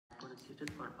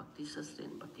institute for Bhakti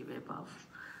Sustain Bhakti-vaibhava.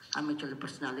 I'm actually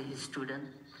personally his student,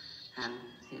 and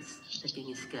he's taking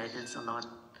his guidance a lot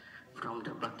from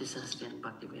the Bhakti Sustain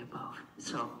Bhakti-vaibhava.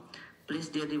 So please,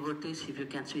 dear devotees, if you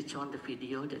can switch on the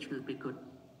video, that will be good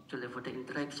to leave for the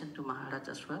interaction to Maharaj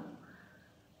as well.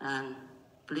 And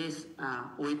please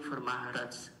wait for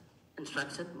Maharaj's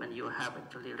instruction when you have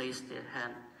actually raised their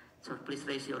hand. So please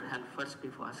raise your hand first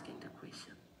before asking the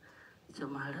question. So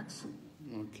Maharaj.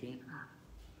 Okay.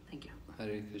 Thank you.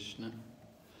 Hare Krishna.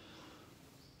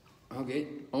 Okay.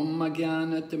 Om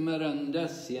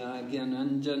Jnanatimirandasya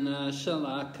Jnananjana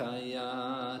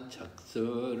Shalakaya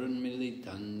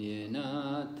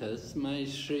Chaksurunmilitanyena Tasmai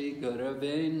Shri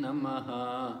Gurave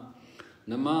Namaha.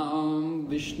 Namah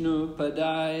Vishnu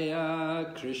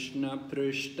Padaya Krishna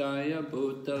Prishtaya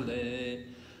Bhutale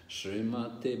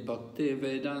Srimati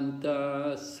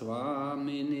Bhakti-vedanta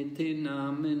Swami Niti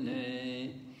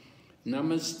Namine.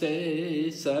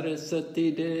 Namaste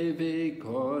Saraswati Devi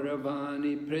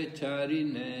Gauravani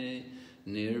Pracharine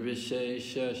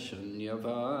Nirvishesha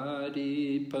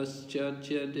Shunyavadi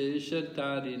Paschatya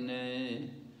Deshatarine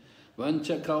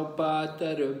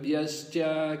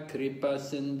Vanchakalpatarubhyascha Kripa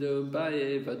Sindhu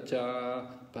Bhayevacha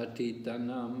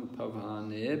Patitanam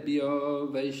Pavanebhyo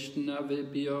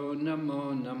Vaishnavibhyo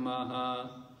Namo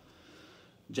Namaha.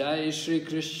 Jai Shri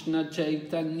Krishna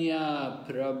Chaitanya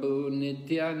Prabhu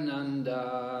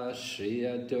Nityananda Shri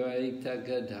Advaita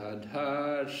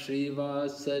Gadadhar Shri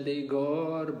Vasadi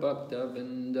Gaur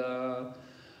Bhaktavinda.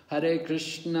 Hare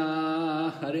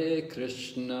Krishna,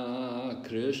 Krishna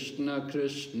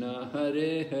Krishna,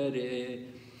 Hare Hare,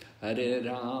 Hare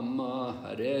Rama,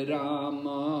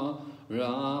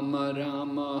 Rama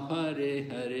Rama, Hare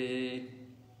Hare.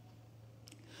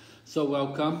 So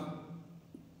welcome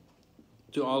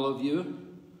to all of you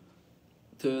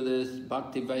to this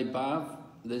Bhakti-vaibhava.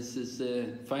 This is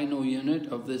the final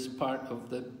unit of this part of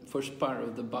the first part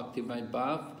of the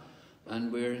Bhakti-vaibhava.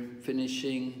 And we're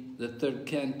finishing the third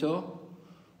canto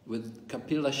with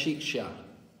Kapila Shiksha,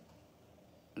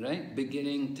 right?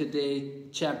 Beginning today,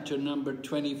 chapter number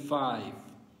 25.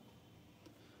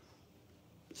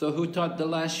 So who taught the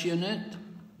last unit?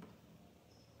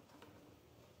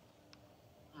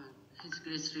 His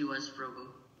Grace Srivas Prabhu.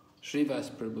 Srivas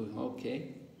Prabhu,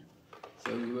 okay.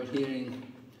 So you were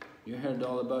you heard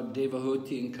all about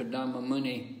Devahuti and Kardama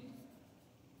Muni.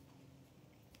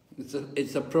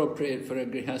 It's appropriate for a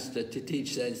grihastha to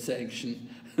teach that section.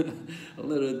 A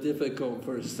little difficult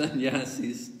for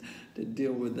sannyasis to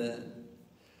deal with that.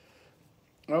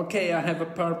 Okay, I have a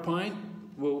PowerPoint.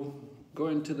 We'll go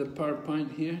into the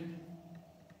PowerPoint here.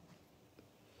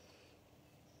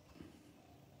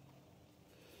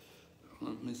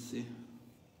 Let me see.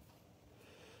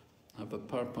 I have a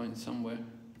PowerPoint somewhere.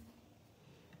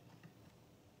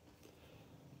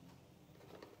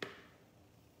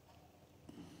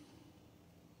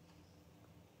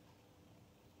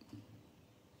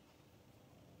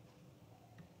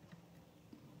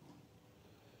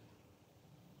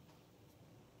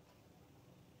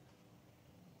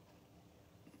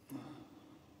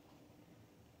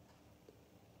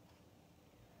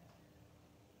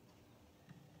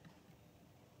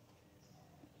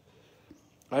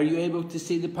 Are you able to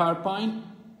see the PowerPoint?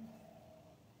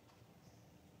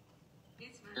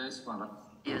 Yes, Maharaj.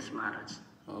 Yes, Maharaj.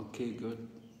 Okay, good.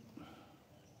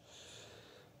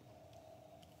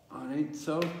 All right,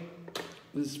 so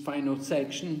this final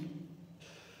section,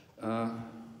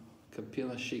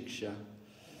 Kapila Shiksha,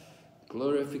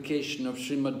 glorification of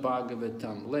Srimad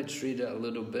Bhagavatam. Let's read it a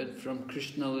little bit from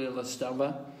Krishna Lila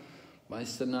Stava by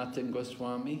Sanatana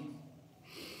Goswami.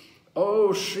 O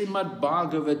Srimad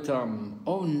Bhagavatam,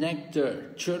 O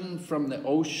nectar churned from the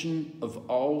ocean of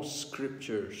all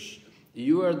scriptures,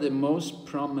 you are the most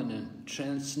prominent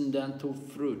transcendental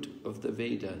fruit of the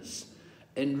Vedas,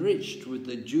 enriched with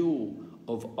the jewel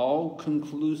of all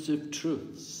conclusive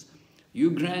truths.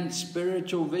 You grant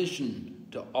spiritual vision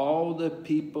to all the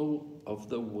people of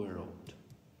the world.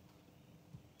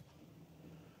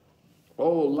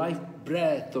 O life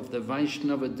breath of the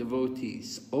Vaishnava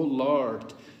devotees, O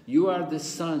Lord, you are the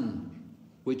sun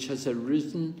which has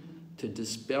arisen to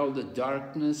dispel the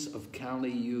darkness of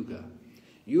Kali Yuga.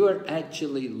 You are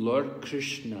actually Lord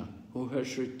Krishna who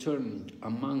has returned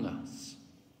among us.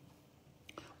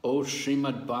 O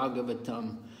Srimad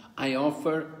Bhagavatam, I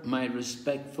offer my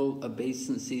respectful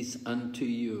obeisances unto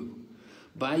you.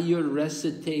 By your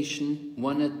recitation,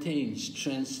 one attains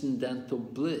transcendental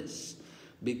bliss,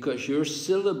 because your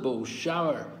syllables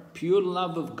shower pure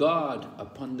love of God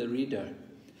upon the reader.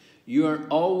 You are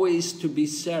always to be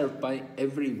served by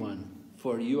everyone,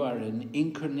 for you are an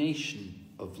incarnation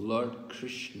of Lord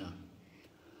Krishna.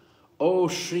 O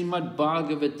Srimad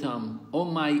Bhagavatam, O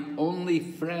my only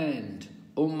friend,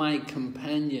 O my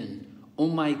companion, O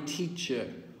my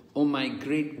teacher, O my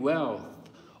great wealth,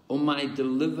 O my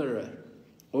deliverer,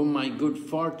 O my good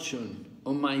fortune,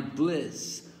 O my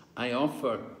bliss, I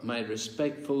offer my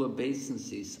respectful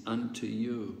obeisances unto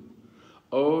you.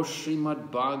 O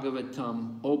Srimad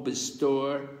Bhagavatam, O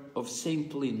bestower of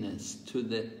saintliness to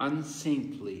the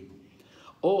unsaintly,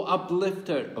 O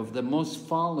uplifter of the most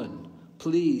fallen,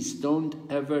 please don't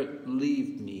ever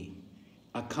leave me.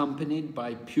 Accompanied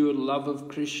by pure love of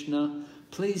Krishna,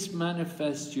 please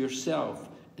manifest yourself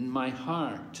in my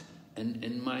heart and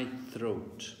in my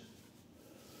throat.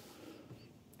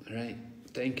 All right.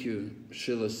 Thank you,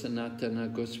 Srila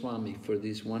Sanatana Goswami, for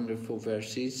these wonderful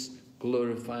verses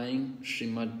glorifying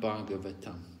Srimad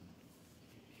Bhagavatam.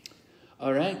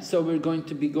 All right, so we're going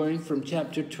to be going from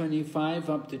chapter 25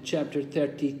 up to chapter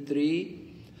 33.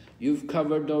 You've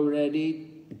covered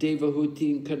already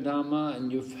Devahuti and Kadama,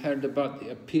 and you've heard about the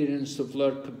appearance of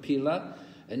Lord Kapila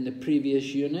in the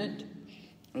previous unit.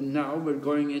 And now we're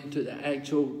going into the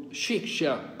actual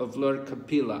Shiksha of Lord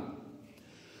Kapila.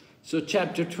 So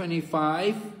chapter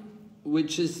 25,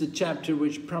 which is the chapter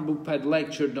which Prabhupada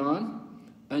lectured on,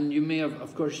 and you may have,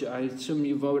 of course, I assume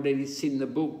you've already seen the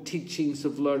book, Teachings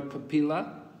of Lord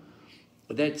Kapila.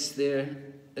 That's there.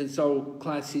 It's all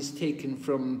classes taken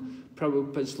from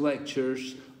Prabhupada's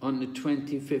lectures on the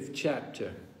 25th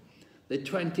chapter. The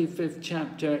 25th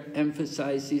chapter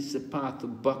emphasizes the path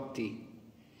of Bhakti.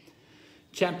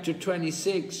 Chapter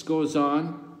 26 goes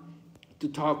on to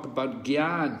talk about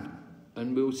Gyan,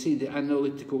 and we'll see the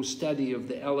analytical study of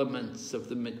the elements of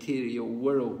the material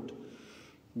world.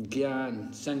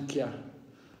 Gyan, Sankhya.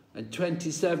 And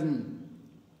 27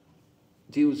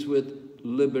 deals with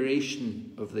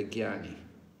liberation of the Jnani.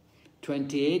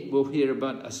 28, we'll hear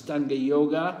about Astanga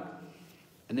Yoga.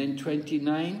 And then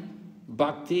 29,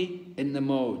 Bhakti in the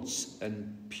modes,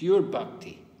 and pure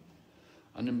Bhakti.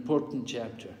 An important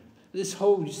chapter. This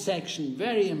whole section,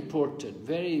 very important,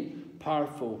 very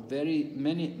powerful, very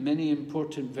many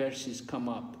important verses come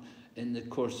up in the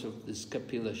course of this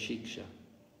Kapila Shiksha.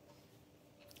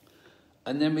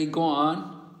 And then we go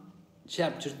on,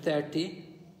 chapter 30,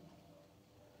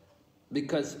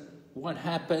 because what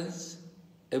happens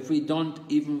if we don't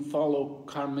even follow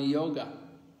Karma Yoga?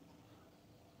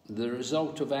 The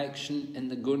result of action in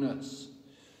the gunas.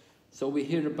 So we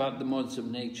hear about the modes of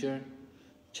nature.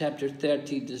 Chapter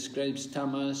 30 describes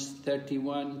tamas,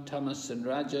 31 tamas and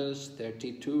rajas,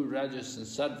 32 rajas and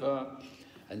sattva,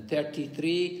 and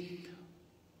 33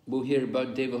 we'll hear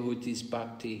about Devahuti's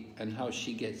bhakti and how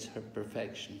she gets her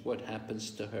perfection, what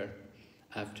happens to her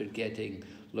after getting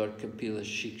Lord Kapila's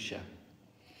shiksha.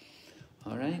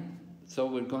 All right, so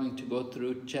we're going to go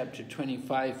through chapter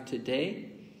 25 today.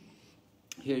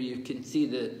 Here you can see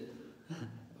the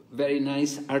very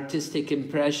nice artistic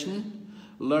impression.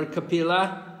 Lord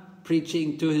Kapila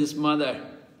preaching to his mother,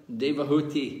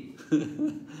 Devahuti.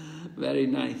 Very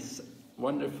nice,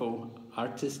 wonderful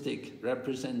artistic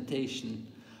representation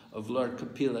of Lord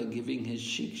Kapila giving his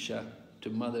shiksha to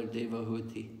Mother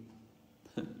Devahuti.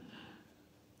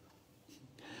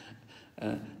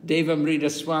 Devamrita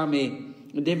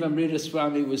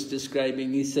Swami was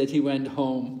describing, he said he went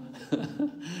home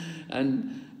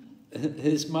and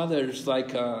his mother's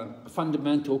like a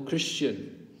fundamental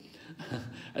Christian.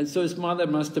 And so his mother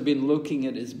must have been looking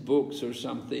at his books or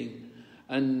something.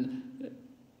 And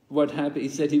what happened, he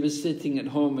said he was sitting at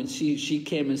home and she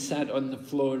came and sat on the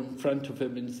floor in front of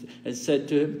him and said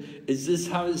to him, "Is this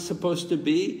how it's supposed to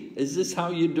be? Is this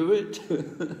how you do it?"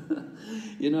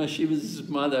 You know, she was his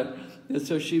mother. And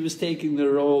so she was taking the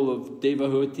role of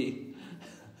Devahuti.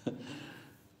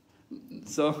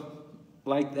 So,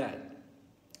 like that.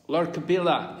 Lord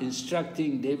Kapila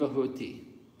instructing Devahuti.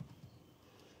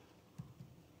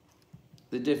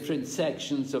 The different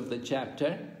sections of the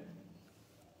chapter.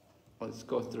 Let's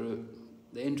go through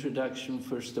the introduction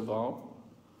first of all.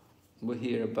 We'll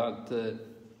hear about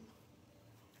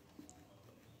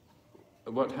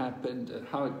what happened,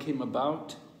 how it came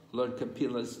about. Lord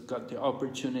Kapila's got the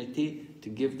opportunity to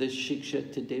give this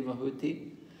shiksha to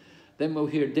Devahuti. Then we'll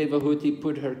hear Devahuti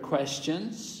put her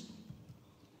questions.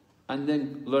 And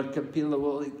then Lord Kapila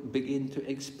will begin to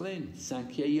explain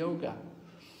Sankhya Yoga.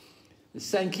 The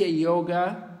Sankhya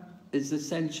Yoga is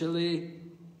essentially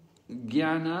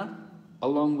jnana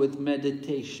along with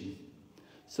meditation.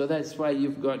 So that's why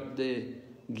you've got the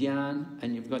Gyan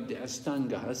and you've got the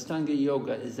Astanga. Astanga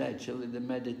Yoga is actually the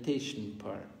meditation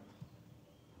part.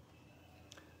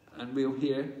 And we'll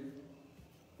hear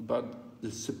about the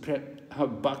how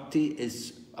Bhakti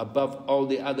is above all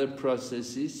the other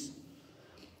processes.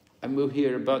 And we'll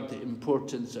hear about the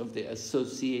importance of the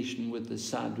association with the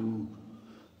sadhu,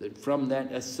 that from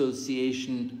that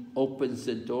association opens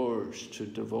the doors to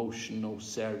devotional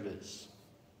service.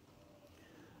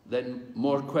 Then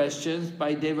more questions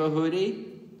by Devahuri,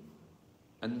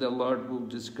 and the Lord will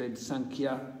describe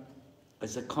Sankhya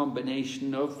as a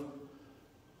combination of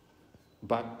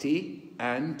bhakti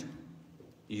and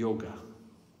yoga.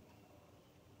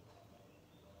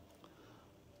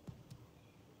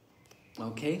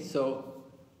 Okay, so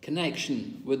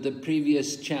connection with the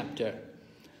previous chapter.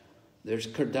 There's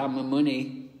Kardama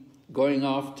Muni going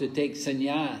off to take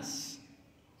sannyas.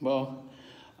 Well,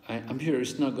 I'm sure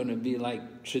it's not going to be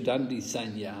like Tridandi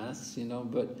sannyas, you know,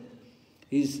 but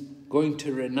he's going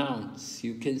to renounce.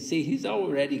 You can see he's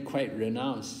already quite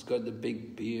renounced. He's got the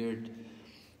big beard.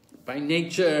 By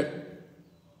nature,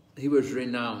 he was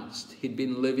renounced. He'd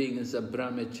been living as a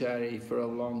brahmachari for a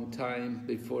long time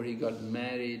before he got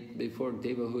married, before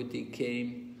Devahuti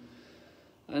came.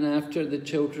 And after the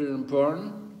children were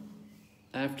born,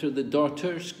 after the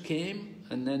daughters came,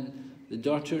 and then the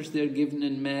daughters, they're given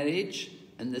in marriage,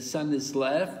 and the son is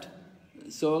left.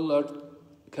 So Lord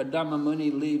Kardama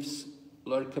Muni leaves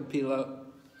Lord Kapila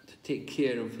to take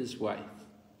care of his wife.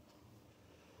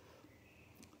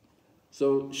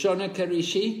 So Shaunaka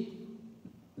Rishi,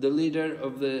 the leader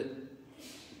of the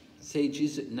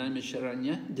sages at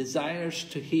Naimisharanya, desires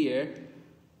to hear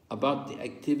about the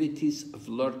activities of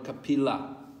Lord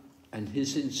Kapila and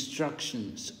his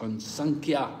instructions on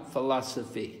Sankhya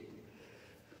philosophy.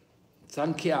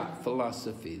 Sankhya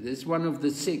philosophy. This is one of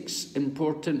the 6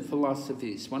 important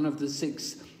philosophies, one of the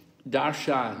 6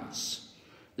 darshans.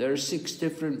 There are 6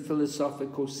 different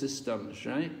philosophical systems,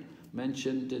 right?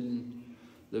 Mentioned in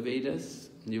the Vedas.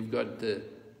 You've got the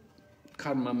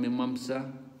Karma Mimamsa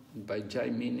by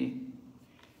Jaimini,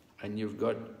 and you've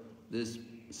got this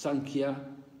Sankhya,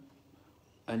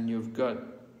 and you've got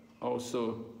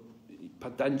also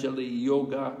Patanjali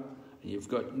Yoga, and you've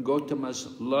got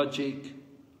Gautama's logic,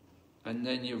 and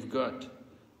then you've got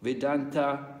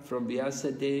Vedanta from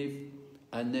Vyasadeva,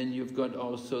 and then you've got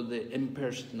also the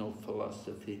impersonal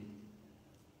philosophy.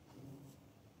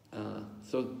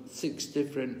 So 6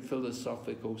 different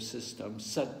philosophical systems,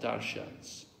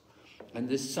 Sat-darshans. And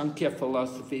this Sankhya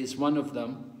philosophy is one of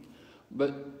them,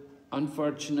 but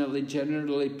unfortunately,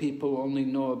 generally people only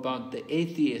know about the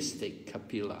atheistic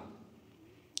Kapila.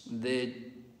 The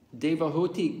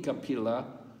Devahuti Kapila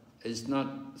is not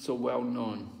so well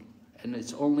known, and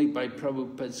it's only by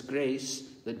Prabhupada's grace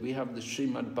that we have the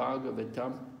Srimad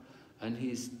Bhagavatam, and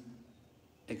he's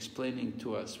explaining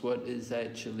to us what is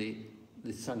actually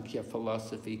the Sankhya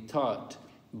philosophy taught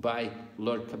by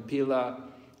Lord Kapila,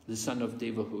 the son of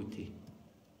Devahuti.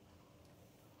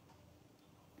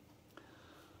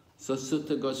 So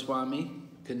Sutta Goswami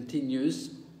continues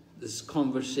this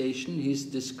conversation. He's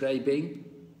describing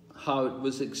how it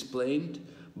was explained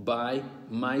by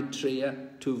Maitreya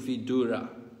to Vidura.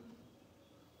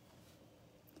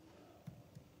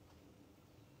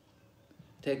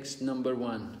 Text number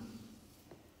 1.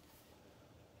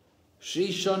 Sri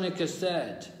Shaunaka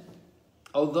said,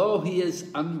 although he is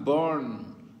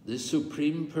unborn, the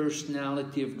Supreme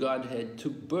Personality of Godhead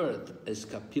took birth as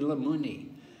Kapila Muni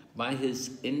by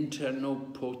his internal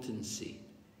potency.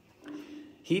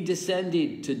 He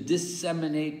descended to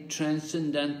disseminate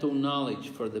transcendental knowledge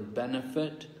for the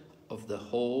benefit of the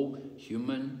whole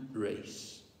human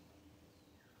race.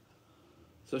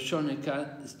 So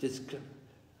Shaunaka is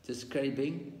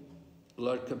describing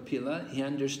Lord Kapila. He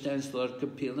understands Lord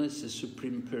Kapila as the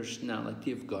Supreme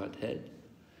Personality of Godhead.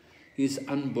 He's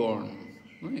unborn.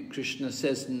 Right? Krishna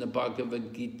says in the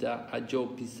Bhagavad Gita,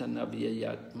 Ajopi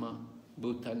sanavyayatma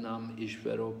bhutanam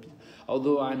ishvaropi.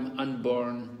 Although I'm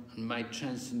unborn and my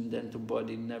transcendental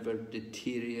body never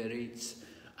deteriorates,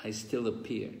 I still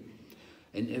appear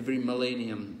in every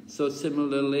millennium. So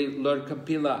similarly, Lord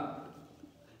Kapila,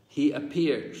 he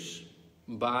appears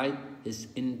by his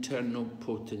internal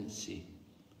potency.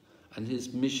 And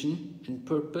his mission and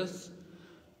purpose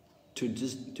to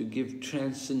give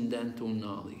transcendental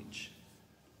knowledge,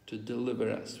 to deliver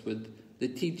us with the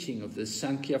teaching of the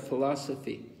Sankhya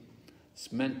philosophy.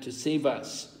 It's meant to save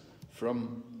us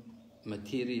from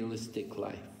materialistic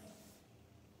life.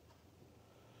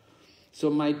 So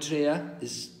Maitreya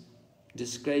is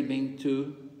describing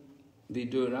to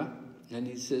Vidura, and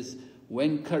he says,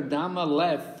 when Kardama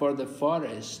left for the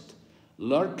forest,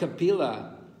 Lord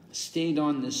Kapila stayed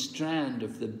on the strand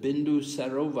of the Bindu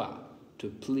Sarova to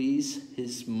please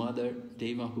his mother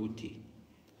Devahuti.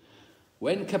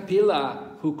 When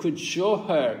Kapila, who could show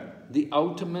her the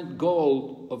ultimate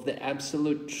goal of the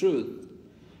absolute truth,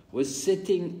 was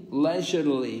sitting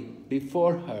leisurely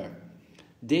before her,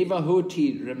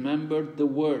 Devahuti remembered the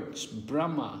words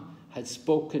Brahma had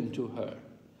spoken to her,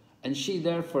 and she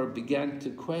therefore began to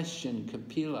question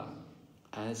Kapila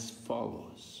as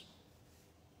follows.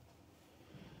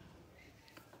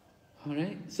 All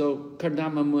right, so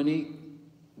Kardama Muni,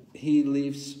 he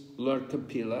leaves Lord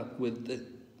Kapila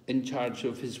in charge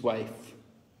of his wife.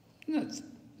 That's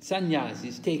sannyas.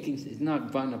 He's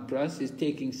not vanapras, he's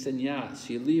taking sannyas.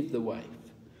 You leave the wife.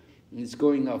 And he's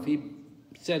going off. He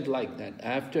said like that,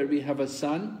 after we have a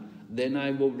son, then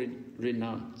I will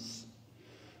renounce.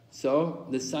 So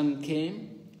the son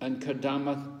came, and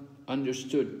Kardama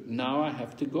understood, now I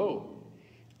have to go.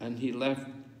 And he left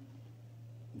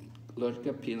Lord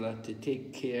Kapila to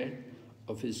take care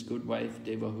of his good wife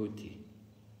Devahuti.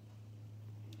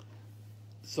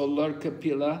 So Lord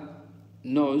Kapila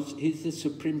knows he's the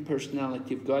Supreme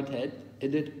Personality of Godhead.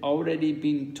 It had already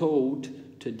been told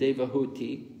to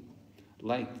Devahuti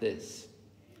like this.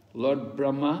 Lord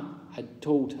Brahma had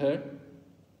told her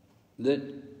that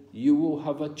you will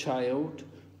have a child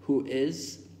who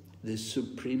is the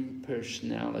Supreme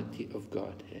Personality of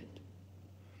Godhead.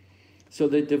 So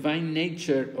the divine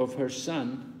nature of her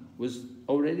son was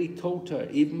already told her,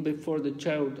 even before the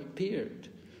child appeared.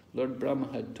 Lord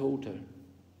Brahma had told her.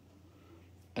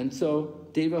 And so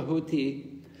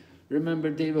Devahuti,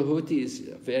 remember Devahuti is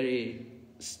a very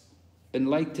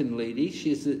enlightened lady.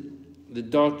 She's the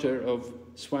daughter of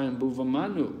Swayambhuva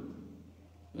Manu.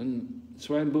 And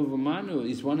Swayambhuva Manu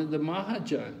is one of the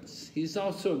Mahajans. He's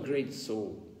also a great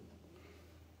soul.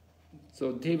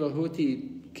 So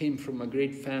Devahuti came from a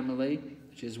great family,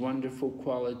 which has wonderful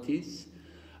qualities.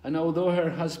 And although her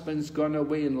husband's gone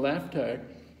away and left her,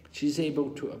 she's able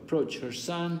to approach her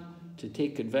son, to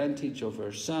take advantage of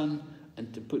her son,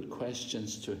 and to put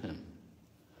questions to him.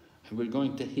 And we're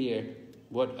going to hear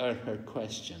what are her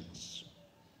questions.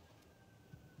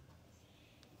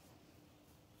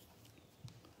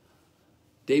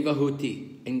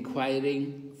 Devahuti,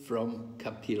 inquiring from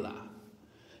Kapila.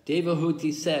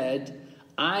 Devahuti said,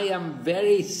 I am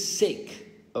very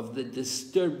sick of the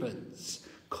disturbance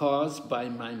caused by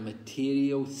my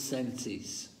material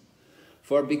senses.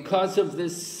 For because of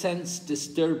this sense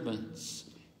disturbance,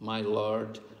 my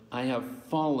Lord, I have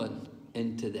fallen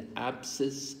into the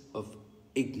abscess of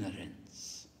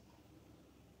ignorance.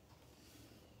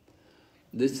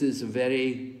 This is a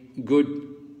very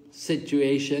good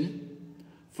situation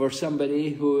for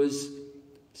somebody who is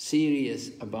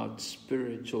serious about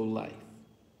spiritual life.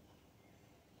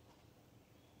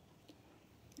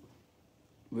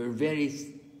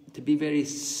 To be very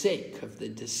sick of the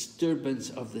disturbance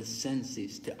of the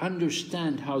senses, to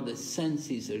understand how the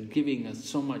senses are giving us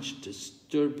so much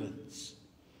disturbance,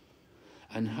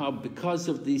 and how because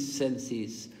of these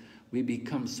senses we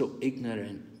become so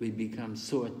ignorant, we become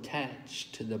so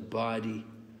attached to the body,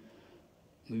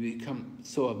 we become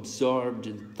so absorbed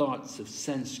in thoughts of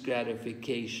sense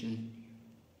gratification.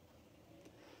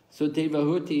 So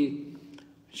Devahuti,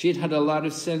 she'd had a lot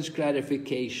of sense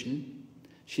gratification.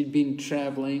 She'd been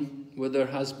traveling with her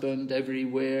husband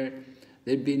everywhere.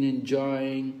 They'd been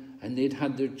enjoying, and they'd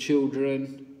had their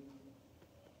children.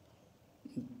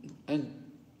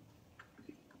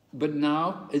 But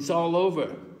now it's all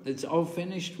over. It's all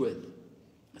finished with.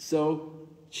 So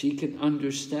she can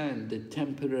understand the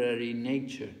temporary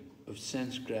nature of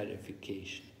sense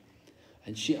gratification.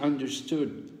 And she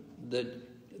understood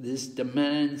that this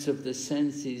demands of the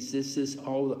senses, this is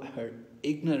all her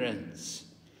ignorance.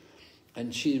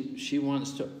 And she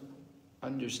wants to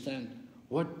understand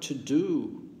what to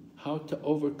do, how to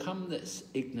overcome this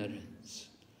ignorance.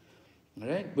 All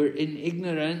right? We're in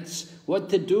ignorance, what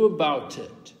to do about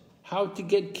it, how to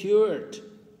get cured.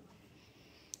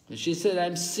 And she said,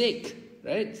 I'm sick,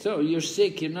 right? So you're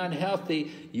sick, you're not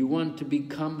healthy, you want to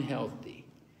become healthy.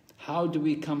 How do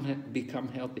we become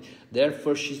healthy?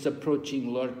 Therefore, she's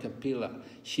approaching Lord Kapila.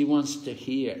 She wants to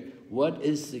hear, what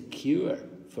is the cure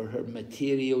for her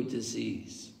material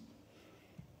disease?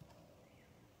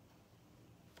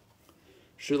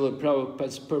 Srila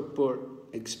Prabhupada's purport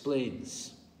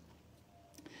explains,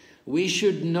 we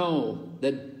should know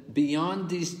that beyond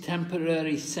these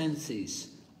temporary senses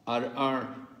are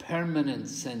our permanent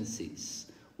senses,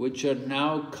 which are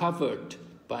now covered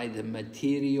by the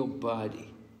material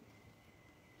body.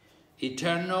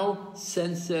 Eternal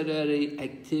sensory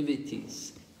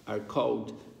activities are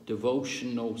called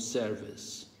devotional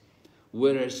service,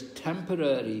 whereas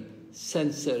temporary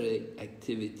sensory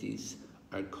activities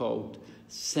are called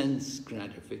sense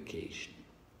gratification.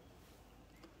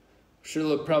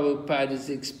 Srila Prabhupada is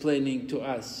explaining to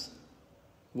us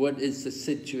what is the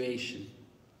situation.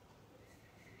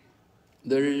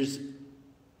 There is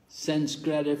sense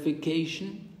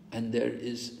gratification and there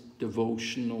is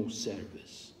devotional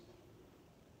service.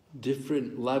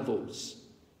 Different levels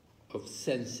of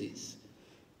senses.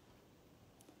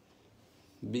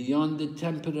 Beyond the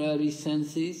temporary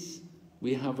senses,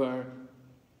 we have our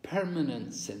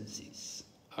permanent senses,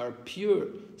 our pure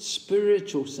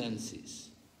spiritual senses,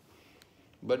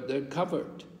 but they're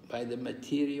covered by the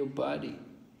material body.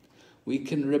 We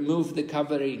can remove the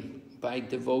covering by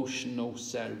devotional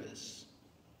service.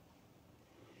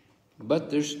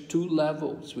 But there's two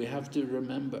levels we have to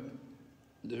remember.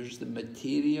 There's the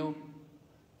material,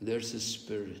 there's the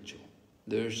spiritual.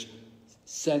 There's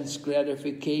sense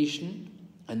gratification,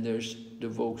 and there's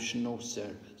devotional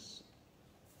service.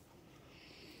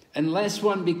 Unless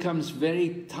one becomes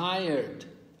very tired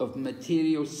of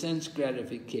material sense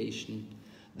gratification,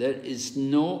 there is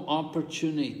no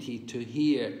opportunity to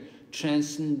hear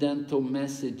transcendental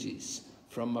messages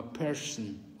from a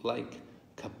person like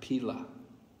Kapila.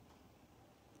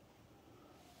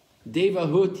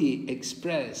 Devahuti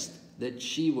expressed that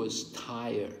she was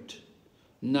tired.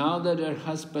 Now that her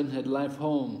husband had left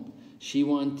home, she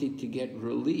wanted to get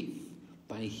relief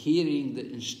by hearing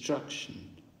the instruction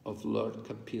of Lord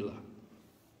Kapila.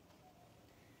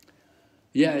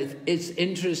 Yeah, it's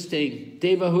interesting.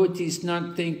 Devahuti's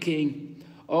not thinking,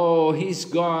 oh, he's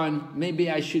gone,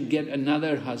 maybe I should get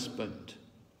another husband.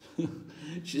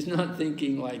 She's not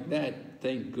thinking like that,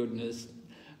 thank goodness.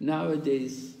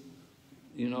 Nowadays,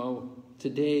 you know,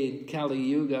 today in Kali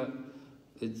Yuga,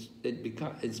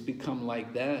 it's become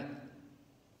like that.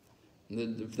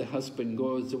 If the husband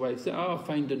goes, the wife says, oh,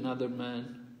 find another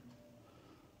man.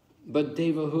 But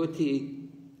Devahuti,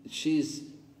 she's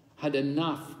had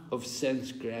enough of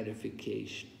sense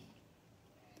gratification.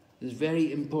 It's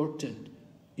very important.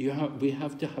 We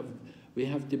have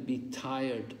to be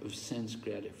tired of sense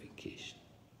gratification.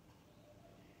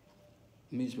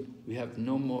 It means we have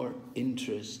no more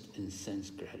interest in sense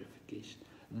gratification.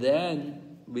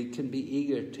 Then we can be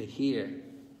eager to hear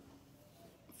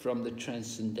from the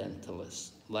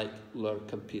transcendentalists, like Lord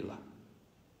Kapila.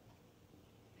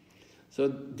 So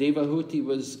Devahuti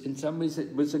was, in some ways,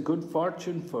 it was a good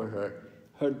fortune for her.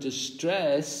 Her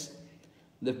distress,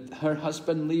 her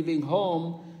husband leaving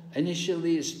home,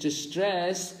 initially it's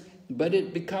distress, but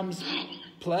it becomes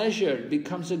pleasure, it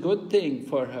becomes a good thing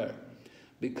for her,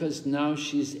 because now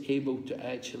she's able to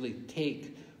actually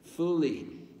take fully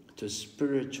to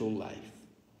spiritual life.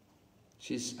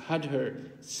 She's had her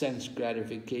sense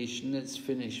gratification, it's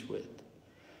finished with.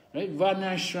 Right?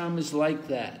 Varnashram is like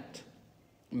that.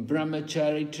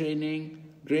 Brahmachari training,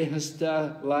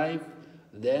 Grihastha life,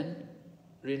 then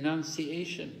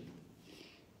renunciation.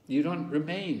 You don't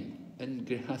remain in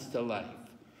Grihastha life.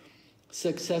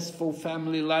 Successful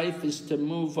family life is to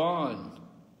move on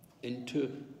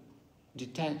into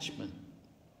detachment.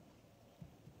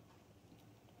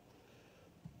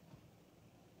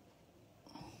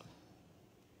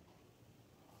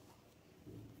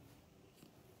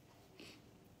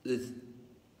 The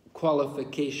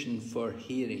qualification for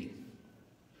hearing.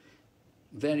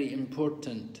 Very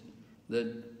important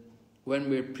that when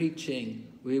we're preaching,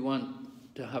 we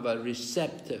want to have a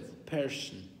receptive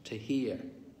person to hear.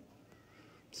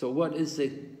 So what is the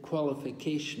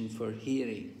qualification for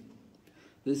hearing?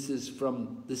 This is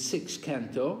from the 6th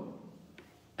canto.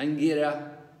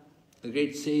 Angira, the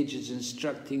great sage, is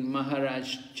instructing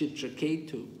Maharaj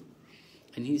Chitraketu.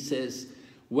 And he says,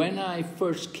 when I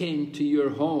first came to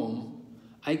your home,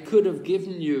 I could have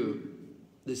given you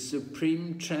the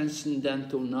supreme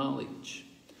transcendental knowledge.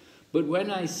 But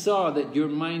when I saw that your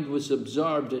mind was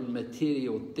absorbed in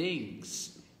material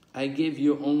things, I gave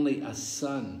you only a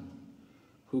son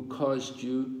who caused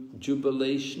you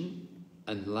jubilation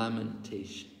and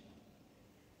lamentation.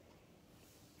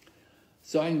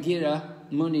 So Angira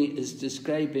Muni is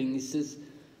describing, he says,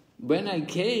 when I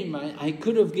came, I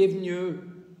could have given you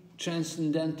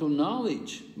transcendental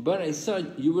knowledge, but I saw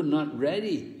you were not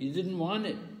ready. You didn't want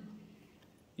it.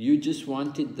 You just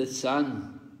wanted the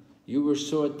sun. You were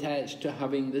so attached to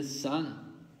having this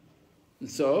sun. And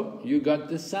so you got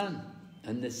the sun.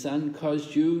 And the sun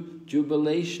caused you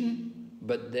jubilation,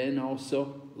 but then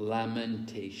also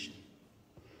lamentation.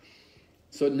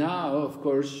 So now, of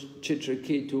course,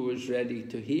 Chitraketu was ready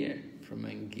to hear from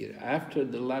Angira. After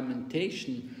the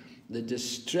lamentation, the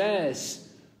distress,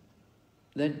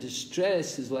 that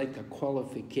distress is like a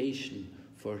qualification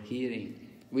for hearing.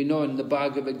 We know in the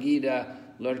Bhagavad Gita,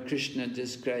 Lord Krishna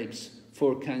describes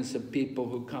 4 kinds of people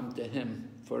who come to him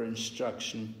for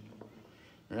instruction.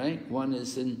 Right? One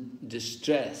is in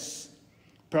distress.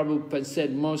 Prabhupada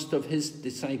said most of his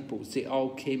disciples, they all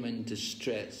came in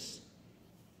distress.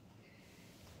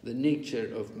 The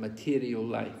nature of material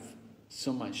life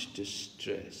so much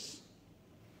distress.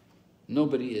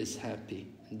 Nobody is happy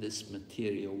in this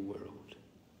material world.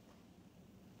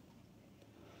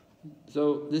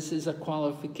 So this is a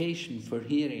qualification for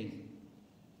hearing.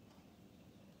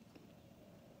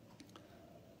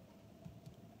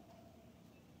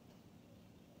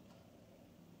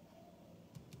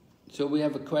 So we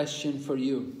have a question for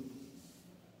you,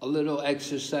 a little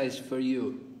exercise for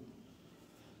you.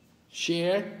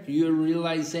 Share your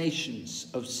realizations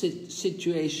of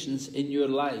situations in your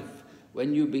life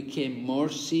when you became more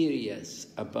serious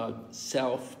about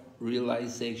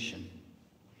self-realization.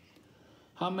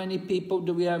 How many people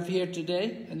do we have here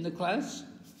today in the class?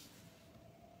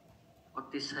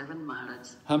 47, Maharaj.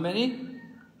 How many?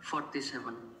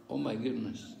 47. Oh my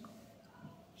goodness,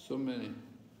 so many.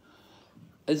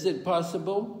 Is it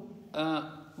possible?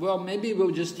 Well, maybe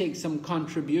we'll just take some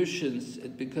contributions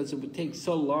because it would take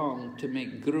so long to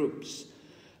make groups.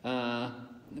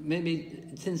 Maybe,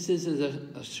 since this is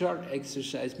a short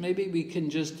exercise, maybe we can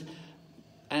just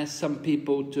ask some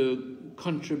people to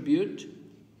contribute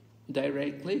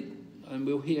directly, and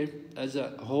we'll hear as a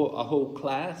whole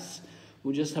class.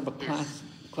 We'll just have a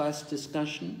class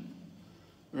discussion,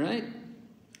 right?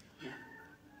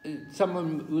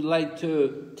 Someone would like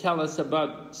to tell us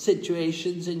about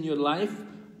situations in your life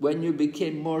when you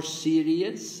became more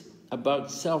serious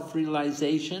about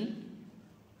self-realization.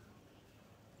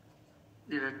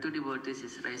 There are two devotees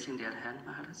is raising their hand,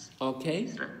 Maharaj. Okay.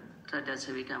 Radha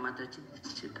Savika Mataji,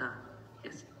 Siddha.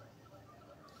 Yes.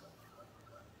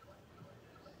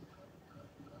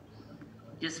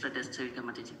 Yes, Radha Savika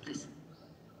Mataji, please.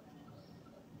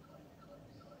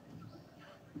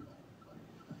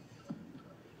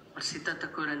 Sita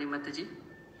Thakurani Mataji.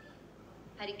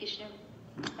 Hare Krishna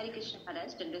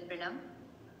Maharaj, Dandavat Pranam.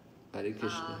 Hare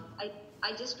Krishna.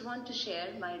 I just want to share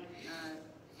my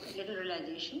little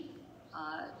realization.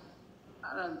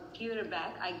 Year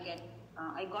back,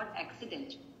 I got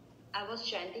accident. I was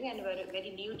chanting and were a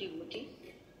very new devotee,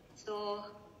 so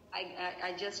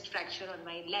I just fractured on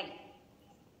my leg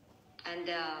and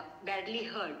badly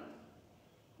hurt.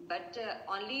 But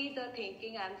only the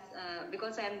thinking,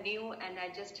 because I'm new and I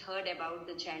just heard about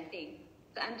the chanting,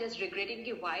 so I'm just regretting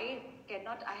why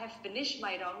cannot I have finished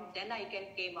my round, then I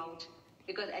can came out,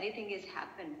 because anything has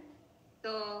happened.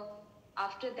 So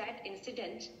after that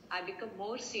incident, I become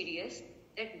more serious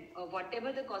that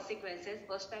whatever the consequences,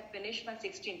 first I finish my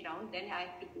 16th round, then I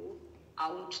have to go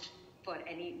out for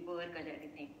any work or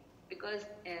anything, because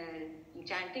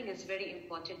chanting is very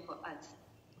important for us.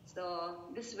 So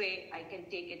this way I can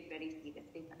take it very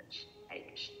seriously, Maharaj. Hare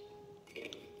Krishna.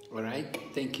 All right,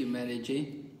 thank you,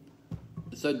 Maraji.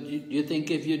 So do you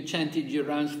think if you chanted your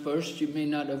rounds first, you may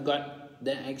not have got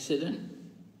the accident?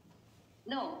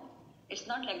 No, it's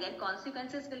not like that.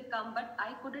 Consequences will come, but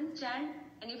I couldn't chant,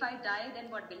 and if I die, then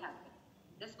what will happen?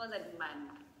 This was a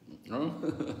demand. Oh,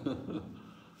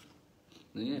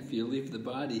 yeah, if you leave the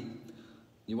body.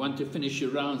 You want to finish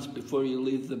your rounds before you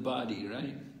leave the body,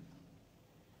 right?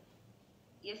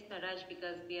 Yes, Maharaj,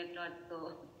 because we are not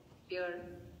so pure.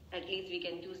 At least we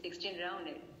can do 16 rounds.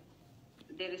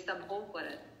 There is some hope for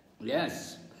us.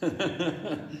 Yes.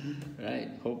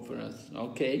 Right, hope for us.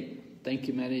 Okay, thank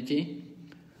you, Maraji.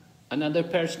 Another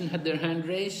person had their hand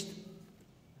raised?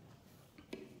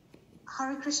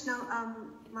 Hare Krishna,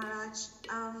 Maharaj.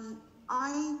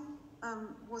 I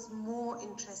was more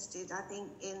interested, I think,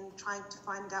 in trying to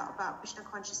find out about Krishna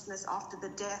consciousness after the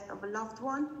death of a loved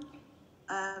one.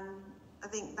 I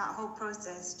think that whole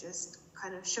process just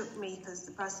kind of shook me because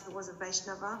the person was a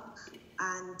Vaishnava,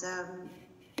 and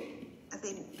I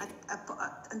think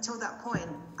until that point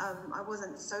I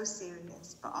wasn't so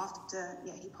serious. But after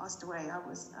he passed away, I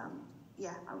was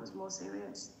more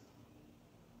serious,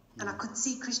 and I could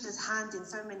see Krishna's hand in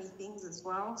so many things as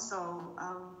well. So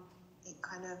it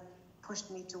kind of pushed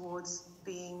me towards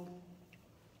being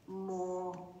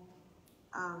more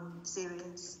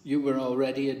serious. You were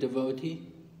already a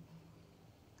devotee?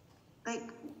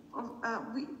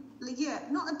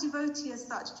 Not a devotee as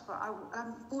such, but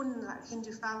I'm born in a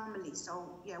Hindu family,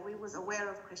 so we was aware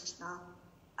of Krishna,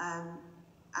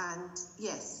 and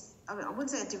yes, I mean I wouldn't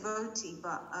say a devotee,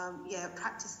 but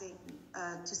practicing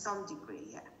to some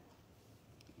degree,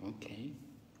 Okay.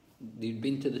 You've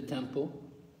been to the temple?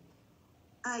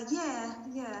 A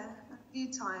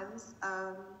few times.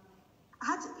 I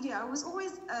was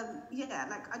always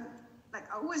I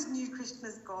always knew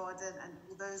Krishna's God and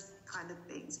all those kind of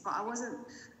things, but I was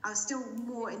still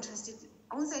more interested,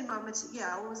 I wouldn't say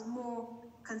I was more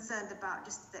concerned about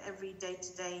just the everyday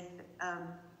to-day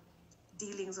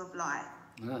dealings of life.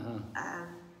 Uh-huh. I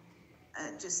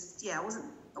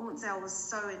wouldn't say I was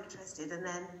so interested. And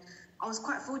then I was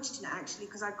quite fortunate actually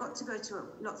because I got to go to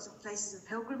lots of places of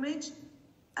pilgrimage,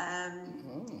 and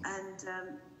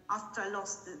after I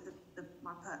lost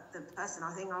the person,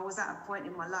 I think I was at a point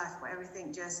in my life where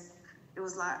everything just, it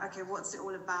was like, okay, what's it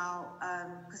all about?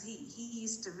 Because he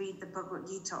used to read the Bhagavad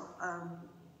Gita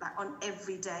like on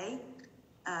every day,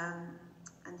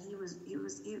 and he was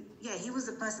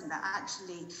the person that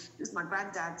actually, he was my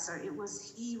granddad, so he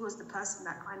was the person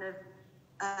that kind of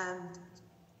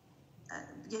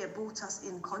brought us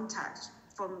in contact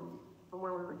from when we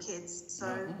were kids.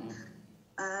 So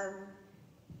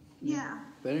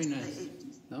very nice.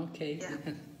 Okay.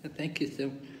 Thank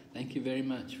you very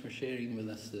much for sharing with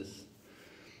us this.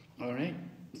 All right.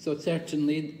 So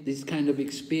certainly these kind of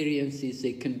experiences,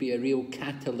 they can be a real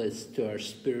catalyst to our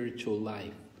spiritual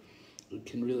life. It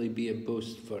can really be a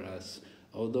boost for us,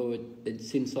 although it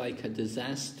seems like a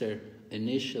disaster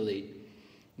initially,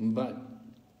 but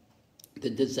the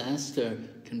disaster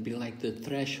can be like the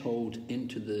threshold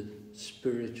into the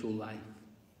spiritual life,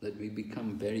 that we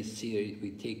become very serious,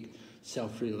 we take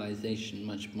self-realization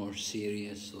much more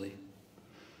seriously.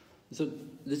 So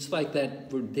it's like that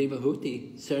for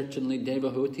Devahuti. Certainly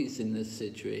Devahuti's in this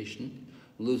situation,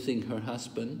 losing her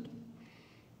husband.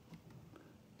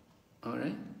 All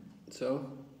right,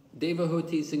 so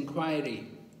Devahuti's inquiry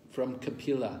from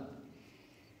Kapila.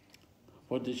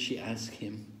 What did she ask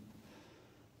him?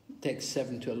 Text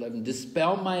 7 to 11.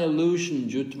 Dispel my illusion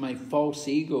due to my false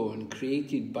ego and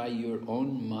created by your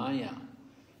own Maya.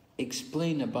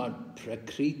 Explain about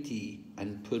Prakriti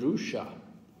and Purusha.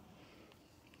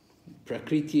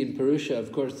 Prakriti and Purusha,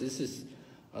 of course, this is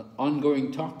an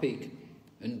ongoing topic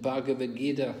in Bhagavad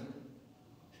Gita.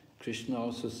 Krishna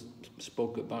also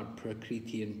spoke about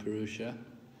Prakriti and Purusha.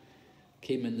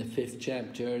 Came in the 5th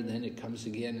chapter, then it comes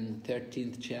again in the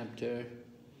 13th chapter.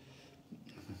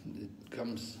 It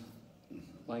comes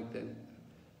like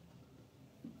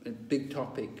a big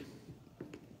topic.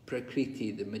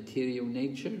 Prakriti, the material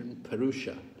nature, and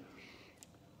Purusha,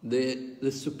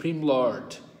 the Supreme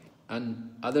Lord.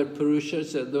 And other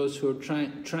Purushas are those who are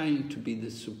trying to be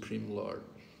the Supreme Lord,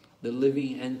 the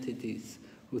living entities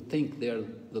who think they're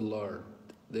the Lord.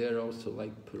 They are also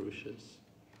like Purushas.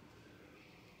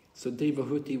 So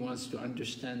Devahuti wants to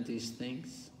understand these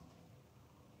things.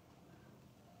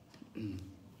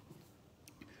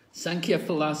 Sankhya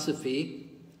philosophy,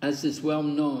 as is well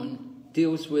known,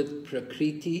 deals with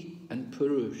Prakriti and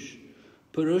Purush.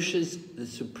 Purush is the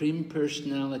Supreme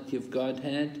Personality of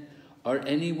Godhead, or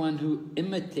anyone who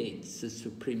imitates the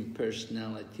Supreme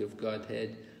Personality of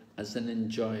Godhead as an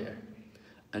enjoyer.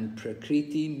 And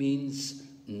Prakriti means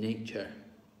nature.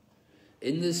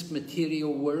 In this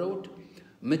material world,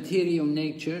 material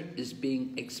nature is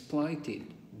being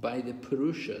exploited by the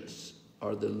Purushas,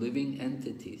 or the living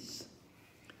entities.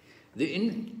 The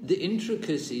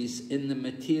intricacies in the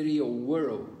material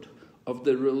world of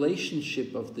the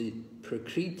relationship of the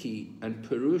Prakriti and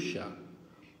Purusha,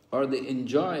 or the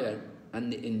enjoyer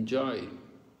and the enjoyed,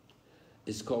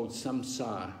 is called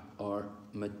samsara, or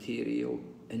material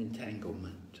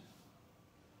entanglement.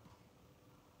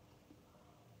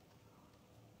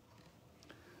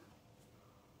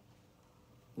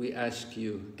 We ask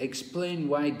you, explain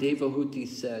why Devahuti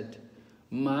said,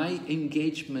 my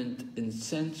engagement in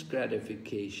sense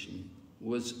gratification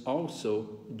was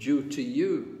also due to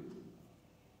you.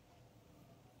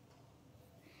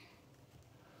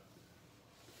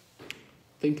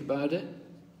 Think about it.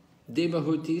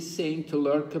 Devahuti is saying to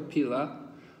Lord Kapila,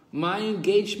 my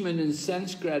engagement in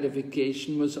sense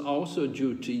gratification was also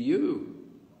due to you.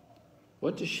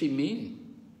 What does she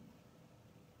mean?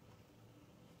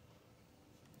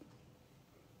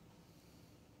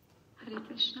 Hare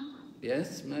Krishna.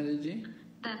 Yes, Maharaji?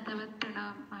 Dandavat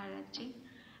Pranam, Maharaji.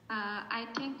 I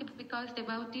think because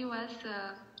Devahuti was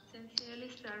sincerely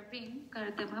serving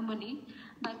Kardama Muni,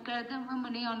 but Kardama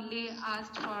Muni only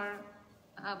asked for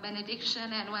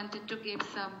benediction and wanted to give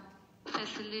some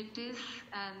facilities,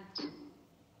 and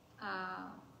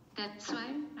that's why,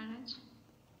 Maharaj.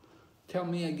 Tell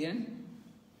me again.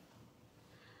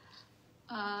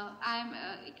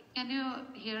 Can you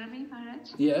hear me,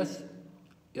 Maharaj? Yes.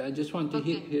 Yeah, I just want to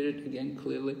Okay. hear it again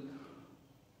clearly.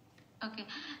 Okay,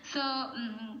 so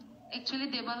actually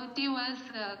Devahuti was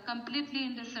completely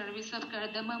in the service of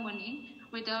Kardama Muni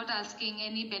without asking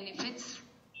any benefits,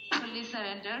 fully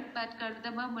surrendered, but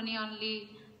Kardama Muni, only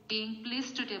being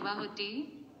pleased to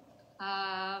Devahuti,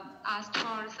 asked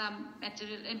for some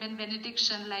material, even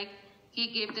benediction, like he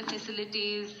gave the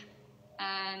facilities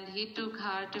and he took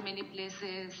her to many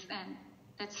places, and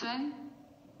that's why,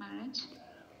 Maharaj.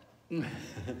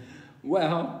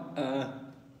 Well,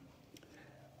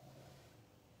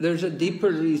 there's a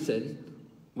deeper reason,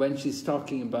 when she's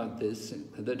talking about this,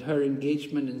 that her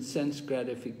engagement in sense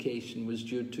gratification was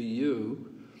due to you,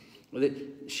 that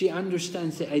she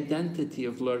understands the identity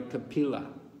of Lord Kapila.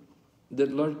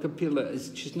 That Lord Kapila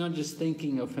is, she's not just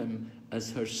thinking of him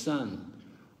as her son,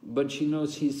 but she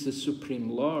knows he's the Supreme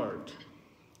Lord.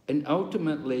 And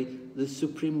ultimately, the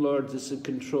Supreme Lord is the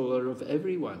controller of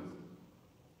everyone.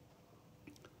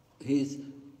 He's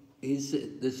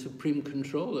the Supreme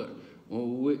Controller.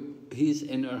 He's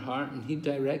in our heart and he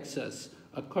directs us,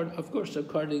 of course,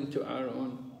 according to our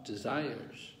own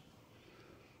desires.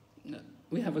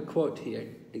 We have a quote here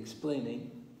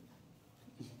explaining,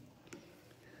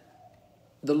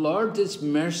 "The Lord is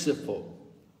merciful.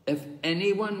 If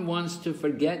anyone wants to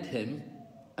forget him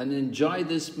and enjoy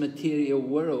this material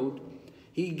world,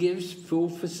 he gives full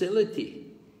facility,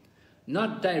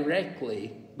 not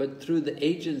directly, but through the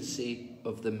agency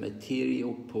of the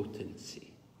material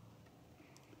potency.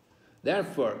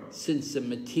 Therefore, since the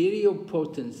material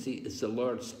potency is the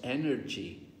Lord's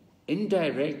energy,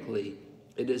 indirectly,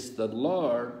 it is the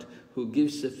Lord who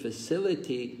gives the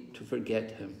facility to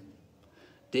forget him.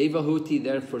 Devahuti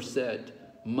therefore said,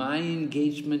 my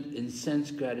engagement in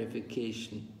sense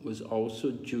gratification was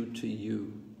also due to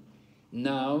you.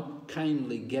 Now,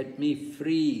 kindly get me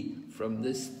free from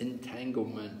this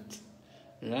entanglement."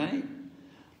 Right?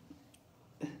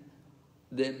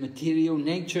 The material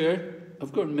nature,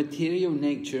 of course, material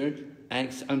nature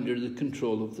acts under the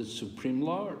control of the Supreme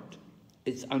Lord.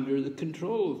 It's under the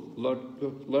control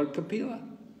of Lord Kapila.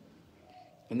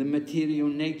 And the material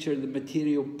nature, the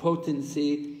material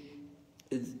potency,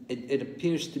 it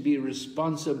appears to be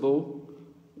responsible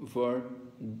for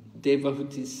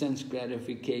Devahuti's sense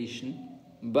gratification,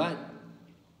 but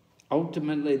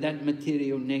ultimately that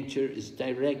material nature is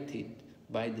directed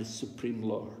by the Supreme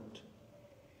Lord.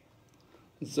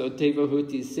 So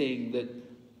Devahuti is saying that,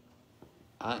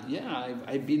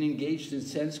 I've been engaged in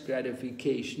sense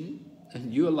gratification,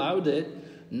 and you allowed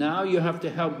it. Now you have to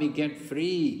help me get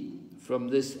free from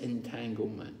this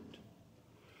entanglement.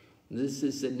 This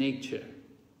is the nature,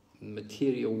 the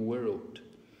material world.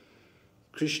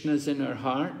 Krishna's in our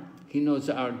heart. He knows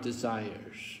our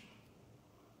desires.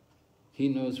 He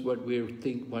knows what we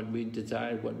think, what we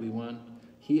desire, what we want.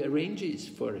 He arranges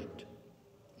for it.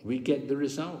 We get the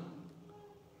result.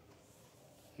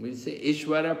 We say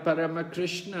Ishvara Parama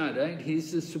Krishna, right?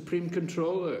 He's the supreme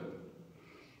controller.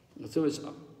 So it's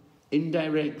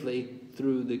indirectly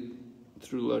through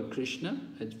Lord Krishna,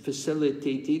 and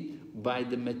facilitated by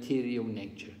the material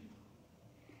nature.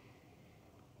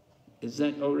 Is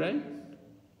that all right?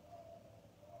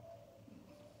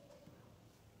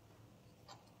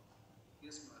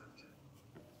 Yes, Maharaj.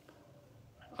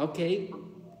 Okay.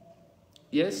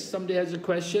 Yes, somebody has a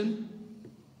question?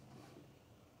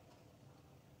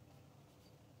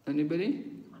 Anybody?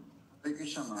 Hare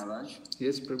Krishna Maharaj.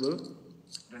 Yes, Prabhu.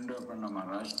 Rendoparna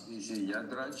Maharaj. This is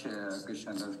Yadraj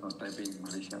Krishna Das from Taipei,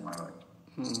 Malaysia Maharaj.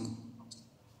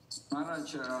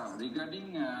 Maharaj,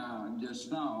 regarding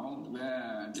just now,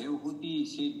 where Devahuti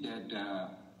said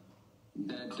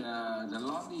that the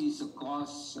Lord is a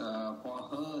cause for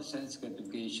her sense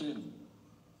gratification,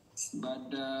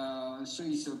 but so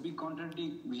it's a big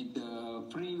contradict with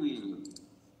free will,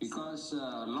 because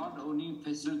Lord only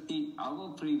facilitates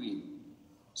our free will.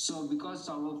 So because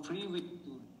our free will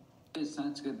to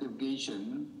sense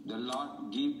gratification, the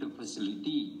Lord gave the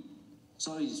facility.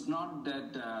 So it's not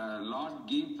that Lord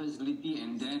gave facility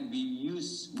and then we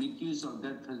make use of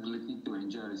that facility to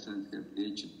enjoy sense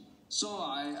gratification. So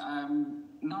I am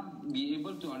not be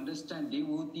able to understand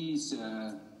Devahuti's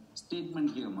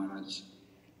statement here, Maharaj.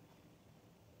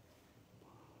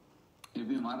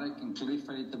 Maybe Maharaj can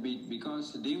clarify it a bit,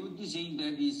 because Devahoti is saying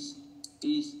that is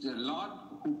the Lord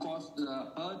who caused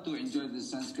her to enjoy the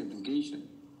sense gratification.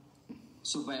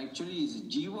 So, but actually, it's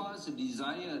Jiva's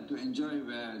desire to enjoy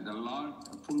where the Lord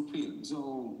fulfilled.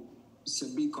 So, it's a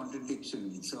big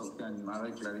contradiction. So, can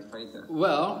Maharaj clarify that?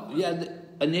 Well, yeah,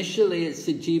 initially it's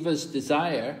the Jiva's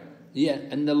desire,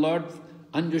 and the Lord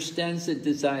understands the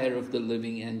desire of the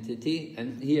living entity,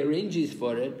 and He arranges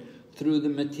for it through the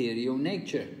material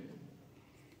nature.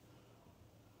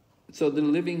 So the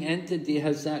living entity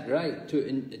has that right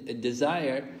to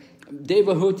desire.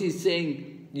 Devahuti is saying,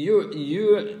 it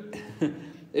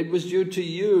was due to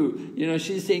you. You know,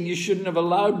 she's saying you shouldn't have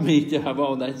allowed me to have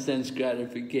all that sense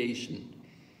gratification.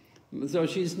 So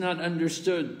she's not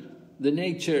understood the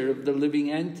nature of the living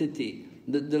entity.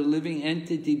 That the living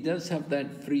entity does have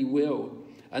that free will,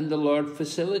 and the Lord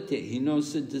facilitates. He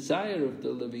knows the desire of the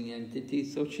living entity,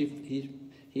 so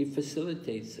He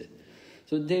facilitates it.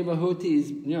 So Devahuti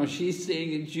is, she's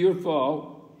saying it's your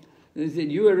fault. They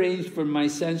said, you arranged for my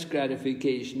sense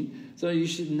gratification, So you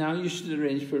should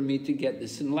arrange for me to get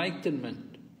this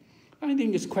enlightenment. I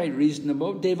think it's quite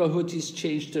reasonable. Devahuti's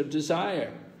changed her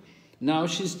desire. Now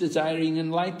she's desiring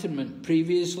enlightenment.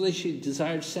 Previously she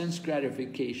desired sense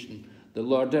gratification. The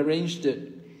Lord arranged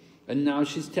it. And now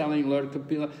she's telling Lord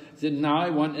Kapila, said, now I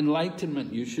want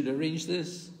enlightenment. You should arrange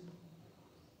this.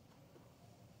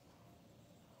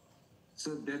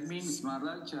 So that means,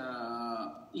 Maharaj,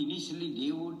 initially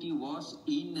devotee was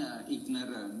in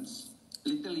ignorance,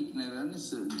 little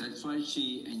ignorance, that's why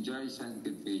she enjoys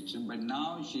sanctification, but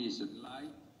now she is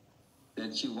enlightened,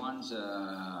 that she wants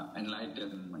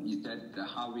enlightenment. Is that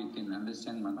how we can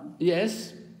understand, Maharaj?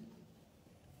 Yes.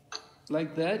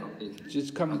 Like that. Okay. She's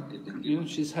come,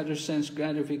 she's had her sense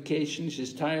gratification,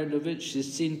 she's tired of it,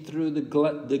 she's seen through the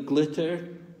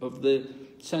glitter of the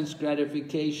sense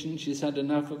gratification, she's had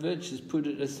enough of it, she's put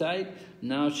it aside.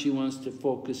 Now she wants to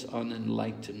focus on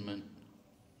enlightenment,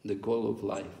 the goal of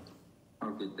life.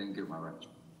 Okay, thank you, Maharaj.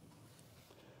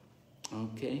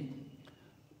 Okay.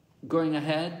 Going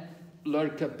ahead,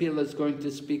 Lord Kapila is going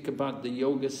to speak about the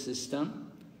yoga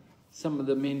system. Some of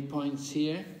the main points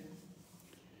here.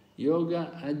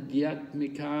 Yoga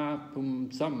Adhyatmika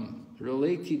Pumsam,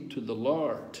 related to the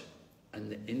Lord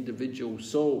and the individual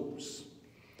souls.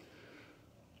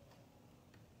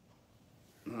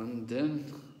 And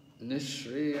then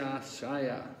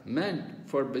Nishriyasaya, meant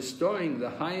for bestowing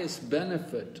the highest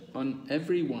benefit on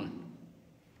everyone.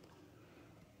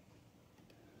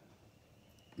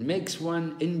 Makes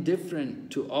one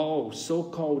indifferent to all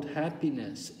so-called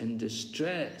happiness and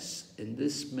distress in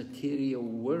this material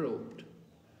world,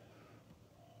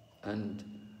 and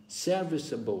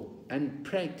serviceable and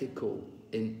practical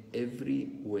in every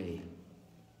way.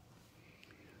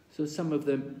 So some of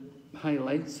the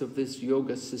highlights of this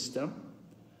yoga system.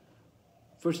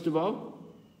 First of all,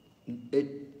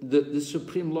 the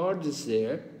Supreme Lord is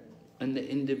there and the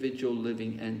individual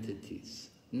living entities.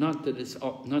 Not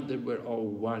that we're all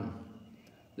one.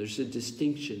 There's a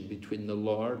distinction between the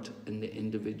Lord and the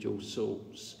individual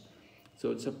souls. So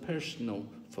it's a personal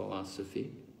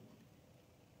philosophy.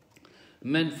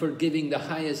 Meant for giving the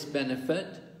highest benefit.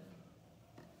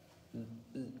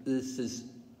 This is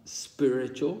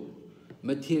spiritual.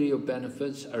 Material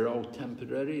benefits are all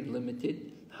temporary,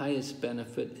 limited. Highest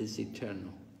benefit is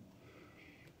eternal.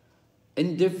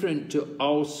 Indifferent to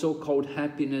all so-called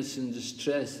happiness and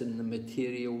distress in the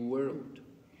material world.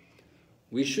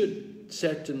 We should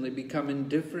certainly become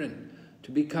indifferent.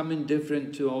 To become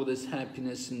indifferent to all this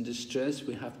happiness and distress,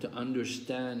 we have to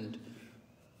understand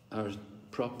our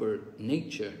proper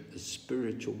nature as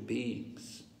spiritual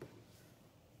beings.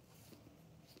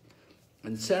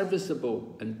 And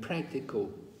serviceable and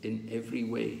practical in every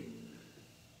way.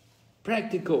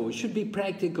 Practical, it should be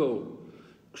practical.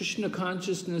 Krishna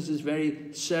consciousness is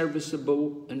very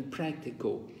serviceable and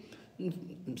practical.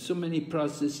 So many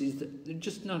processes, they're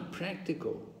just not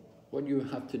practical. What you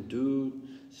have to do,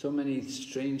 so many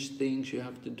strange things you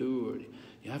have to do, or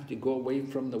you have to go away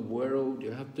from the world,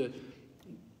 you have to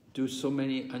do so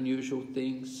many unusual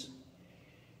things.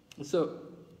 So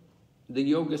the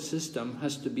yoga system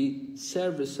has to be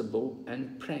serviceable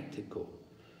and practical.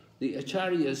 The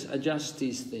acharyas adjust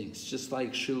these things, just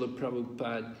like Srila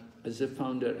Prabhupada, as a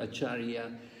founder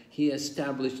acharya, he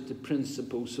established the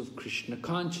principles of Krishna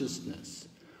consciousness.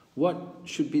 What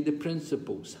should be the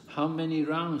principles? How many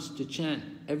rounds to chant?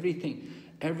 Everything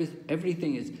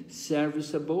is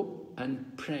serviceable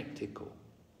and practical.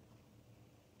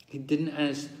 He didn't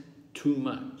ask too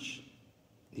much.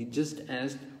 He just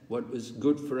asked what was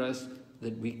good for us,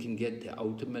 that we can get the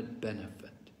ultimate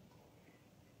benefit.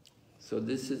 So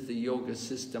this is the yoga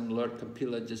system Lord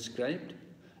Kapila described.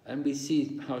 And we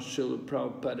see how Srila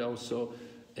Prabhupada also,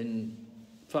 in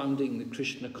founding the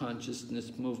Krishna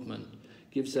consciousness movement,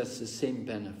 gives us the same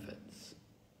benefits.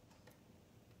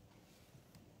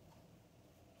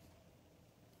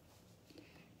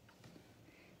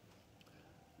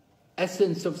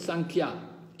 Essence of Sankhya.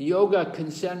 Yoga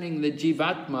concerning the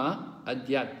Jivatma,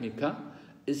 Adhyatmika,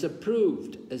 is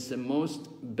approved as the most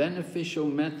beneficial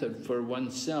method for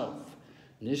oneself,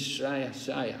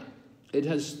 Nishrayasaya. It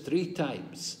has 3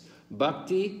 types,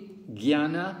 Bhakti,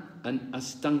 Jnana, and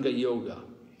Astanga Yoga.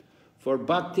 For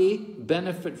Bhakti,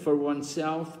 benefit for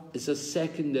oneself is a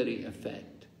secondary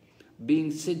effect.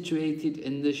 Being situated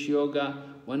in this yoga,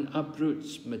 one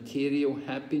uproots material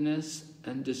happiness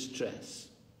and distress.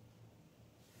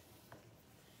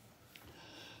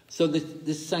 So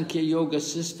this Sankhya Yoga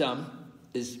system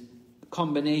is a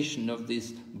combination of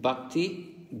this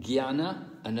Bhakti, Jnana,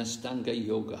 and Astanga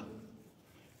Yoga.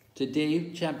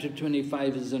 Today, chapter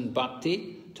 25 is on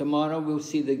Bhakti. Tomorrow we'll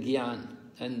see the Gyan,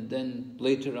 and then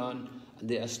later on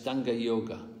the Astanga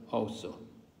Yoga. also.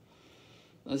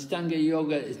 Ashtanga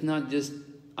Yoga is not just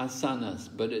asanas,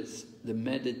 but it's the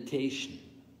meditation,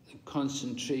 the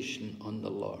concentration on the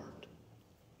Lord.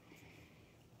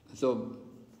 So,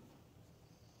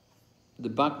 the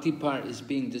Bhakti part is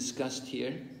being discussed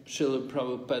here. Srila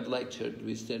Prabhupada lectured,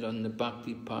 we said, on the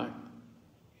Bhakti part.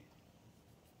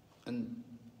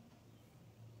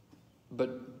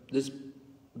 But this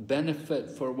benefit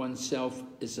for oneself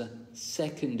is a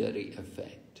secondary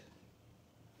effect.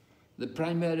 The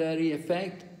primary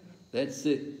effect, that's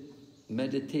the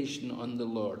meditation on the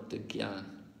Lord, the Gyan,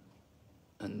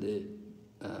 and the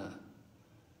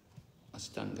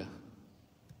Ashtanga.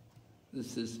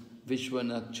 This is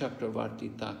Vishwanath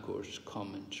Chakravarti Thakur's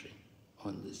commentary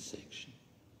on this section.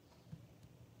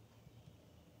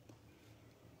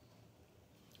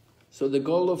 So the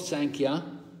goal of Sankhya,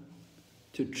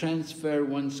 to transfer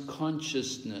one's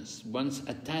consciousness, one's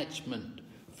attachment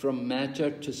from matter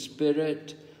to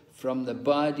spirit, from the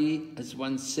body as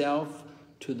oneself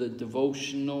to the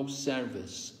devotional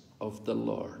service of the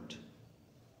Lord.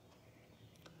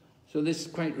 So this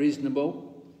is quite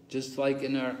reasonable, just like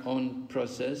in our own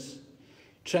process.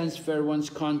 Transfer one's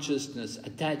consciousness,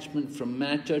 attachment from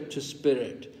matter to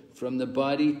spirit, from the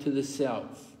body to the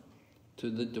self, to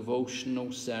the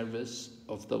devotional service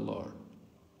of the Lord.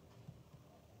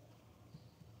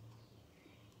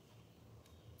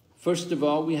 First of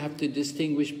all, we have to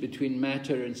distinguish between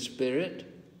matter and spirit,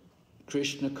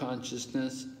 Krishna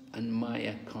consciousness and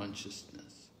Maya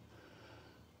consciousness.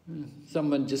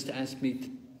 Someone just asked me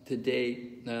today,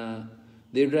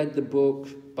 they read the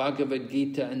book Bhagavad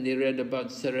Gita and they read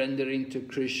about surrendering to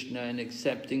Krishna and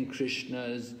accepting Krishna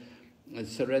as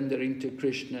surrendering to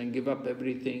Krishna and give up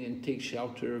everything and take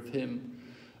shelter of him.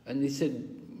 And they said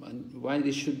why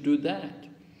they should do that.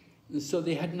 And so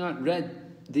they had not read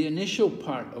the initial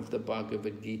part of the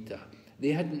Bhagavad Gita.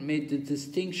 They hadn't made the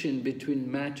distinction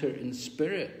between matter and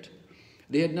spirit.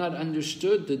 They had not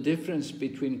understood the difference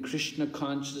between Krishna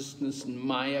consciousness and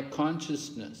Maya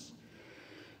consciousness.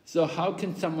 So how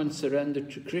can someone surrender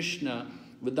to Krishna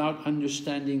without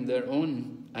understanding their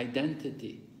own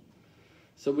identity?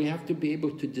 So we have to be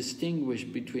able to distinguish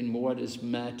between what is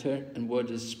matter and what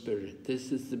is spirit.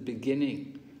 This is the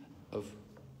beginning of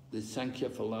the Sankhya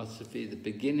philosophy, the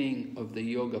beginning of the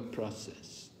yoga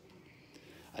process.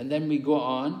 And then we go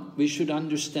on, we should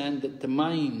understand that the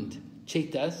mind,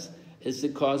 chetas, is the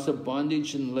cause of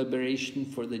bondage and liberation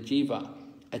for the jiva.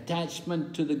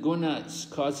 Attachment to the gunas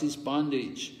causes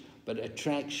bondage, but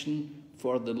attraction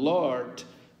for the Lord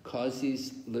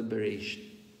causes liberation.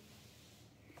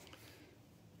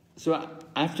 So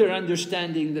after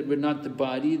understanding that we're not the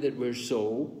body, that we're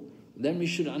soul, then we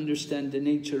should understand the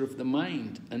nature of the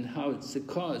mind and how it's the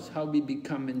cause, how we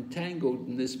become entangled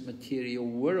in this material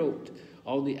world.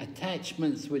 All the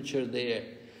attachments which are there,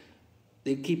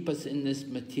 they keep us in this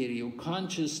material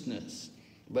consciousness.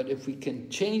 But if we can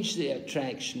change the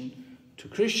attraction to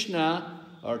Krishna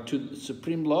or to the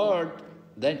Supreme Lord,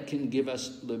 that can give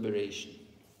us liberation.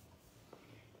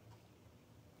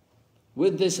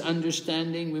 With this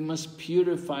understanding, we must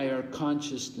purify our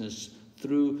consciousness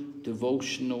through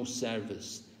devotional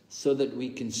service, so that we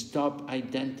can stop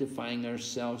identifying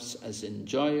ourselves as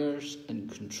enjoyers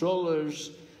and controllers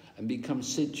and become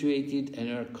situated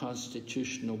in our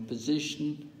constitutional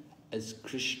position as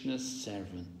Krishna's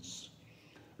servants.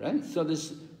 Right? So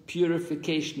this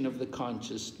purification of the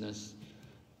consciousness,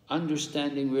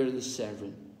 understanding we're the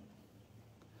servant.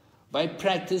 By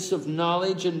practice of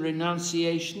knowledge and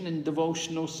renunciation and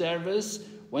devotional service,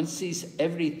 one sees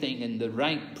everything in the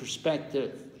right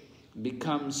perspective,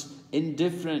 becomes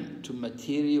indifferent to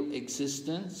material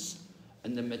existence,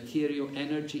 and the material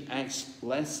energy acts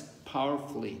less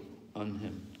powerfully on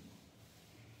him.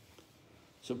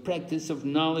 So practice of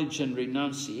knowledge and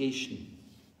renunciation.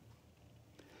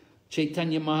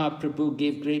 Chaitanya Mahaprabhu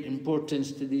gave great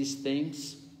importance to these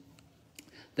things.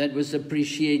 That was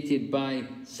appreciated by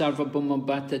Sarvabhauma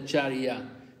Bhattacharya.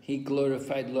 He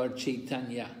glorified Lord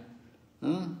Chaitanya.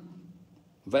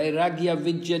 Vairagya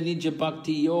Vidya Nija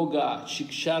Bhakti Yoga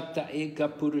Shikshata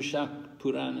Eka Purusha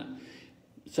Purana.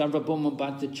 Sarvabhauma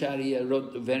Bhattacharya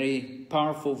wrote a very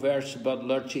powerful verse about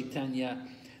Lord Chaitanya,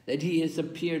 that he has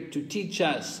appeared to teach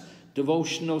us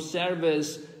devotional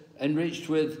service enriched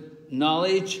with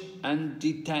knowledge and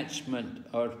detachment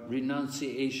or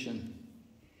renunciation.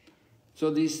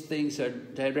 So these things are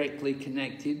directly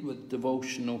connected with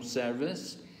devotional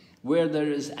service. Where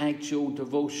there is actual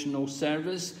devotional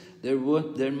service,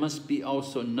 there must be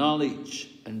also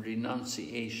knowledge and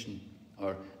renunciation,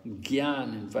 or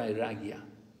gyan and vairagya.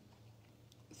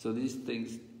 So these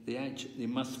things, they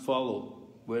must follow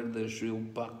where there's real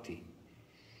bhakti.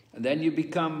 And then you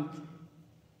become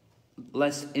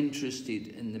less interested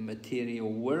in the material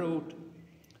world,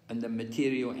 and the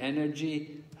material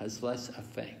energy has less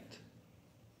effect.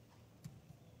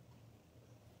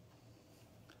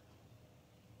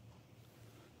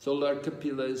 So Lord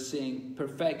Kapila is saying,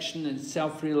 perfection and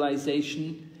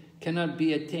self-realization cannot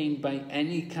be attained by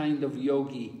any kind of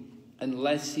yogi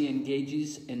unless he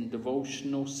engages in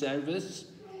devotional service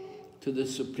to the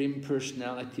Supreme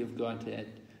Personality of Godhead.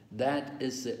 That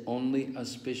is the only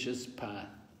auspicious path.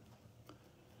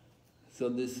 So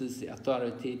this is the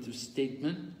authoritative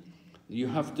statement. You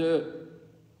have to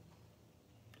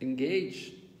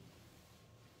engage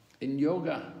in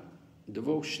yoga,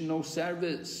 devotional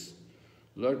service.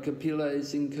 Lord Kapila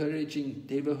is encouraging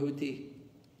Devahuti.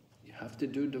 You have to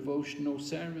do devotional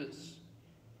service.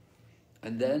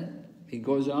 And then he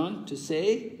goes on to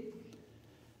say,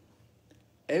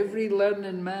 every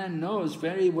learned man knows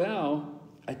very well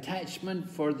attachment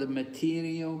for the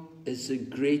material is the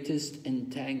greatest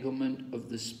entanglement of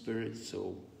the spirit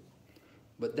soul.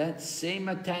 But that same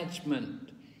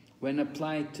attachment, when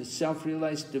applied to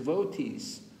self-realized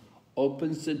devotees,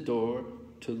 opens the door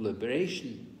to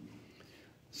liberation.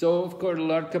 So, of course,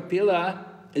 Lord Kapila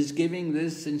is giving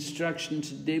this instruction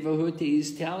to Devahuti.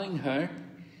 He's telling her,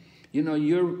 you know,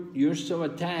 you're so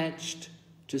attached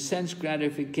to sense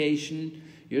gratification.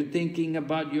 You're thinking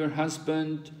about your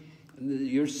husband,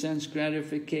 your sense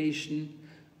gratification.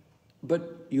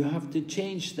 But you have to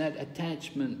change that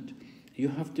attachment. You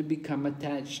have to become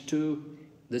attached to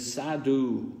the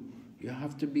sadhu. You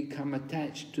have to become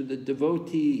attached to the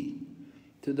devotee,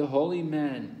 to the holy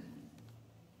man.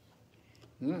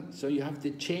 So you have to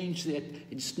change that.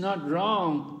 It's not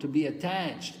wrong to be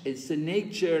attached. It's the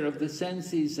nature of the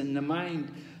senses and the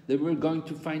mind that we're going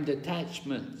to find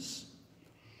attachments.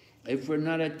 If we're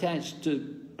not attached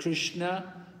to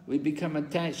Krishna, we become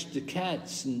attached to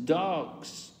cats and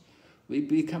dogs. We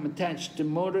become attached to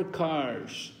motor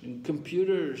cars and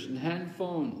computers and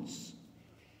handphones.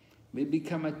 We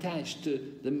become attached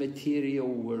to the material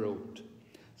world.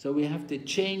 So we have to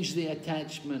change the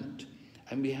attachment.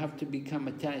 And we have to become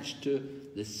attached to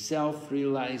the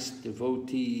self-realized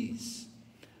devotees.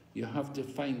 You have to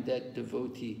find that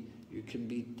devotee you can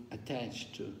be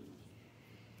attached to.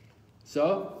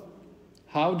 So,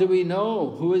 how do we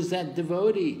know who is that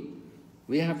devotee?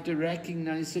 We have to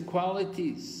recognize the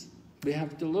qualities. We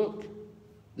have to look.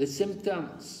 The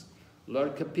symptoms.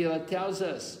 Lord Kapila tells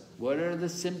us, what are the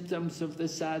symptoms of the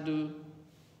sadhu?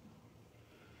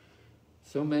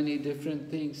 So many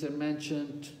different things are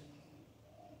mentioned.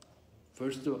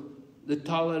 First of all, the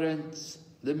tolerance,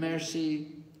 the mercy,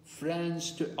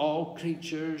 friends to all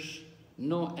creatures,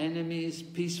 no enemies,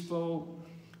 peaceful,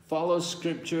 follows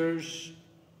scriptures,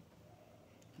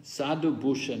 sadhu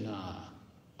bhushana.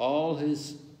 All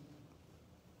his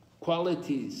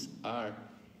qualities are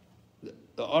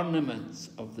the ornaments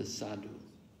of the sadhu.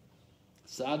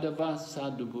 Sadhava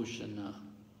sadhu bhushana.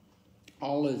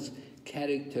 All his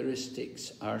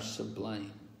characteristics are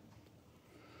sublime.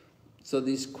 So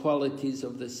these qualities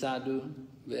of the sadhu,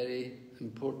 very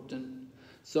important.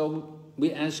 So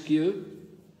we ask you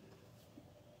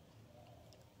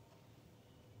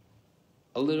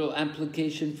a little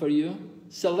application for you.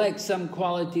 Select some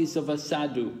qualities of a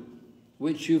sadhu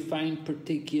which you find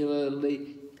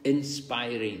particularly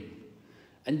inspiring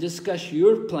and discuss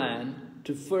your plan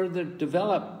to further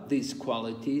develop these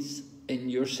qualities in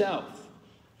yourself.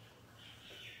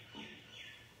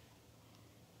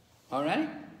 All right?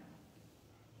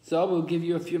 So we'll give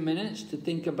you a few minutes to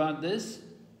think about this.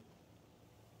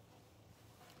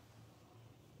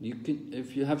 You can,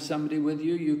 if you have somebody with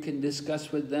you, you can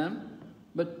discuss with them.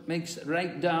 But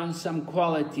write down some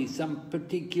qualities, some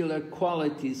particular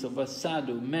qualities of a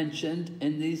sadhu mentioned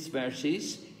in these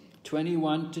verses,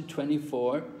 21 to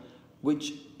 24,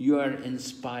 which you are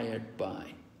inspired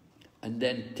by. And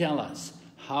then tell us,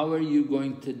 how are you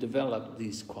going to develop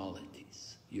these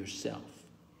qualities yourself?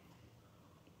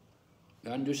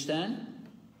 You understand?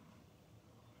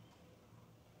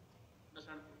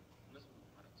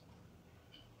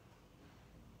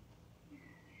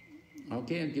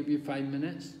 Okay, I'll give you 5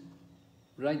 minutes.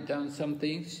 Write down some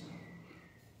things.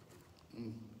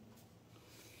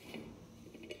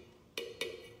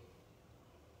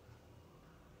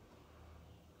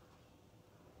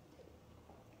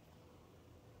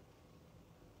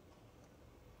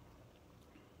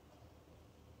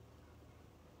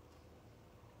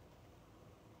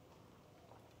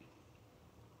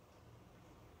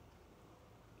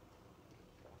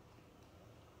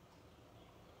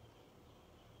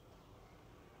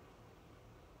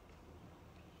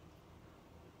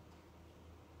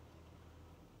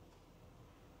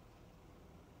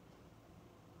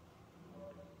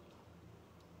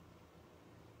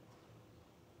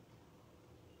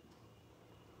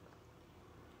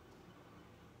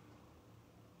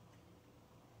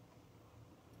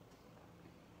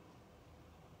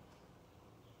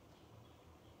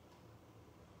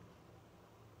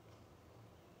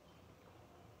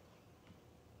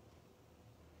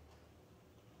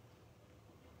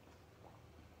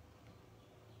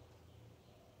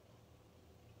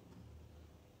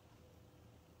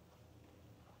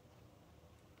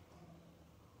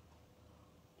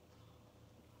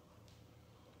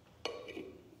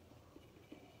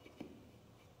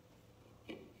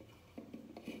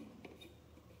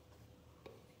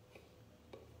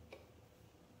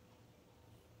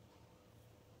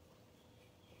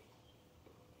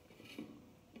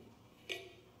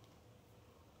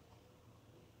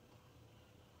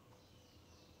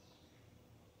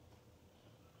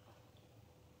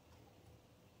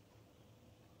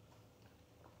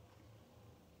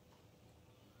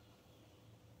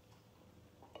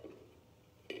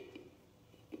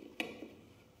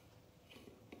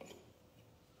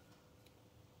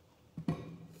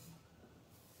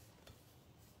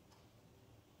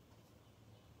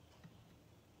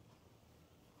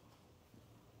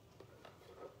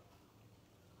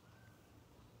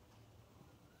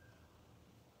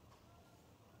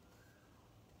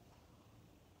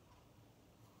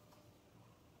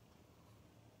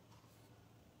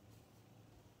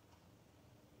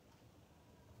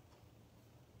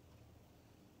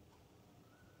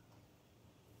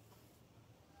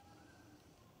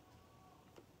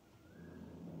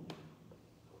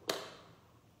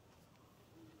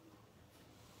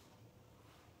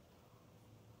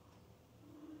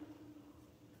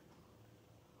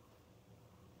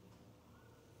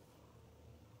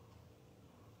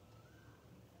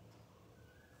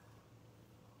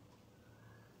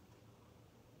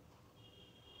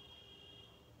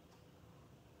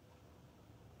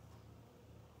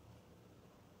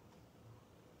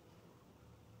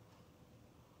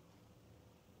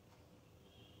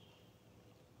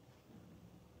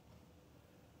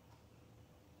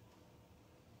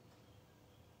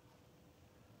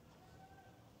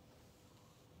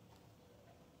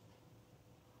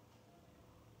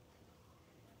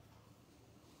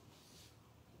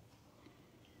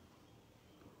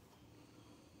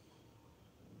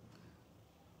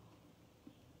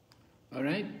 All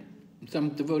right? Some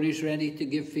devotees ready to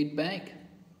give feedback?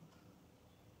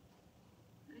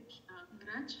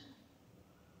 Maharaj?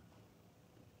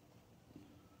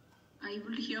 Are you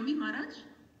able to hear me, Maharaj?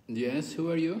 Yes, who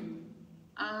are you?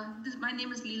 My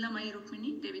name is Leela Mai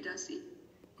Rukmini Devidasi.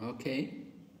 Okay.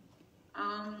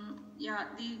 Yeah,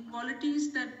 the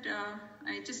qualities that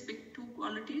I just picked 2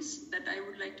 qualities that I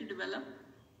would like to develop.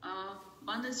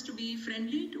 One is to be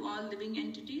friendly to all living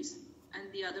entities,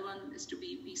 and the other one is to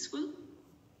be peaceful.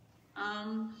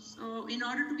 So in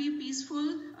order to be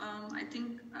peaceful, I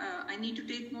think I need to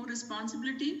take more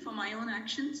responsibility for my own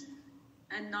actions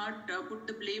and not put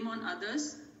the blame on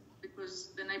others, because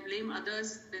when I blame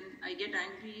others, then I get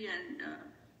angry and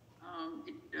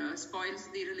it spoils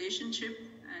the relationship,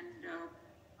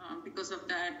 and because of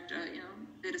that,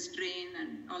 there is strain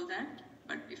and all that.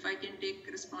 But if I can take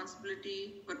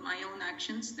responsibility for my own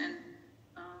actions, then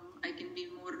I can be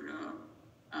more,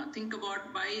 think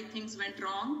about why things went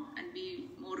wrong and be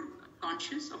more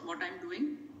conscious of what I'm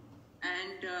doing.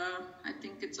 And I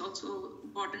think it's also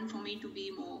important for me to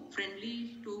be more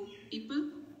friendly to people.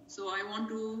 So I want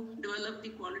to develop the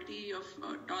quality of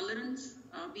tolerance,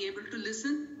 be able to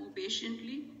listen more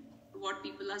patiently to what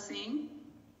people are saying,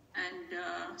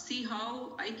 and see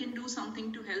how I can do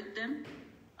something to help them,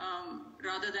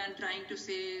 rather than trying to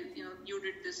say, you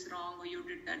did this wrong or you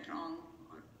did that wrong,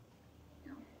 or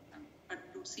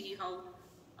but to see how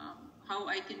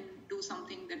I can do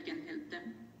something that can help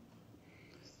them.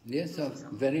 Yes,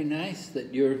 very nice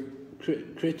that you're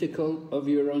critical of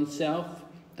your own self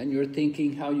and you're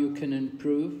thinking how you can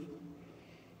improve.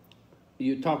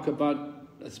 You talk about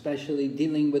especially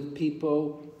dealing with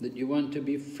people, that you want to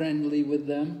be friendly with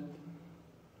them.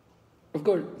 Of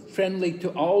course, friendly to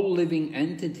all living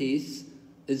entities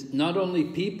is not only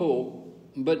people,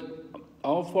 but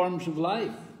all forms of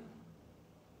life.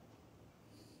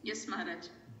 Yes, Maharaj.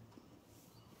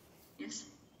 Yes.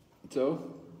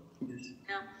 So?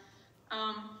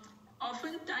 Yeah.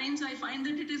 Oftentimes I find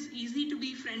that it is easy to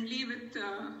be friendly with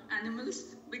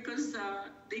animals because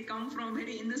they come from a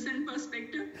very innocent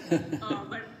perspective.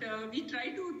 But we try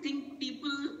to think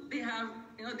people, they have,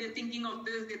 they're thinking of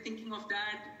this, they're thinking of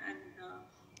that, and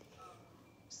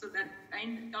so that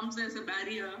kind comes as a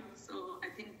barrier. So I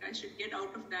think I should get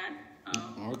out of that.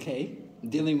 Okay.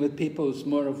 Dealing with people is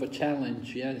more of a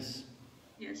challenge, yes.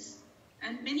 Yes.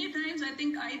 And many times I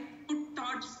think I put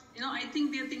thoughts, I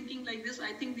think they're thinking like this,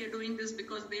 I think they're doing this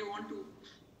because they want to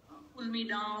pull me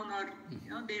down, or,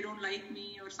 they don't like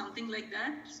me or something like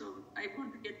that. So I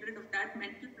want to get rid of that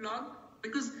mental block,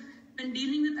 because when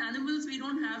dealing with animals, we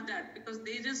don't have that, because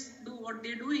they just do what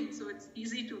they're doing. So it's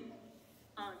easy to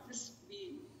just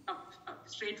be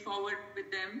straightforward with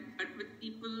them. But with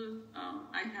people,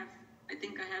 I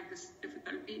think I have this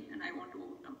difficulty, and I want to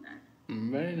overcome that.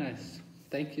 Very nice.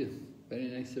 Thank you. Very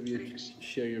nice of you to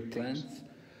share your plans.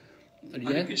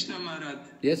 Hare Krishna Maharaj.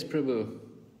 Yes, Prabhu.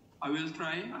 I will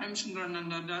try. I'm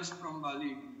Sundarananda Das from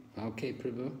Bali. Okay,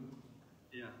 Prabhu.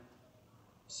 Yeah.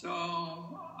 So,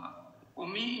 for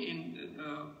me,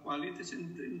 the qualities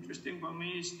interesting for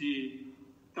me is the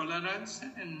tolerance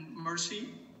and mercy.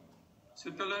 So,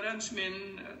 tolerance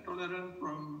means tolerance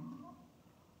from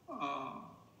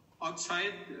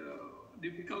outside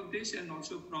difficulties, and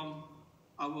also from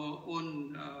our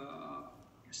own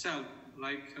self,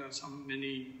 like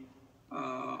many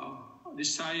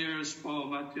desires for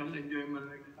material enjoyment,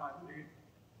 like that.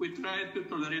 We try to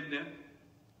tolerate that.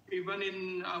 Even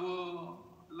in our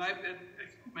life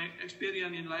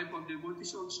experience in life of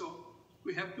devotees also,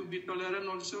 we have to be tolerant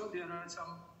also. There are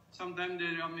sometimes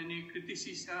there are many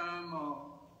criticism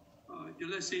or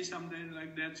jealousy, something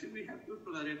like that. So we have to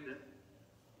tolerate that.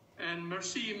 And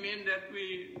mercy means that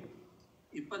we,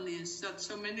 even in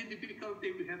so many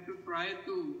difficulties, we have to try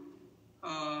to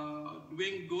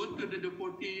doing good to the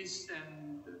devotees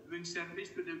and doing service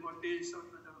to the devotees or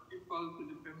to the people, to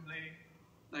the family,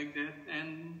 like that.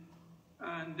 And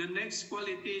the next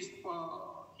quality is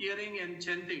for hearing and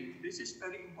chanting. This is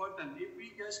very important. If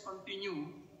we just continue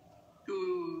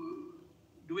to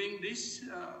doing this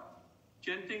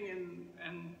chanting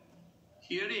and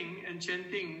hearing and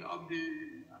chanting of the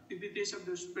activities of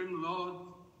the Supreme Lord,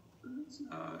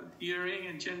 hearing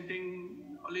and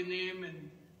chanting holy name and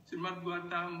Srimad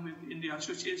Bhagavatam in the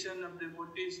association of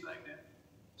devotees, like that.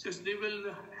 So they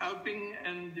will helping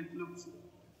and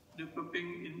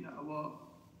developing in our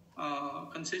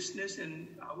consciousness and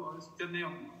our journey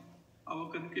of our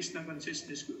Krishna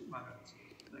consciousness, Maharaj.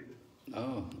 Like that.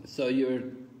 Oh, so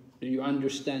you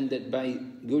understand that by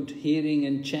good hearing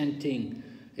and chanting,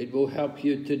 it will help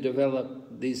you to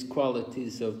develop these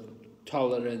qualities of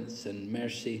tolerance and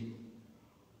mercy.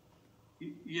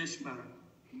 Yes, Maharaj.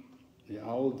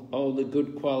 All the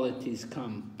good qualities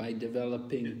come by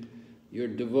developing your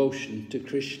devotion to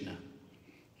Krishna.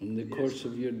 In the course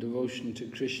of your devotion to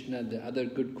Krishna, the other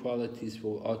good qualities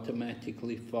will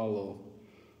automatically follow.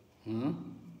 Huh?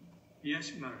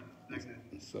 Yes, Maharaj. Like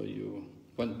that. So you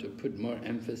want to put more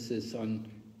emphasis on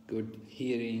good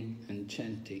hearing and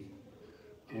chanting.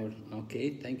 Okay,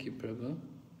 thank you, Prabhu.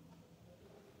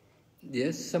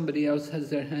 Yes, somebody else has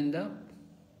their hand up?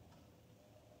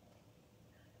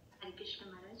 Hare Krishna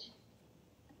Maharaj.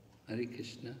 Hare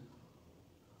Krishna.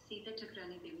 Sita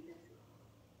Chakrani Devi.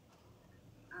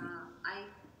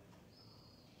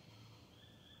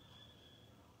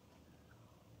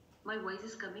 My voice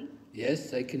is coming?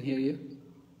 Yes, I can hear you.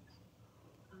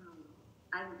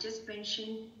 I've just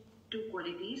mentioned two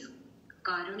qualities,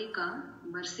 Karunika,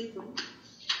 merciful,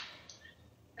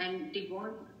 and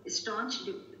staunch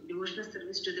devotional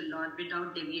service to the Lord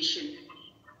without deviation.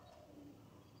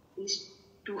 These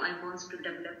two I want to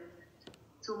develop.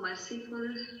 So merciful,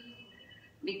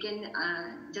 we can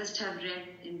just have read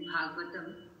in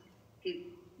Bhagavatam,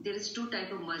 there is two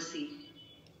types of mercy,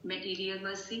 material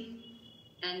mercy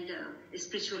and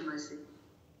spiritual mercy.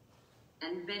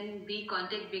 And when we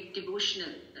contact with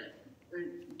devotion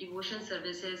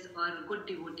services or good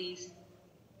devotees,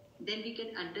 then we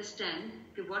can understand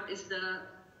what is the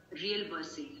real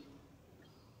mercy.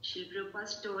 Srila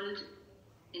Prabhupada told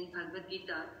in Bhagavad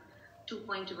Gita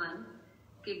 2.1,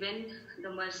 when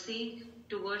the mercy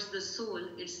towards the soul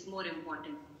is more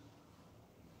important.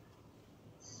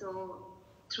 So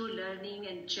through learning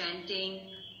and chanting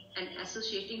and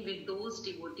associating with those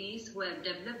devotees who have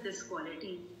developed this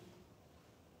quality,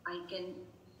 I can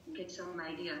get some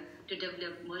idea to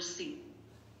develop mercy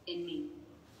in me.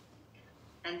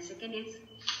 And second is,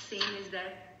 same is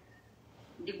that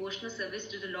devotional service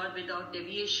to the Lord without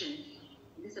deviation.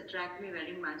 This attracts me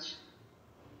very much,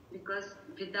 because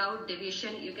without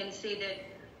deviation, you can say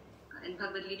that in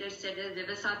Bhagavad Gita it said as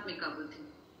Vivasatmika Buddhi.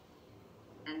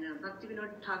 And Bhakti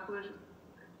Vinod Thakur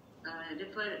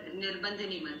refer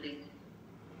Nirbandhani Mate.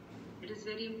 It is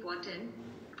very important.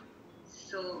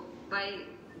 So by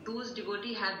those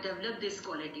devotees have developed this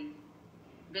quality.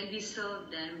 When we serve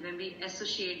them, when we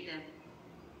associate them,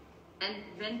 and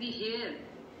when we hear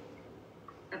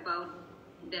about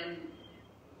them,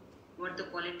 what the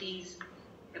qualities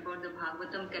about the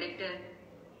Bhagavatam character,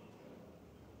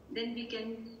 then we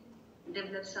can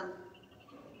develop some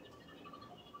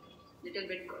little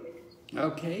bit quality.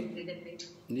 Okay. Little bit.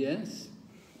 Yes.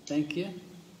 Thank you.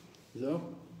 So,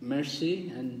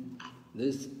 mercy and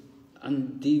this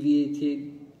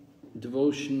undeviated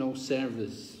devotional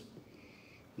service.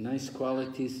 Nice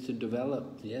qualities to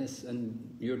develop, yes.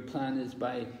 And your plan is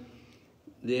by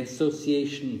the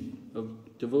association of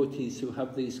devotees who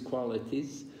have these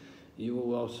qualities, you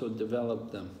will also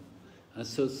develop them.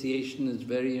 Association is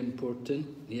very important,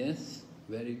 yes,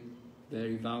 very,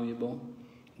 very valuable.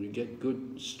 You get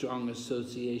good, strong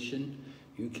association,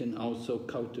 you can also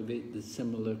cultivate the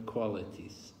similar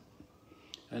qualities.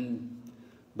 And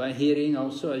by hearing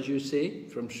also, as you say,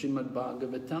 from Srimad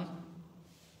Bhagavatam,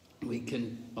 we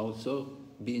can also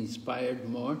be inspired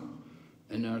more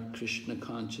in our Krishna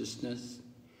consciousness,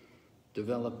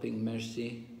 developing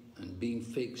mercy and being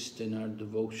fixed in our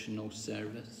devotional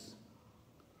service.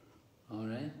 All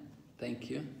right, thank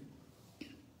you.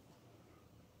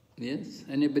 Yes,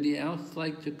 anybody else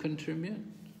like to contribute?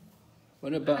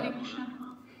 What about,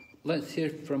 let's hear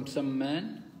from some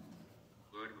man.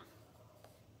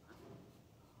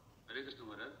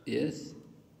 Yes.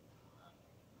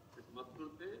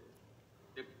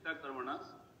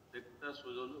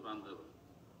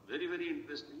 Very, very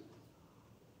interesting.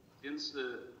 Since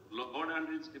Lord and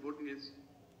his devotees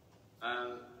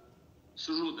are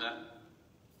Suruda,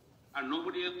 and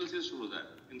nobody else is Suruda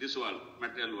in this world,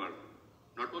 material world.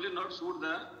 Not only not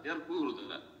Suruda, they are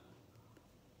Puruda.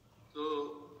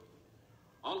 So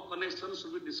all connections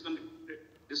should be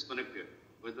disconnected.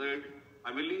 Whether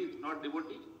family is not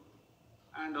devotee,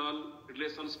 and all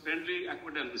relations, friendly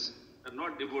acquaintance are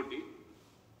not devotee.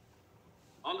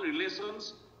 All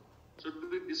relations should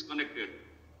be disconnected,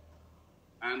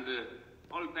 and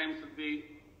all time should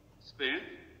be spent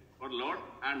for Lord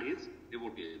and his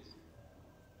devotees.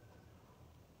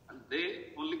 And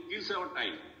they only kills our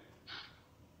time.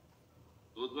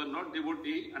 Those who are not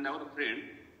devotee and our friend,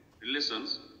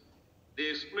 relations, they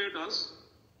exploit us,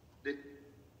 they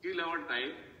kill our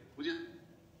time, which is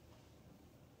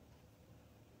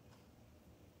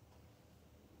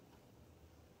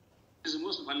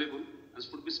most valuable and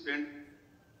should be spent,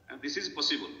 and this is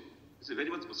possible. This is very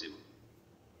much possible.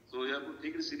 So you have to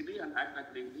take it seriously and act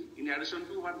accordingly. In addition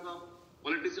to what the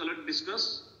politics already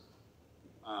discussed,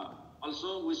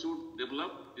 also we should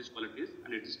develop these qualities,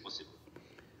 and it is possible.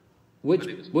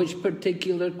 Which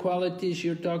particular qualities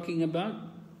you're talking about?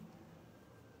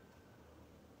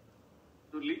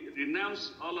 To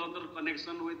renounce all other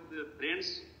connection with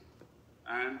friends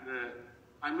and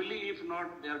family, if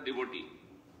not they are devotee.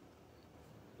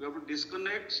 We have to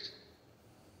disconnect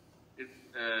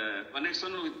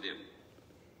connection with them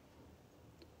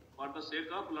for the sake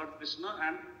of Lord Krishna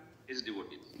and his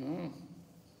devotees. Oh.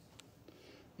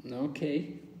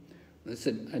 Okay. That's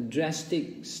a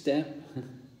drastic step.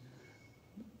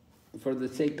 For the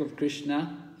sake of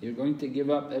Krishna, you're going to give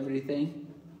up everything?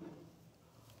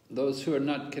 Those who are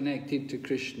not connected to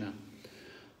Krishna.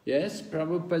 Yes,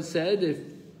 Prabhupada said if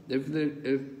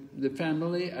the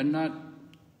family are not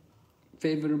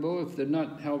favorable, if they're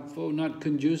not helpful, not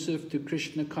conducive to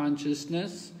Krishna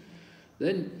consciousness,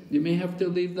 then you may have to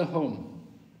leave the home.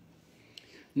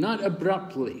 Not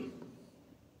abruptly,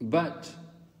 but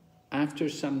after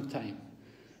some time.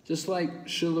 Just like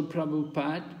Srila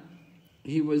Prabhupada,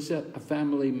 he was a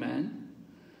family man,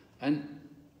 and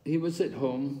he was at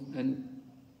home, and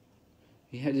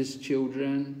he had his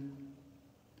children,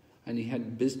 and he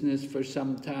had business for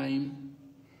some time,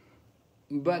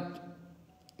 but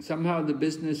somehow the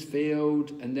business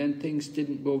failed, and then things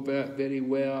didn't go very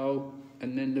well,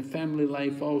 and then the family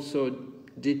life also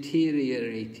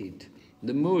deteriorated.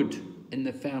 The mood in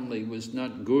the family was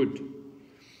not good,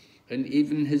 and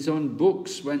even his own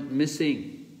books went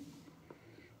missing.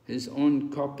 His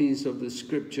own copies of the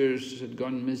scriptures had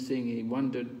gone missing. He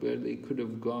wondered where they could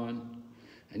have gone,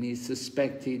 and he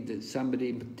suspected that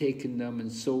somebody had taken them and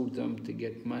sold them to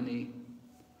get money.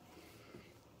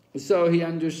 So he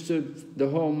understood the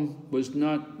home was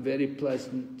not very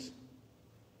pleasant,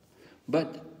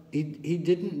 but he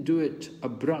didn't do it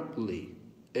abruptly.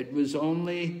 It was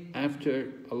only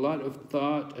after a lot of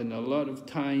thought and a lot of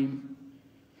time.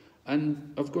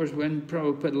 And of course, when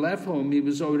Prabhupada left home, he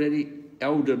was already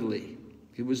elderly.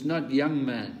 He was not a young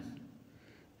man,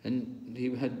 and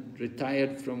he had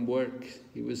retired from work.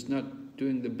 He was not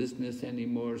doing the business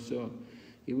anymore, so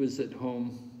he was at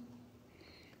home.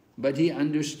 But he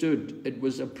understood it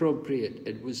was appropriate,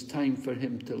 it was time for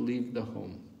him to leave the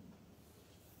home.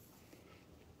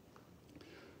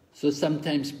 So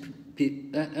sometimes,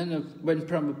 when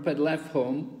Prabhupada left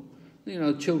home,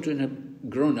 children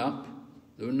had grown up.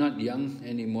 They were not young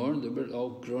anymore, they were all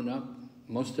grown up.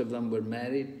 Most of them were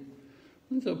married.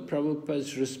 And so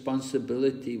Prabhupada's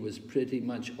responsibility was pretty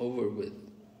much over with.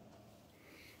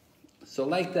 So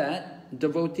like that,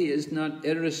 devotee is not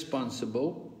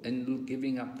irresponsible in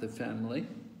giving up the family,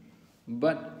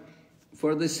 but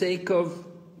for the sake of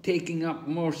taking up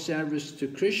more service to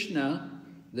Krishna,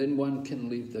 then one can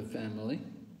leave the family.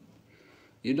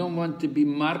 You don't want to be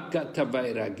markata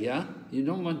vairagya. You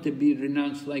don't want to be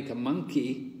renounced like a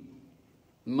monkey.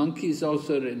 Monkeys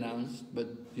also renounced,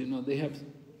 but they have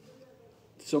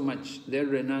so much, their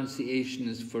renunciation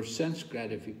is for sense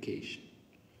gratification.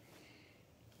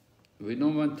 We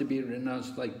don't want to be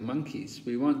renounced like monkeys.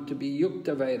 We want to be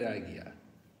yukta vairagya,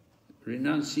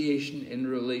 renunciation in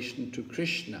relation to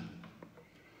Krishna.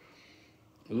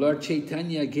 Lord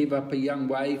Chaitanya gave up a young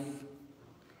wife,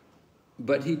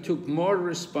 but he took more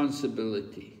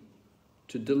responsibility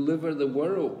to deliver the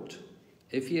world.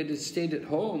 If he had stayed at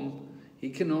home, he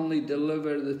can only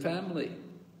deliver the family.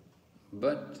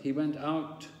 But he went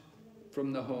out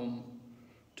from the home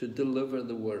to deliver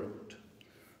the world.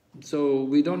 So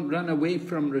we don't run away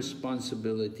from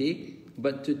responsibility,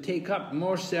 but to take up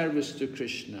more service to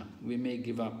Krishna, we may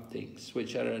give up things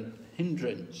which are a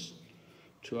hindrance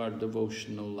to our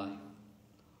devotional life.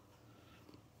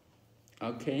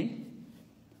 Okay?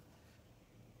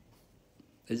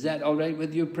 Is that all right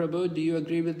with you, Prabhu? Do you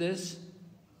agree with this?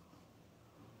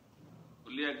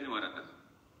 Fully agree, Maharaj.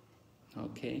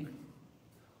 Okay.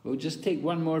 We'll just take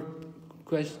one more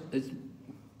question.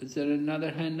 Is there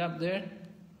another hand up there?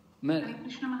 Hare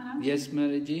Krishna Maharaj. Yes,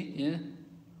 Maharaji, yeah?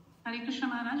 Hare Krishna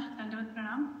Maharaj, Dandavat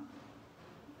Pranam.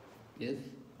 Yes,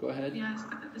 go ahead. Yes,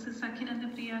 this is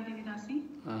Sakhinanda Priya Devidasi.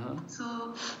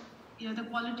 So, the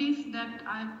qualities that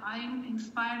I am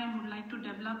inspired and would like to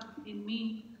develop in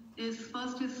me is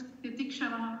first is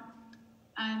Titikshava,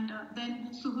 and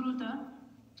then Suhruta,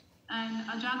 and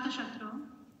Ajata Shatru,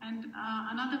 and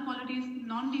another quality is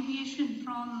non-deviation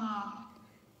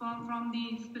from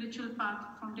the spiritual path,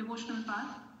 from devotional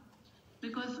path,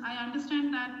 because I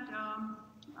understand that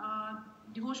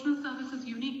devotional service is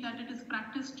unique, that it is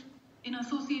practiced in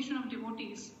association of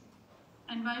devotees,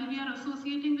 and while we are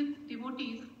associating with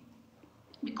devotees,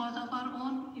 because of our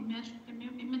own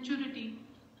immaturity,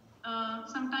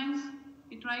 sometimes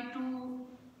we try to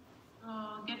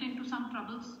get into some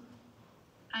troubles,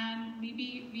 and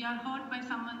maybe we are hurt by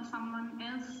someone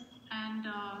else, and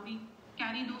we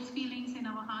carry those feelings in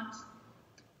our hearts.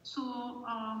 So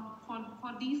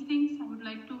for these things, I would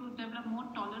like to develop more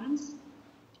tolerance,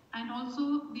 and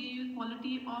also the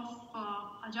quality of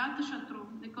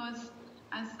Ajatashatru, because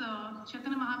as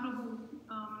Chaitanya Mahaprabhu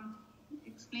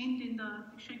explained in the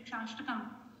Shikshashtakam,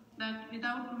 that with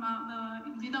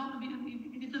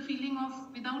the feeling of,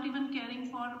 without even caring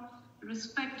for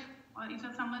respect, or if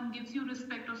someone gives you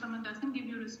respect or someone doesn't give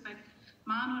you respect,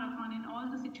 man or apman, in all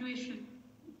the situation,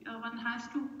 one has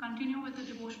to continue with the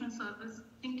devotional service,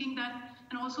 thinking that,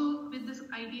 and also with this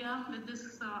idea, with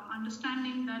this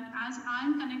understanding that as I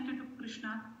am connected to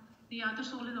Krishna, the other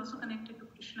soul is also connected to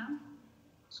Krishna.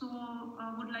 So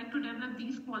I would like to develop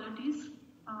these qualities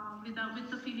with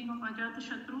the feeling of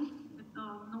Ajatashatru, with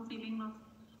no feeling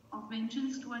of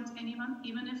vengeance towards anyone,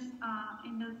 even if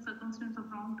in the circumstance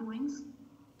of wrongdoings,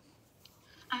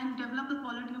 and develop the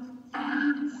quality of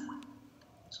friendliness,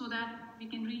 so that we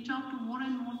can reach out to more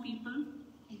and more people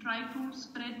and try to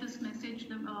spread this message,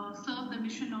 serve the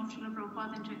mission of Srila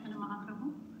Prabhupada and Chaitanya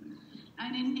Mahaprabhu.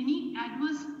 And in any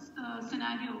adverse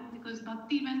scenario, because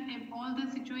Bhakti, when all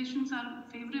the situations are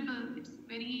favorable, it's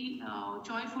very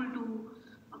joyful to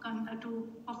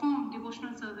perform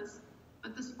devotional service.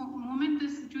 But the moment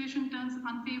this situation turns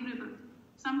unfavorable,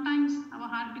 sometimes our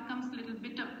heart becomes a little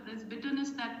bitter. There's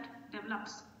bitterness that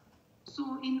develops.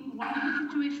 So in whatever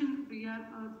situation we are,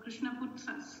 Krishna puts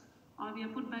us, or we are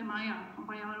put by Maya, or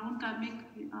by our own karmic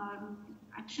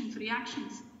actions,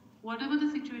 reactions, whatever the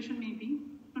situation may be,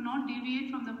 to not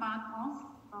deviate from the path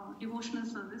of devotional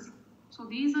service. So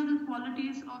these are the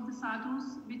qualities of the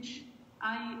sadhus which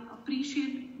I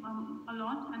appreciate a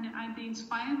lot, and they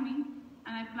inspire me,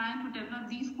 and I plan to develop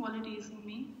these qualities in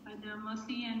me by the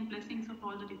mercy and blessings of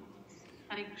all the devotees.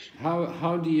 Hare Krishna.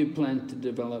 How do you plan to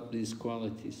develop these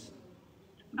qualities?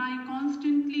 By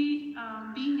constantly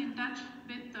being in touch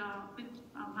with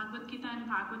Bhagavad Gita and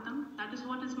Bhagavatam. That is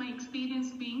what is my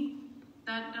experience being,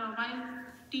 that while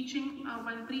teaching,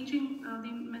 while preaching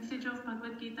the message of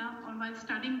Bhagavad Gita, or while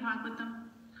studying Bhagavatam,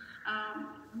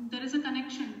 there is a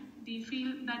connection. We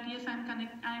feel that yes,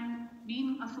 I'm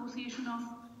being association of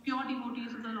pure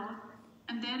devotees of the Lord,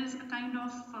 and there is a kind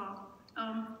of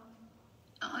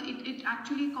it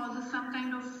actually causes some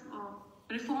kind of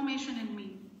reformation in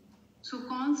me. So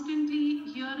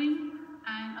constantly hearing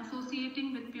and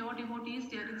associating with pure devotees,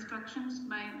 their instructions,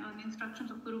 by the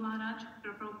instructions of Guru Maharaj,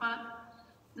 Prabhupada,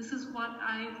 this is what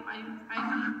I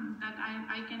feel that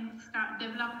I can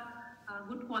develop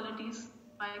good qualities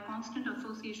by constant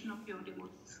association of pure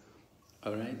devotees.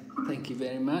 All right, thank you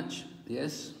very much.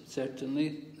 Yes,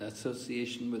 certainly,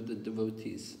 association with the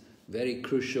devotees, very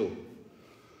crucial.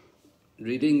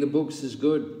 Reading the books is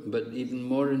good, but even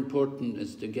more important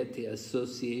is to get the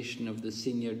association of the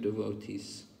senior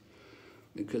devotees.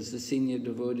 Because the senior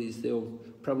devotees,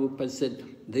 Prabhupada said,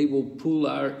 they will pull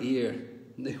our ear.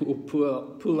 They will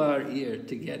pull our ear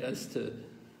to get us to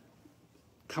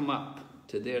come up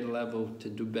to their level, to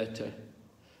do better,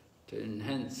 to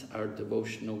enhance our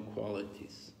devotional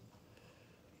qualities.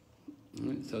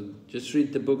 So just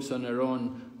read the books on our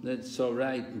own, that's all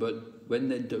right, but when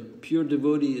the pure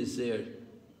devotee is there,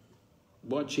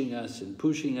 watching us and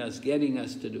pushing us, getting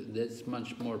us to do, that's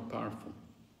much more powerful.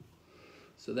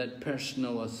 So that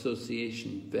personal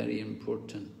association, very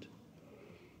important.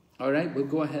 All right, we'll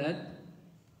go ahead.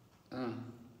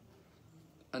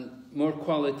 And more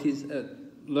qualities.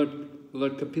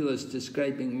 Lord Kapila is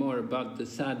describing more about the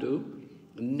sadhu,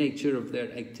 the nature of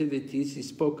their activities. He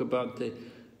spoke about the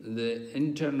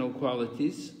internal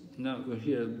qualities. Now we'll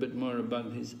hear a bit more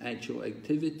about his actual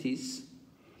activities.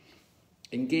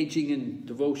 Engaging in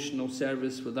devotional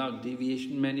service without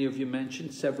deviation. Many of you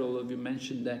mentioned, several of you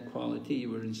mentioned that quality. You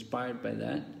were inspired by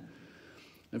that.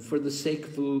 And for the sake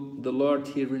of the Lord,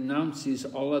 he renounces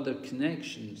all other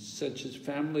connections, such as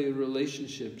family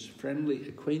relationships, friendly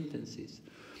acquaintances.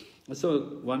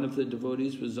 So one of the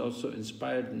devotees was also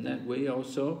inspired in that way,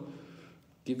 also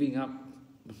giving up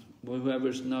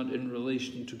whoever's not in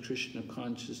relation to Krishna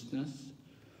consciousness.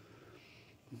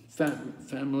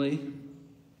 Family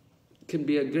can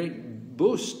be a great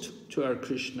boost to our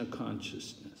Krishna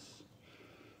consciousness,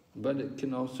 but it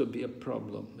can also be a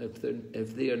problem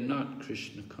if they are not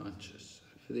Krishna conscious,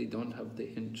 if they don't have the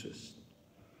interest.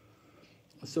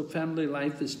 So family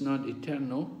life is not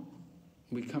eternal.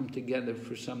 We come together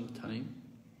for some time.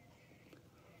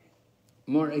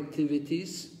 More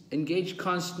activities. Engage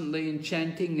constantly in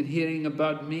chanting and hearing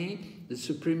about me, the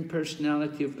Supreme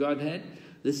Personality of Godhead.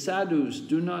 The sadhus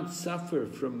do not suffer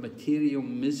from material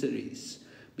miseries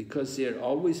because they are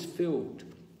always filled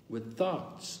with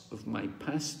thoughts of my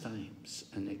pastimes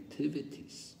and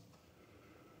activities.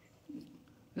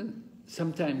 And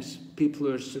sometimes people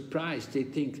are surprised. They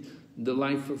think the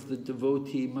life of the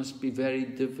devotee must be very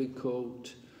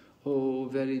difficult. Oh,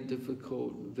 very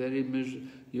difficult, very miserable.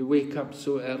 You wake up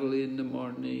so early in the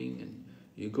morning and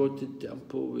you go to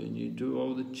temple and you do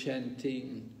all the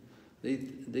chanting. They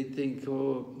think,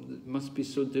 oh, it must be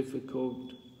so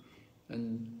difficult.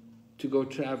 And to go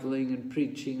traveling and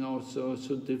preaching also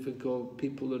so difficult.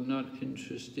 People are not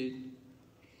interested.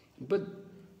 But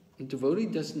the devotee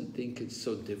doesn't think it's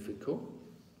so difficult.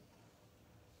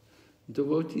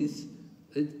 Devotees,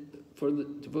 for the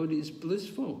devotee is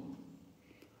blissful.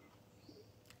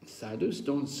 Sadhus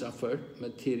don't suffer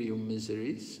material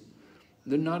miseries.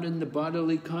 They're not in the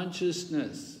bodily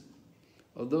consciousness.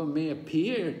 Although it may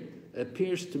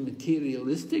appears to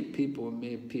materialistic people, it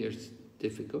may appear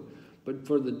difficult, but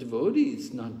for the devotee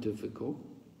it's not difficult.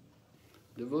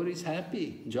 Devotee is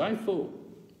happy, joyful,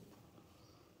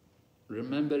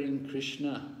 remembering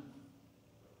Krishna.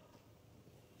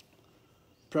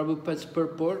 Prabhupada's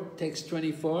purport, text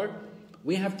 24,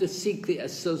 we have to seek the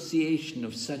association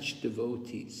of such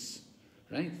devotees,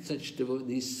 right? Such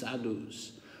devotees,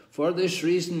 sadhus. For this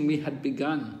reason we had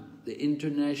begun the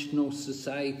International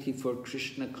Society for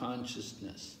Krishna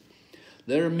Consciousness.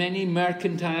 There are many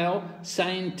mercantile,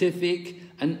 scientific,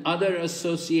 and other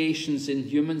associations in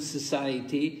human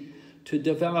society to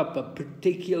develop a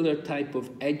particular type of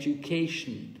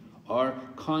education or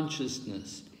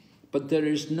consciousness. But there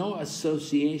is no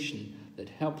association that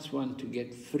helps one to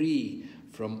get free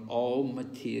from all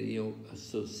material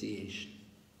association.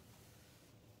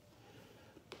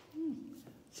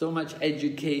 So much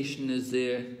education is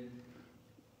there.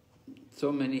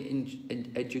 So many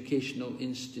educational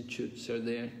institutes are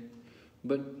there.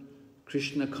 But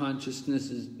Krishna consciousness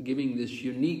is giving this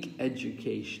unique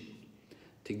education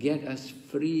to get us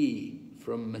free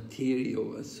from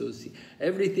material association.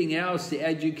 Everything else, the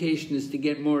education is to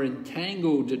get more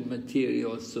entangled in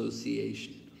material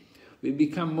association. We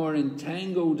become more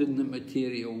entangled in the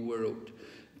material world.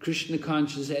 Krishna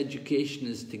conscious education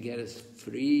is to get us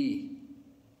free.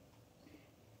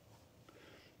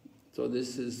 So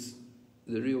this is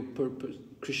the real purpose,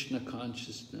 Krishna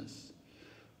consciousness.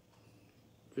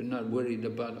 We're not worried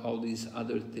about all these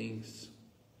other things.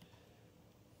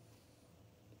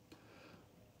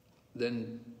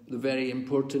 Then the very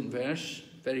important verse,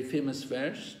 very famous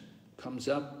verse, comes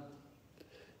up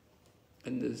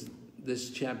in this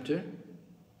chapter.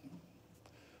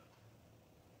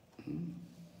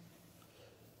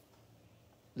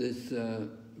 This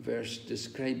verse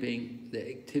describing the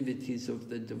activities of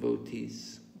the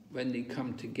devotees when they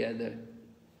come together.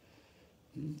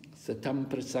 Satam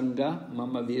prasanga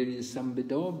mama virya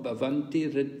sambido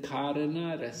bhavanti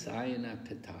ridkarana rasayana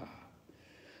katha.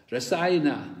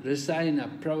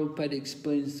 Rasayana, Prabhupada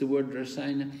explains the word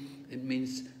rasayana, it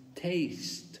means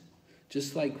taste.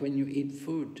 Just like when you eat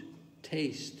food,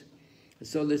 taste.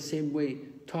 So the same way,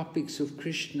 topics of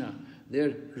Krishna,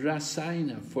 they're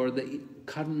rasayana for the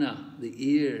karna, the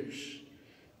ears,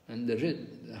 and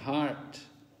the heart,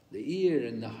 the ear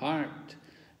and the heart.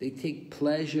 They take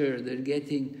pleasure, they're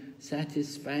getting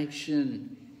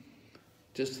satisfaction.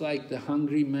 Just like the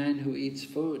hungry man who eats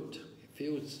food, he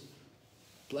feels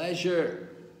pleasure,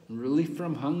 relief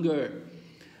from hunger.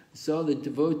 So the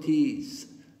devotees,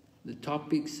 the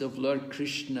topics of Lord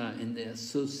Krishna in the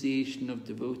association of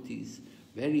devotees,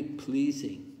 very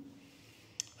pleasing.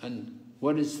 And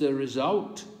what is the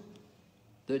result?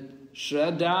 That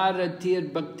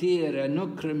Shraddharatir Bhaktir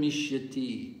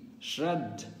Anukramishyati.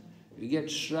 Shrad, you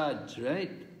get Shrad,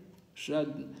 right?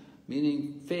 Shrad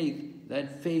meaning faith.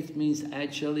 That faith means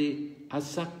actually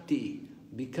asakti,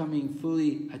 becoming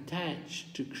fully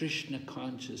attached to Krishna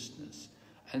consciousness.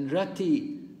 And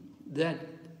rati, that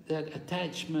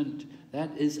attachment, that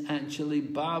is actually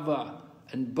bhava.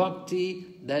 And bhakti,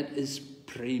 that is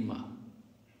prema.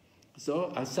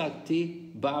 So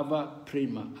asakti, bhava,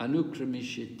 prema,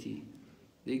 anukramishyati.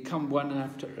 They come one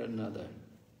after another.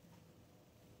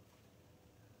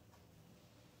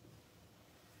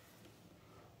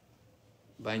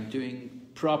 By doing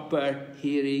proper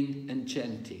hearing and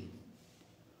chanting.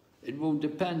 It will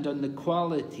depend on the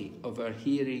quality of our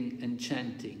hearing and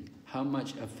chanting, how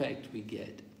much effect we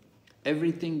get.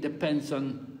 Everything depends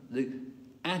on the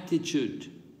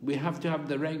attitude. We have to have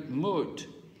the right mood.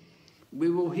 We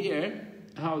will hear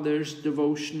how there's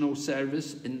devotional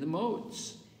service in the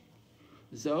modes.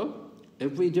 So,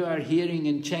 if we do our hearing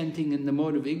and chanting in the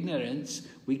mode of ignorance,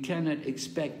 we cannot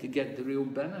expect to get the real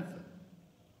benefit.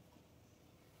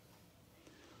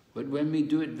 But when we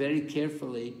do it very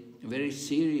carefully, very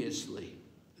seriously,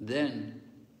 then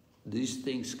these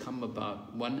things come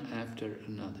about one after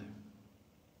another.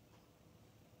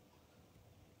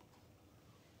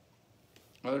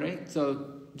 All right,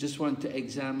 so just want to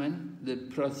examine the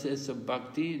process of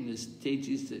bhakti and the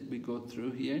stages that we go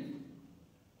through here.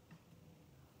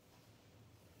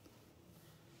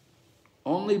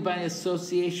 Only by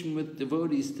association with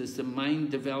devotees does the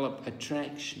mind develop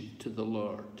attraction to the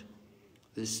Lord.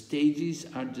 The stages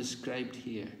are described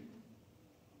here.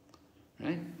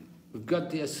 Right? We've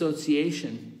got the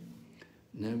association.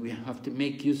 Now we have to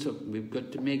make use of, we've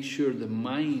got to make sure the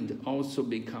mind also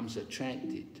becomes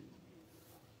attracted.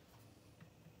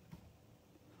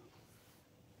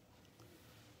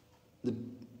 The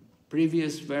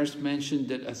previous verse mentioned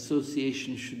that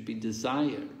association should be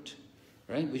desired.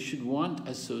 Right? We should want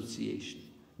association.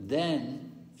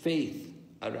 Then faith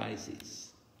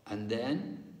arises. And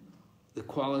then the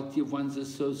quality of one's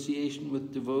association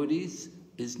with devotees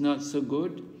is not so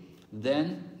good.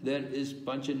 Then there is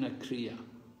bhajana kriya.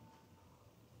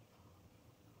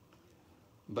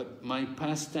 But my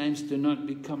pastimes do not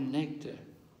become nectar.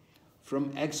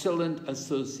 From excellent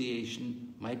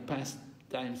association, my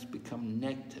pastimes become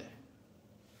nectar.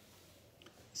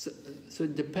 So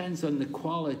it depends on the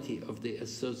quality of the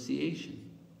association.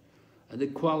 And the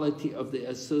quality of the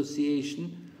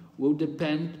association will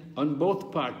depend on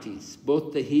both parties,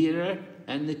 both the hearer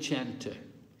and the chanter.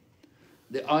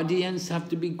 The audience have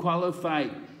to be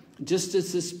qualified. Just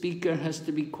as the speaker has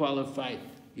to be qualified,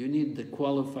 you need the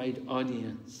qualified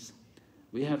audience.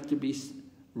 We have to be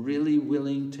really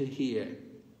willing to hear.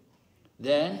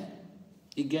 Then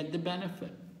you get the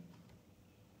benefit.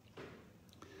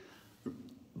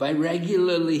 By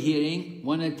regularly hearing,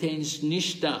 one attains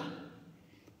nishta.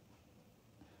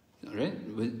 Right?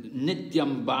 With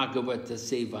nityam bhagavata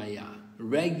sevaya.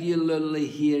 Regularly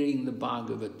hearing the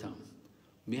Bhagavatam.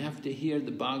 We have to hear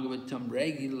the Bhagavatam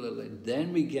regularly,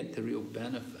 then we get the real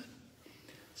benefit.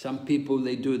 Some people,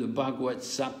 they do the Bhagavat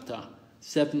Sapta,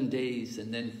 7 days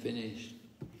and then finish.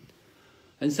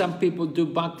 And some people do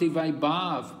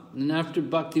Bhakti-vaibhava, and after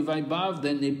Bhakti-vaibhava,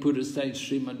 then they put aside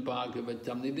Srimad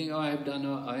Bhagavatam. They think, oh,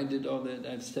 I did all that,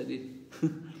 I've studied.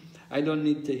 I don't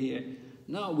need to hear.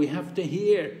 No, we have to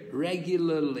hear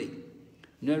regularly.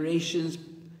 Narrations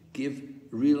give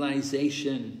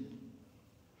realization.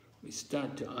 We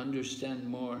start to understand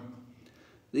more.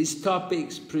 These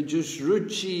topics produce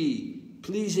ruchi,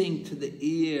 pleasing to the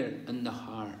ear and the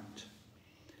heart.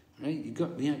 Right?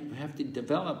 We have to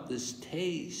develop this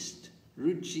taste,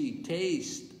 ruchi,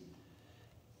 taste.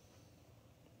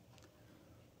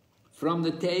 From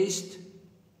the taste,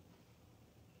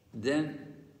 then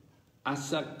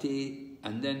asakti,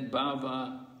 and then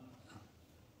bhava,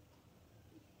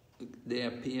 they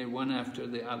appear one after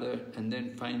the other, and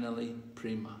then finally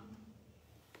prema.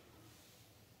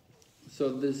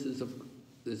 So this is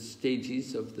the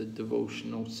stages of the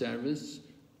devotional service.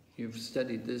 You've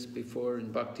studied this before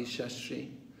in Bhakti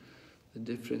Shastri, the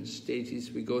different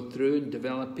stages we go through in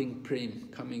developing prem,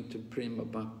 coming to prema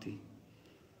bhakti.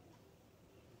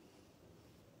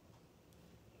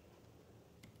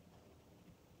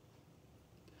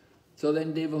 So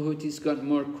then Devahuti's got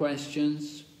more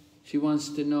questions. She wants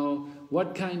to know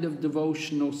what kind of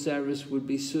devotional service would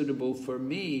be suitable for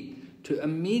me to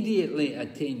immediately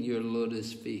attain your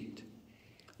lotus feet.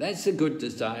 That's a good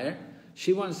desire.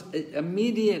 She wants it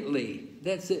immediately.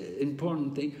 That's an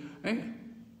important thing.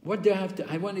 What do I have to?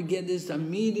 I want to get this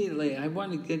immediately. I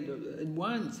want to get it at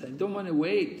once. I don't want to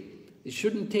wait. It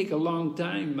shouldn't take a long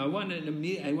time. I want it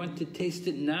immediately. I want to taste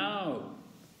it now.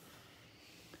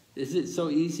 Is it so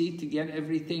easy to get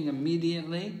everything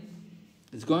immediately?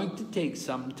 It's going to take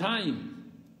some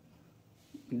time.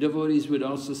 Devotees would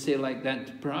also say like that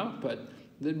to Prabhupada,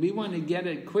 that we want to get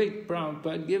it quick,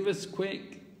 Prabhupada, give us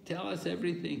quick, tell us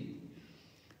everything.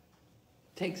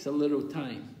 It takes a little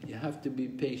time, you have to be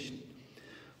patient.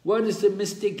 What is the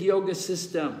mystic yoga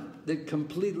system that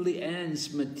completely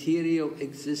ends material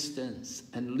existence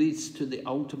and leads to the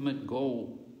ultimate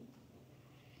goal?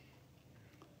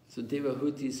 So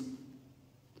Devahuti's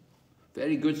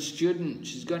very good student.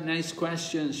 She's got nice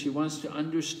questions. She wants to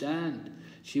understand.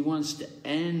 She wants to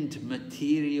end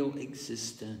material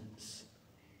existence.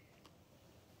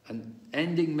 And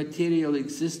ending material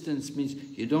existence means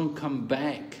you don't come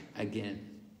back again.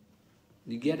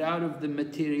 You get out of the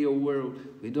material world,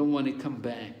 we don't want to come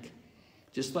back.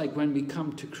 Just like when we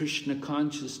come to Krishna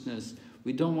consciousness,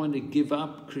 we don't want to give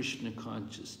up Krishna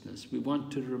consciousness. We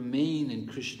want to remain in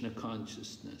Krishna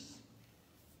consciousness.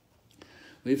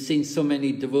 We've seen so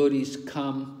many devotees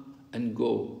come and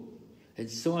go.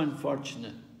 It's so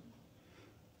unfortunate.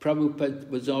 Prabhupada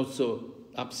was also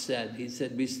upset. He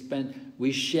said,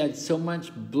 we shed so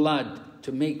much blood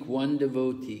to make one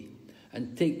devotee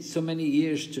and take so many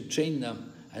years to train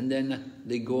them, and then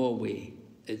they go away.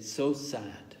 It's so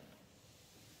sad.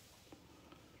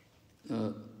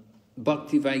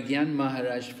 Bhakti-vaibhava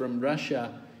Maharaj from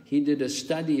Russia, he did a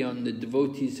study on the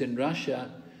devotees in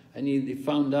Russia, and he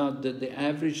found out that the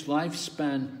average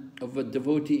lifespan of a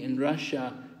devotee in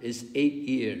Russia is 8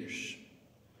 years.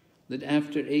 That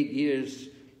after 8 years,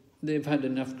 they've had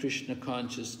enough Krishna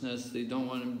consciousness, they don't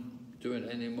want to do it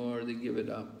anymore, they give it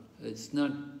up. It's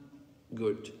not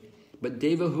good. But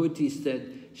Devahuti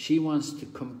said she wants to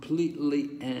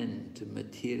completely end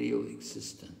material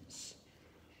existence.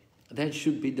 That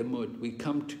should be the mood. We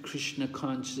come to Krishna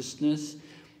consciousness.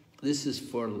 This is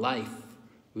for life.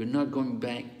 We're not going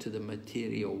back to the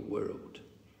material world.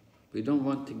 We don't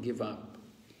want to give up.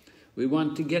 We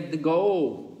want to get the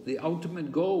goal, the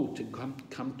ultimate goal, to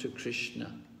come to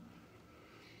Krishna.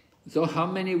 So how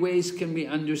many ways can we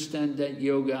understand that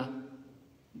yoga?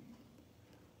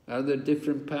 Are there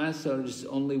different paths, or is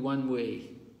only one way?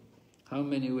 How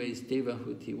many ways?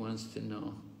 Devahuti wants to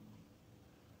know.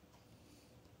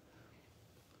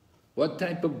 What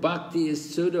type of bhakti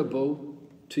is suitable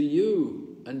to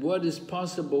you, and what is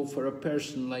possible for a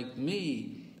person like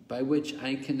me, by which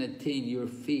I can attain your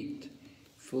feet,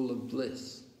 full of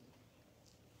bliss?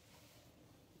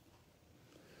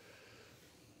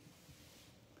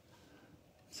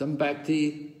 Some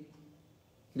bhakti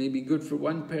may be good for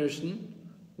one person.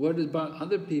 What about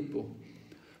other people?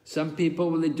 Some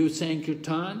people, they do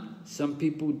Sankirtan, some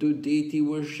people do deity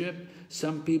worship,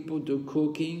 some people do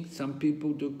cooking, some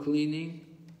people do cleaning.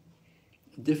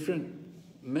 Different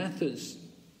methods,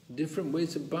 different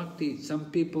ways of bhakti.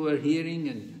 Some people are hearing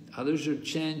and others are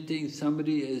chanting,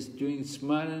 somebody is doing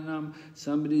smaranam,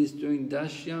 somebody is doing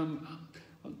dashyam.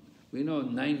 We know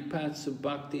 9 paths of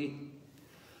bhakti.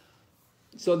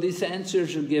 So these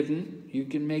answers are given. You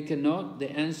can make a note. The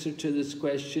answer to this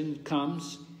question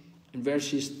comes in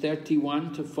verses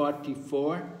 31 to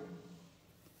 44.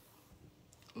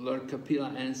 Lord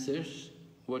Kapila answers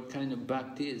what kind of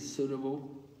bhakti is suitable.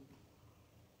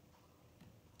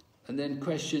 And then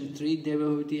question 3,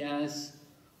 Devahuti asks,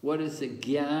 what is the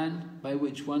gyan by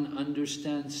which one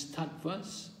understands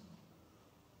tattvas?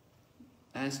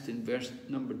 Asked in verse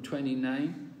number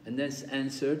 29, and that's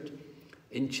answered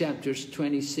in chapters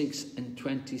 26 and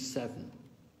 27.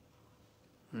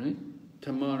 Right?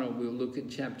 Tomorrow we'll look at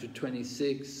chapter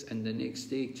 26, and the next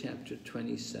day chapter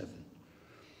 27.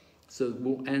 So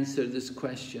we'll answer this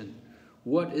question.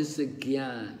 What is the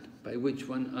gyan by which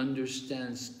one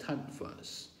understands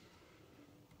tattvas?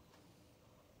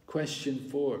 Question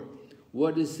 4.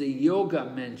 What is the yoga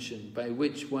mentioned by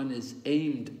which one is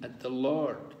aimed at the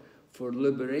Lord for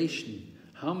liberation?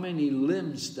 How many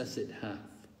limbs does it have?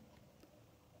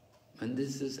 And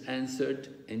this is answered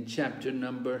in chapter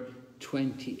number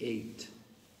 28.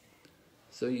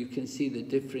 So you can see the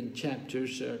different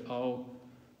chapters are all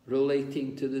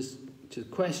relating to this, to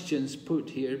questions put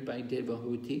here by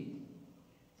Devahuti.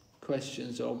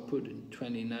 Questions all put in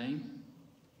 29.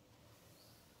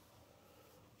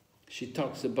 She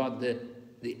talks about the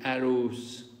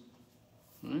arrows.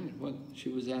 Right? What she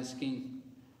was asking.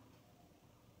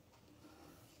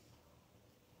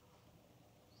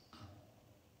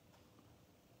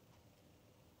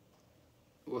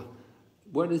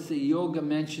 What is the yoga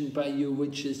mentioned by you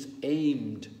which is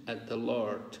aimed at the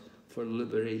Lord for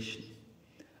liberation?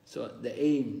 So the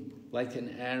aim, like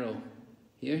an arrow.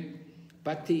 Here,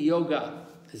 Bhakti Yoga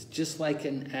is just like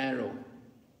an arrow,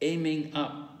 aiming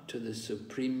up to the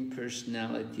Supreme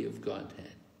Personality of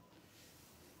Godhead.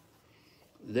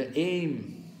 The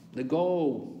aim, the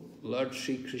goal, Lord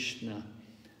Sri Krishna.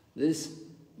 This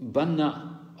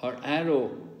banna, or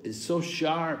arrow, is so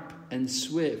sharp and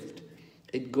swift,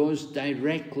 it goes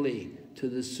directly to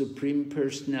the Supreme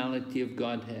Personality of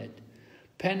Godhead,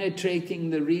 penetrating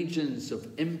the regions of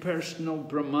impersonal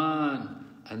Brahman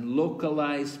and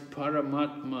localized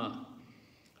Paramatma.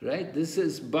 Right? This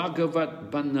is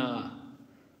Bhagavat Banna.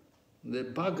 The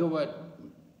Bhagavat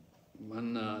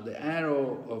Banna, the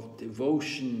arrow of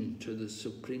devotion to the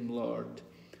Supreme Lord.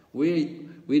 We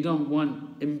don't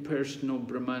want impersonal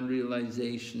Brahman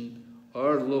realization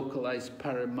or localized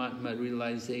Paramatma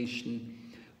realization.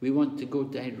 We want to go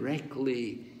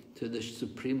directly to the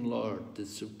Supreme Lord, the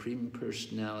Supreme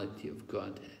Personality of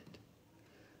Godhead.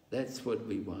 That's what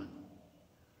we want.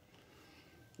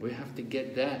 We have to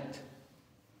get that.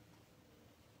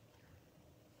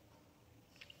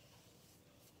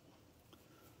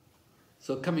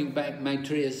 So coming back,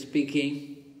 Maitreya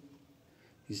speaking.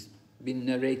 He's been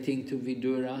narrating to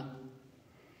Vidura.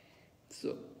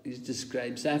 So he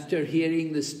describes, after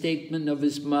hearing the statement of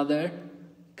his mother,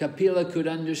 Kapila could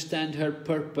understand her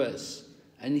purpose,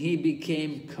 and he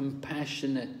became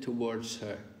compassionate towards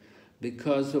her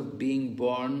because of being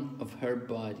born of her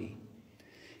body.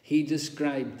 He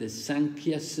described the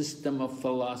Sankhya system of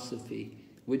philosophy,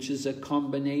 which is a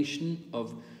combination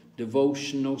of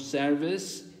devotional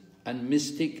service and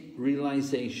mystic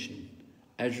realization,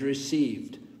 as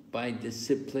received by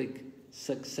disciplic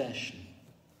succession.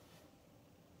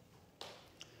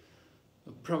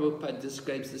 Prabhupada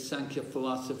describes the Sankhya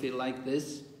philosophy like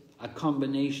this: a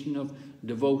combination of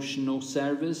devotional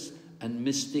service and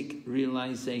mystic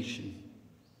realization.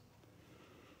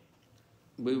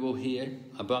 We will hear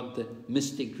about the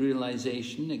mystic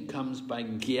realization. It comes by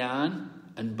Gyan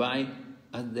and by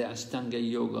the Ashtanga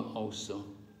Yoga also,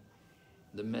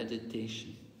 the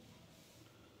meditation.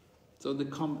 So the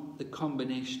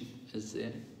combination is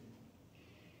there.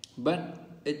 But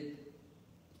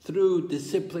through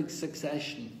disciplic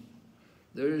succession,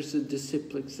 there is a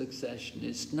disciplic succession.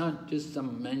 It's not just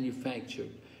some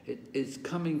manufactured. It's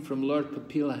coming from Lord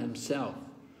Kapila himself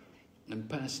and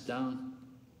passed down.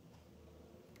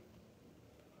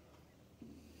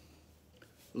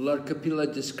 Lord Kapila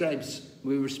describes,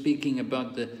 we were speaking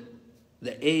about the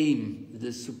aim,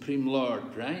 the Supreme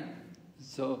Lord, right?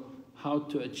 So how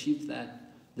to achieve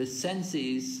that? The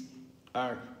senses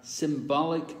are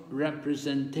symbolic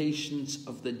representations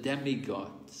of the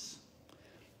demigods.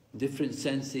 Different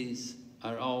senses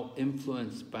are all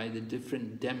influenced by the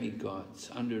different demigods,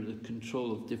 under the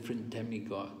control of different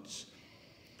demigods.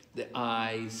 The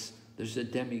eyes, there's a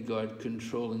demigod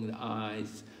controlling the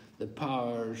eyes, the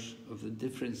powers of the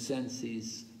different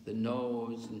senses, the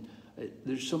nose, and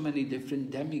there's so many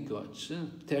different demigods,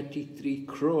 33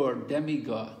 crore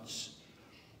demigods.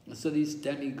 So these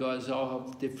demigods all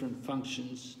have different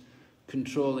functions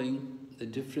controlling the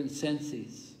different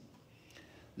senses.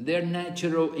 Their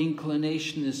natural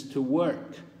inclination is to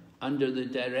work under the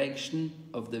direction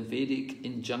of the Vedic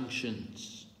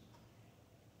injunctions.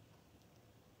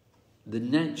 The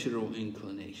natural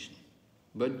inclination.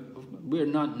 But we're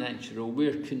not natural,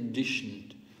 we're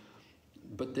conditioned.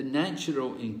 But the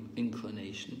natural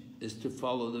inclination is to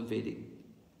follow the Vedic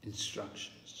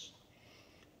instructions.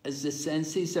 As the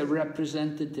senses are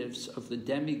representatives of the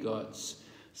demigods,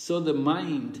 so the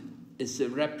mind is the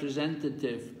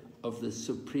representative of the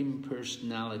Supreme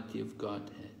Personality of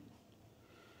Godhead.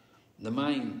 The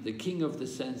mind, the king of the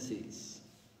senses.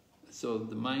 So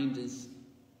the mind is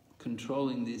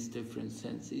controlling these different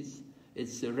senses.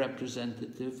 It's the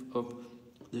representative of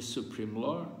the Supreme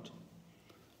Lord.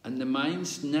 And the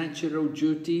mind's natural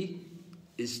duty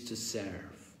is to serve.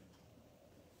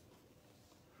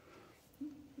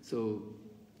 So,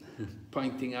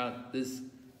 pointing out this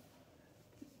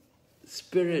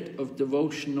spirit of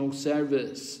devotional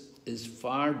service is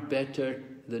far better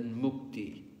than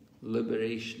mukti,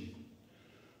 liberation.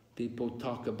 People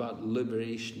talk about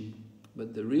liberation,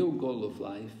 but the real goal of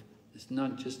life is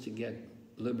not just to get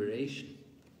liberation.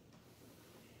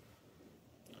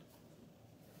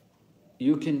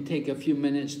 You can take a few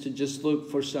minutes to just look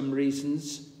for some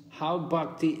reasons how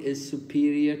bhakti is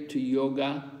superior to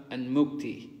yoga and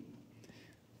mukti.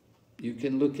 You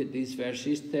can look at these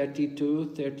verses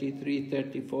 32, 33,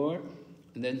 34,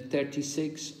 and then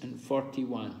 36 and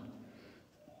 41.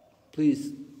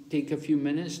 Please take a few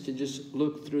minutes to just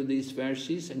look through these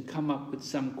verses and come up with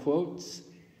some quotes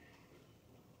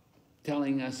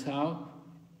telling us how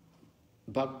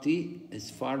bhakti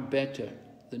is far better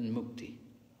than mukti.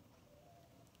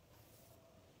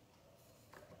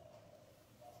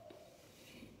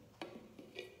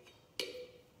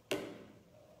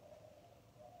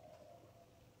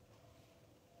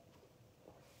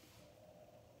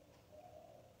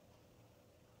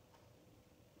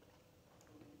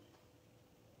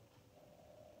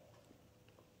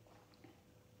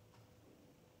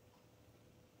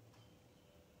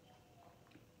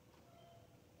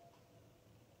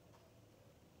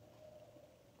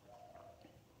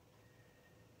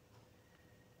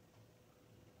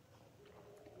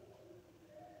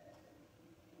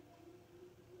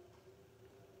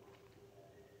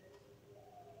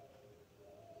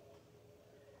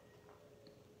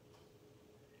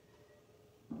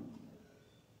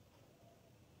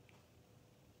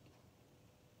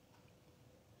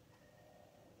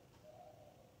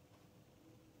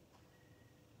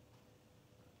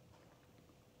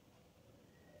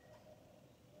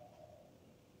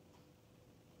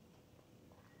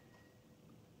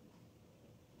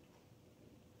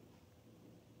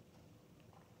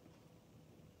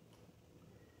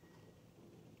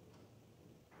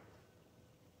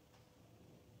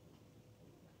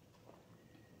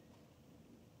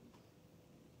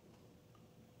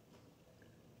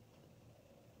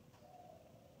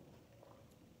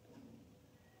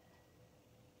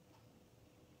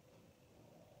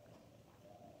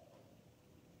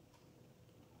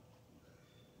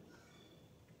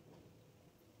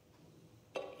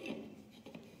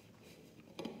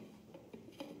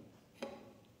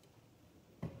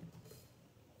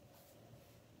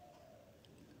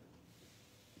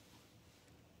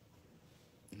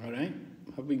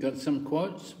 we got some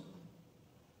quotes?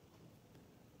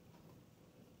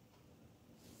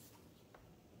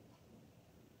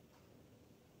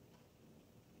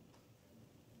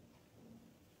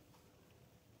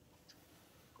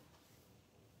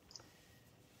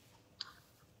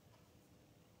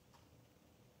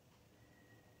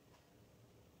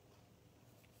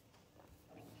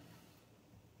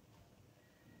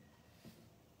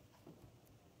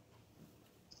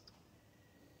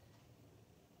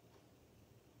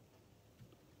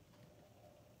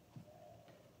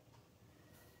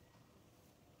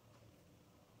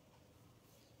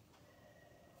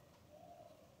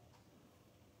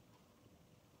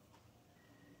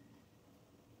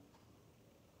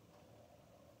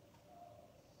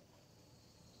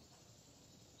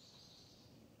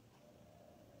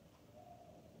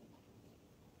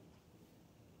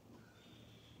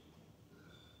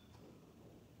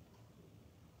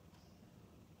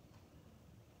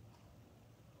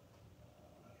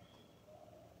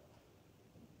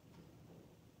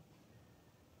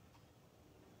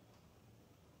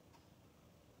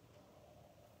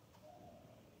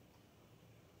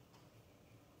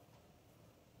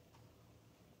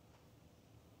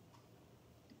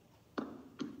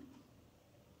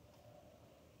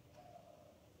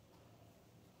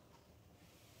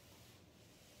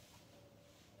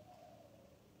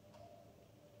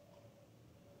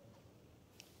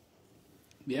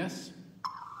 Yes?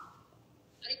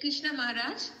 Hare Krishna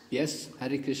Maharaj. Yes,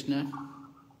 Hare Krishna.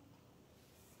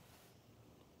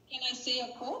 Can I say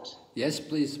a quote? Yes,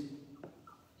 please.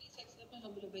 Please accept my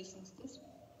humble obeisances.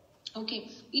 Okay.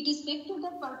 It is said to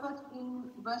the purpose in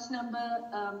verse number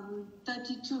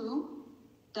 32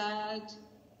 that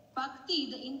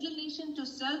Bhakti, the inclination to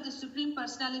serve the Supreme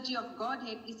Personality of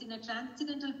Godhead, is in a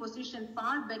transcendental position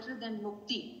far better than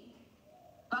Mukti.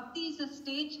 Bhakti is a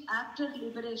stage after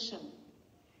liberation.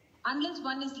 Unless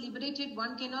one is liberated,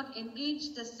 one cannot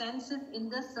engage the senses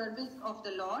in the service of the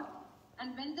Lord.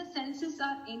 And when the senses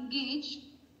are engaged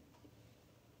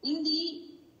in the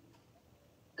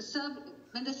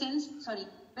when the senses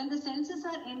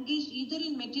are engaged either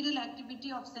in material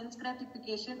activity of sense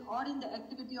gratification or in the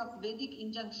activity of Vedic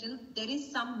injunction, there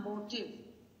is some motive.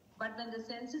 But when the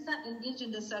senses are engaged in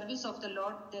the service of the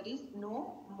Lord, there is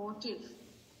no motive.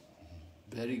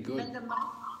 Very good. When the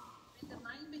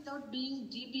mind without being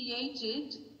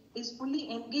deviated is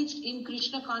fully engaged in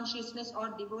Krishna consciousness or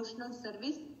devotional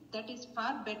service, that is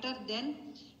far better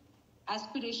than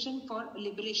aspiration for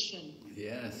liberation.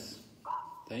 Yes.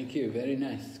 Thank you. Very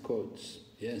nice quotes.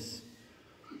 Yes.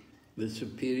 The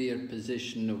superior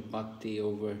position of bhakti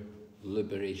over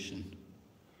liberation.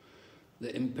 For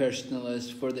the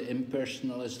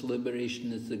impersonalist,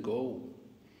 liberation is the goal.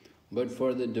 But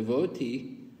for the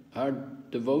devotee, our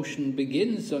devotion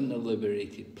begins on the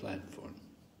liberated platform.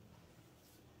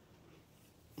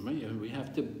 We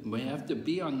have to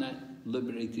be on that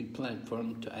liberated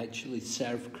platform to actually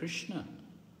serve Krishna.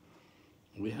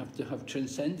 We have to have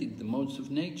transcended the modes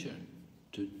of nature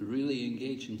to really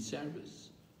engage in service.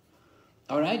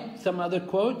 All right, some other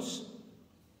quotes?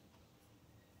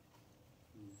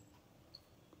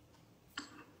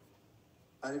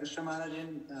 Hare Krishna Maharaj,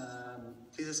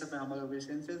 please accept my humble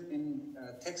obeisances. In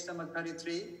text number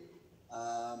 33,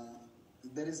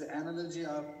 there is an analogy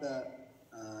of the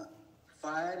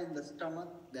fire in the stomach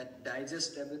that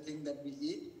digests everything that we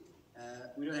eat.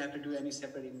 We don't have to do any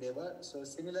separate endeavor. So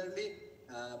similarly,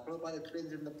 Prabhupada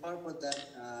explains in the purport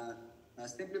that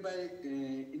simply by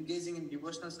engaging in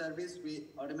devotional service, we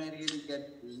automatically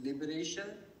get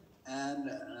liberation.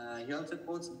 And he also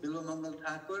quotes B.V.V. Mangal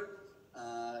Thakur,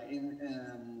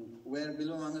 where B.V.V.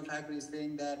 Mangal Thakur is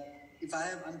saying that if I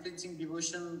have unflinching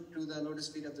devotion to the lotus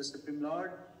feet of the Supreme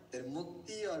Lord, their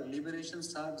mukti or liberation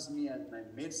serves me as my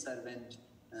maid servant,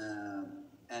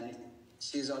 and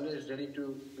she is always ready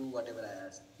to do whatever I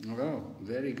ask. Oh,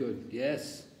 very good.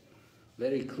 Yes.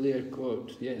 Very clear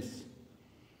quote. Yes.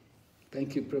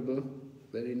 Thank you, Prabhu.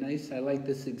 Very nice. I like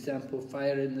this example.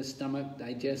 Fire in the stomach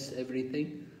digests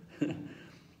everything.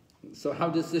 So how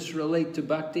does this relate to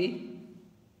bhakti?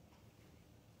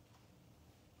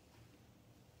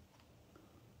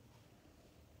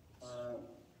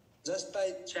 Just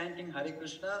by chanting Hare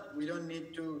Krishna, we don't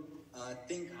need to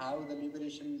think how the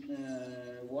liberation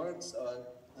works, or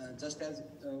just as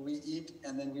we eat,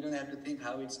 and then we don't have to think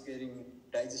how it's getting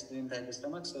digested inside the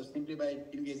stomach. So simply by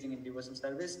engaging in devotional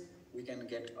service, we can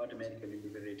get automatically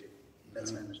liberated.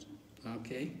 That's my understanding.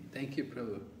 Okay, thank you,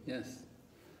 Prabhu. Yes.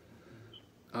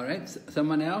 All right,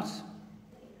 someone else?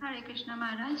 Hare Krishna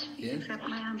Maharaj, Yes. Accept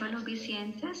my humble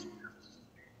obeisances.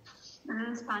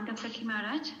 This is Pandavsakhi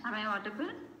Maharaj. Am I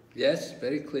audible? Yes,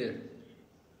 very clear.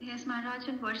 Yes, Maharaj,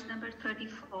 in verse number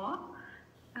 34,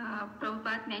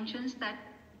 Prabhupada mentions that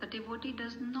the devotee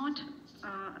does not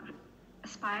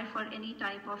aspire for any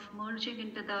type of merging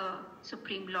into the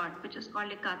Supreme Lord, which is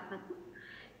called Ekatmata.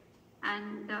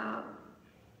 And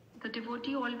the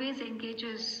devotee always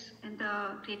engages in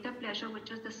the greater pleasure,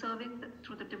 which is the serving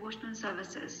through the devotional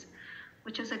services,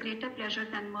 which is a greater pleasure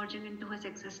than merging into his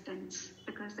existence,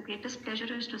 because the greatest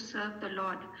pleasure is to serve the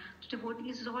Lord. The devotee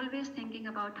is always thinking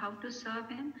about how to serve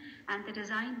him and the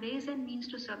design ways and means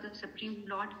to serve the Supreme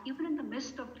Lord, even in the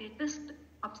midst of greatest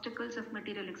obstacles of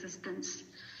material existence.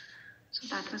 So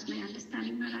that was my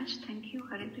understanding, Maharaj. Thank you.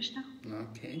 Hare Krishna.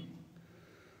 Okay.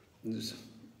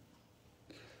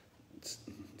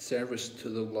 Service to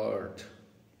the Lord,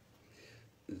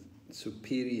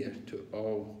 superior to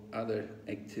all other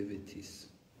activities.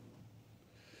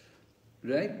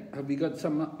 Right? Have we got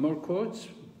some more quotes?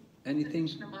 Anything?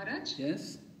 Krishna Maharaj?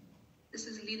 Yes? This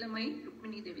is Leelamai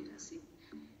Rukmini Devidasi.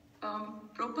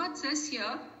 Prabhupada says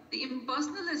here, the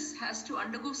impersonalist has to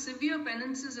undergo severe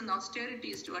penances and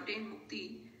austerities to attain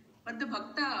mukti, but the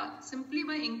bhakta, simply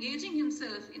by engaging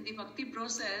himself in the bhakti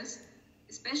process,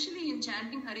 especially in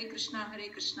chanting Hare Krishna,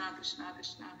 Krishna Krishna,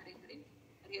 Hare Hare,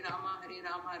 Hare Rama,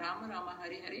 Rama Rama,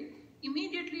 Hare Hare,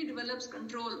 immediately develops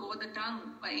control over the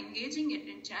tongue by engaging it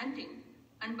in chanting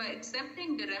and by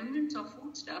accepting the remnants of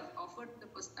foodstuff offered to the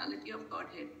personality of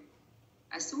Godhead.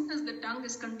 As soon as the tongue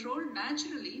is controlled,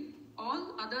 naturally,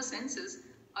 all other senses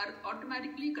are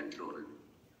automatically controlled.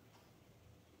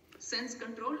 Sense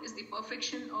control is the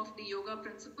perfection of the yoga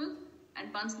principle,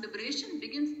 and one's liberation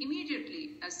begins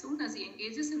immediately as soon as he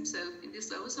engages himself in the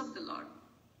service of the Lord.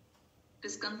 It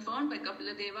is confirmed by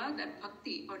Kapila Deva that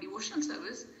bhakti or devotional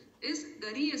service is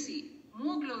gariyasi,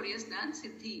 more glorious than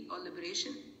siddhi or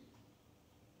liberation.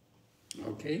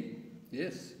 Okay,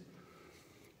 yes.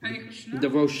 Hare Krishna.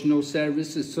 Devotional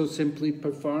service is so simply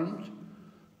performed.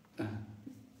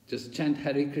 Just chant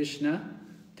Hare Krishna,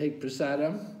 take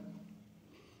prasadam,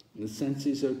 the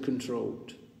senses are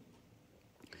controlled.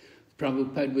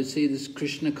 Prabhupada would say this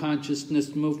Krishna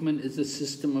consciousness movement is a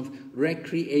system of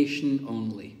recreation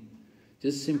only.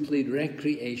 Just simply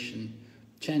recreation,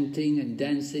 chanting and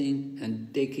dancing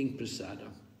and taking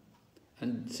prasadam.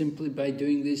 And simply by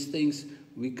doing these things,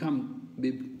 we can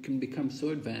become so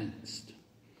advanced.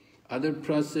 Other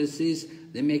processes,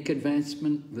 they make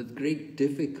advancement with great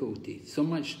difficulty, so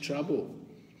much trouble.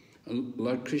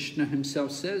 Lord Krishna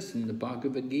himself says in the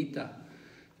Bhagavad Gita,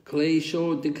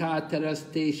 Klesho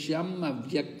dikhatarasteshyam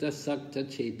avyakta sakta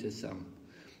chetasam.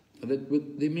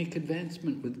 That they make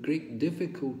advancement with great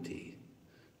difficulty.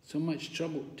 So much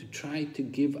trouble to try to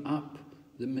give up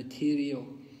the material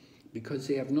because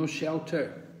they have no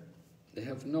shelter. They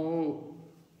have no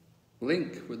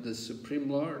link with the Supreme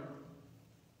Lord.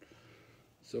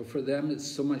 So for them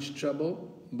it's so much trouble,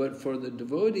 but for the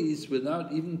devotees,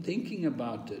 without even thinking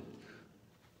about it,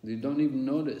 they don't even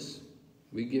notice.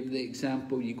 We give the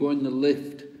example, you go in the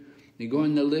lift. You go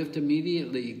in the lift,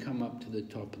 immediately you come up to the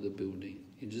top of the building.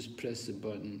 You just press the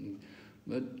button.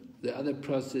 But the other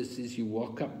process is you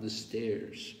walk up the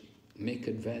stairs, make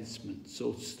advancement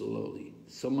so slowly,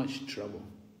 so much trouble.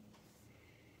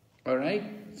 All right,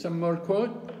 some more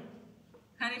quote?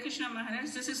 Hare Krishna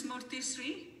Maharaj, this is Murti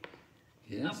Sri.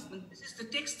 Yes. This is the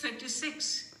text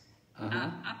 36.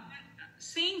 Uh-huh.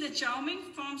 Seeing the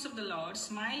charming forms of the Lord,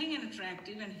 smiling and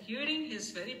attractive, and hearing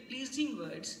his very pleasing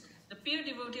words, the pure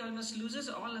devotee almost loses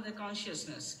all other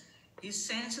consciousness. His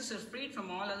senses are freed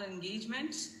from all other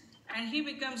engagements, and he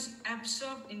becomes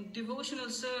absorbed in devotional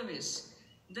service.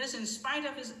 Thus, in spite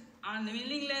of his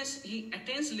unwillingness, he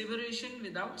attains liberation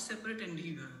without separate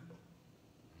endeavor.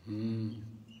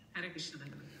 Hare Krishna.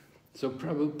 So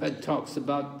Prabhupada talks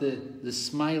about the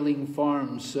smiling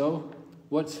forms. So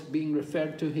what's being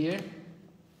referred to here?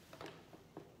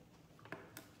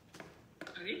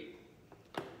 Sorry?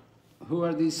 Who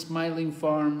are these smiling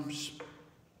forms?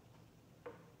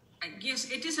 Yes,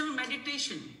 it is our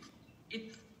meditation.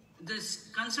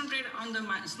 Concentrate on the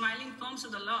smiling forms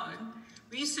of the Lord.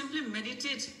 We simply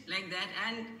meditate like that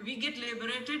and we get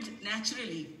liberated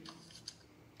naturally.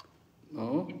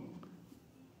 Oh.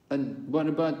 And what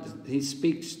about, he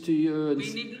speaks to you?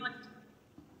 We need not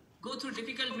go through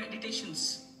difficult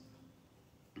meditations.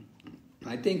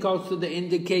 I think also the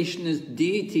indication is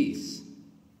deities.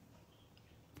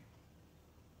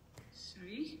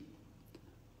 Sorry?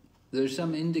 There's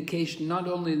some indication, not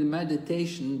only the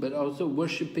meditation, but also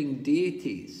worshipping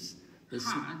deities.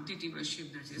 Deity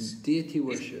worship, that is. Deity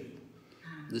worship.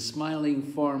 The smiling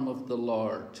form of the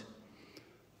Lord.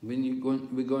 When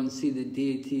we go and see the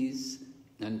deities,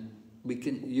 and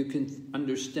you can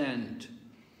understand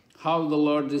how the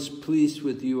Lord is pleased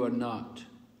with you or not.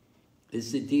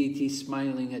 Is the deity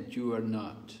smiling at you or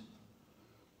not?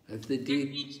 If the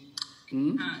deity...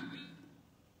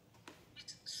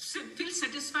 Feel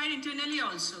satisfied internally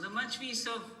also. The much we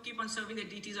serve, keep on serving the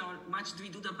deities, or much we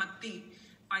do the bhakti,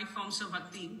 5 forms of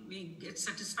bhakti, we get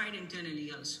satisfied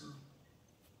internally also.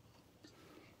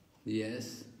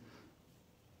 Yes.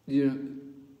 You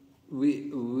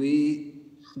know,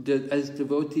 as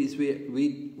devotees,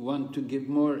 we want to give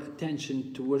more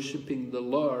attention to worshipping the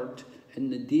Lord in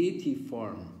the deity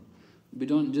form. We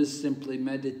don't just simply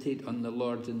meditate on the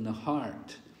Lord in the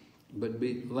heart, but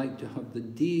we like to have the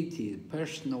deity, the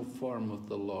personal form of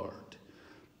the Lord,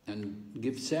 and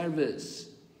give service.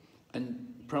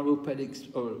 And Prabhupada,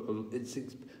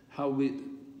 it's how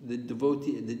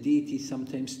the deity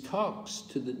sometimes talks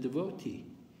to the devotee.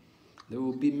 There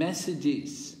will be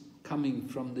messages coming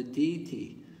from the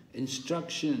deity,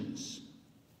 instructions.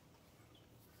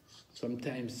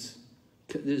 Sometimes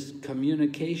this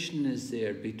communication is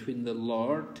there between the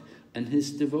Lord and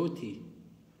his devotee.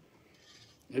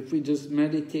 If we just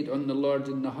meditate on the Lord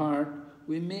in the heart,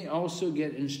 we may also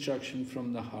get instruction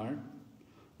from the heart,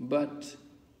 but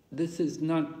this is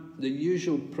not the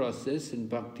usual process in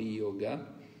Bhakti Yoga.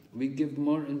 We give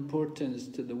more importance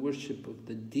to the worship of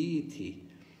the deity,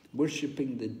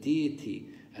 worshipping the deity,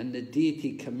 and the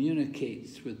deity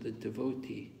communicates with the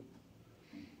devotee.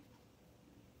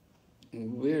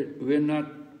 We're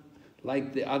not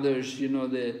like the others, you know,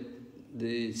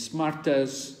 the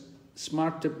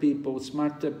smarter people,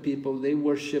 they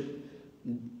worship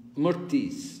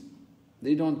murtis.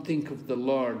 They don't think of the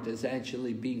Lord as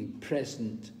actually being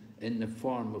present in the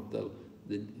form of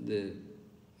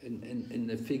in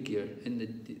the figure, in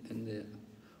the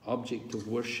object of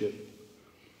worship.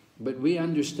 But we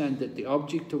understand that the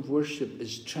object of worship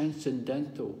is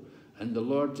transcendental, and the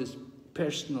Lord is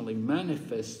personally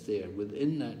manifest there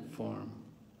within that form.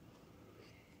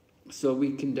 So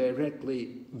we can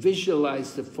directly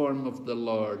visualize the form of the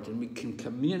Lord, and we can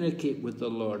communicate with the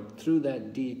Lord through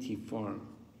that deity form.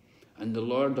 And the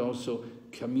Lord also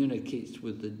communicates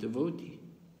with the devotee.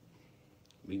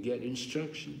 We get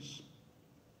instructions.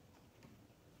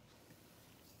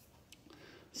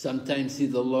 Sometimes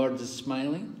the Lord is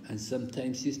smiling, and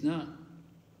sometimes he's not.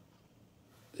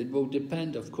 It will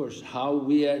depend, of course, how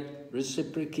we are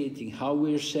reciprocating, how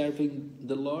we are serving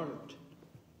the Lord.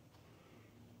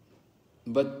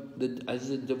 But as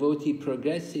the devotee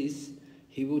progresses,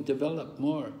 he will develop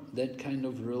more that kind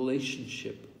of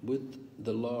relationship with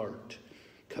the Lord.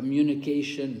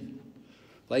 Communication.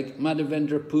 Like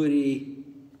Madhavendra Puri,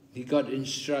 he got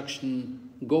instruction.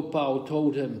 Gopal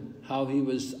told him how he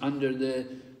was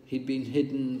he'd been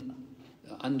hidden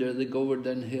under the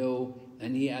Govardhan hill,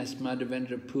 and he asked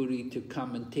Madhavendra Puri to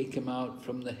come and take him out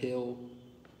from the hill.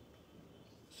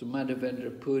 So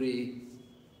Madhavendra Puri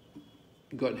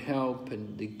got help,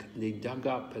 and they dug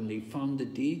up and they found the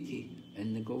deity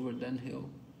in the Govardhan hill.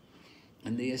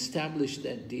 And they established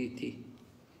that deity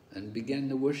and began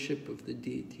the worship of the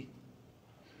deity.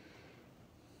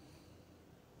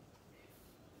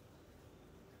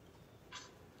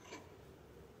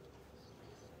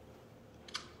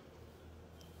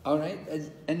 All right,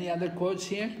 any other quotes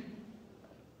here?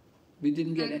 We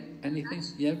didn't get anything?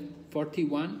 Yeah,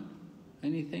 41?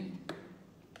 Anything?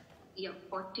 Yeah,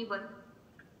 41.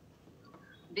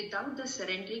 Without the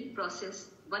surrendering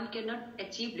process, one cannot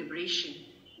achieve liberation.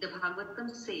 The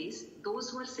Bhagavatam says,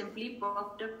 those who are simply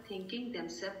puffed up thinking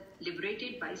themselves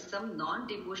liberated by some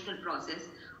non-devotional process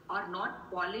are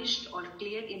not polished or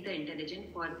clear in the intelligence,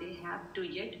 for they have to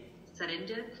yet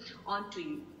surrender unto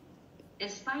you. In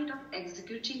spite of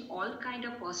executing all kind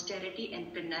of austerity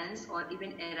and penance, or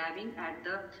even arriving at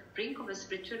the brink of a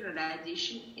spiritual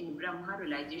realization in Brahma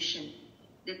realization,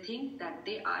 they think that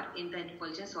they are in the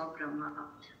effulgence of Brahma,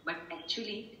 but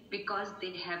actually, because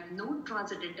they have no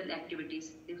transcendental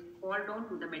activities, they fall down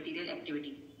to the material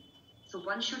activity. So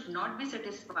one should not be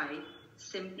satisfied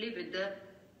simply with the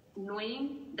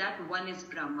knowing that one is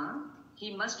Brahma.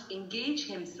 He must engage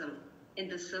himself in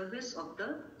the service of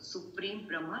the Supreme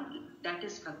Brahma, that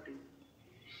is Bhakti.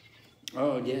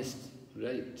 Oh yes,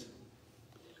 right.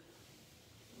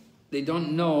 They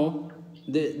don't know,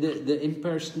 the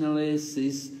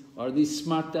impersonalists or these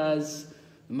smartas,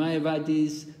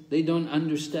 Mayavadis, they don't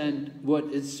understand what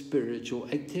is spiritual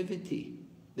activity.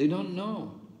 They don't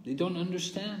know, they don't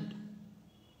understand.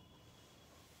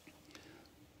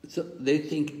 So they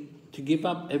think to give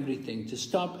up everything, to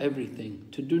stop everything,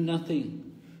 to do nothing,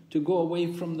 to go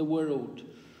away from the world.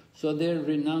 So their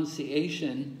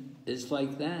renunciation is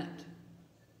like that.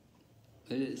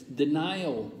 It is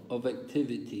denial of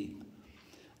activity.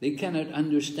 They cannot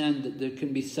understand that there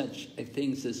can be such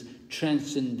things as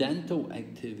transcendental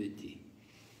activity.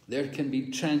 There can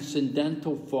be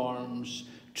transcendental forms,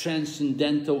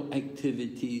 transcendental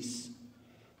activities.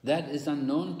 That is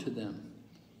unknown to them.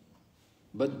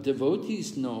 But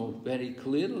devotees know very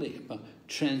clearly about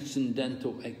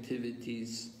transcendental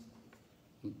activities.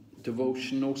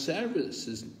 Devotional service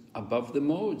is above the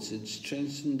modes, it's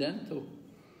transcendental.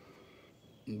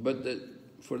 But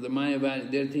for the Mayavadi,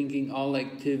 they're thinking all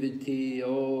activity,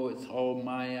 oh, it's all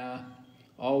Maya,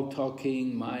 all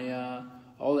talking Maya,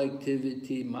 all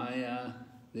activity Maya.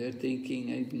 They're thinking,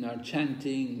 even our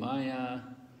chanting Maya,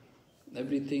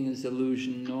 everything is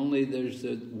illusion, only there's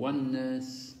a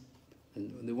oneness,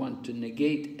 and they want to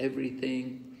negate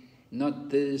everything, not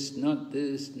this, not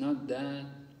this, not that,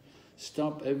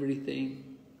 stop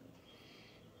everything.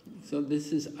 So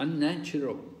this is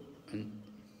unnatural. And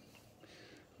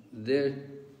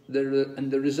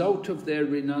the result of their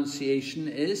renunciation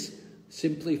is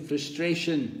simply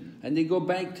frustration, and they go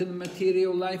back to the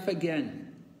material life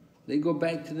again. They go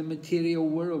back to the material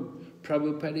world.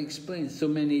 Prabhupada explains, so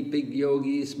many big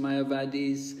yogis,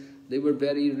 Mayavadis, they were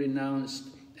very renounced,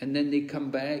 and then they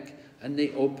come back and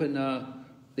they open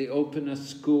a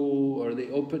school, or they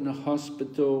open a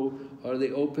hospital, or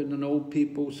they open an old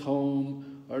people's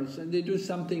home, or they do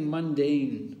something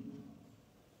mundane.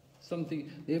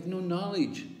 They have no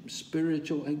knowledge of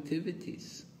spiritual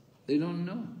activities. They don't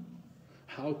know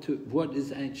what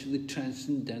is actually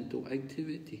transcendental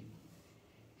activity.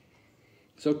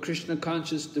 So Krishna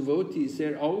conscious devotees,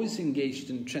 they're always engaged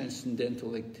in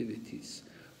transcendental activities.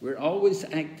 We're always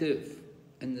active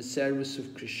in the service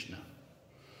of Krishna.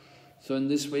 So in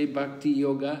this way, Bhakti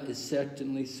Yoga is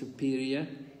certainly superior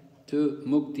to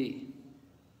Mukti.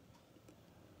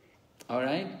 All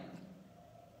right?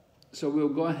 So we'll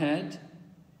go ahead.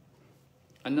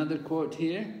 Another quote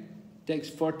here,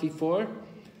 text 44.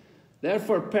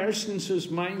 Therefore, persons whose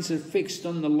minds are fixed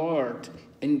on the Lord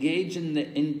engage in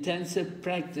the intensive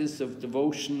practice of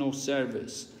devotional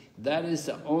service. That is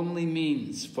the only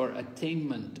means for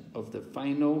attainment of the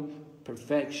final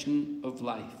perfection of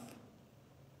life.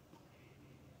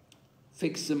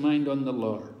 Fix the mind on the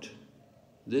Lord.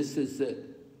 This is the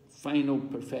final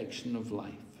perfection of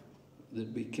life,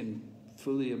 that we can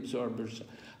fully absorb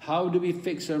ourselves. How do we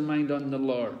fix our mind on the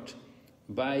Lord?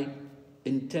 By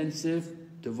intensive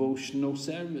devotional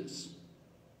service.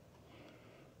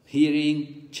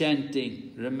 Hearing,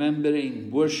 chanting,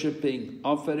 remembering, worshipping,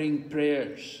 offering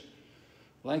prayers.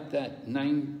 Like that,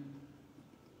 9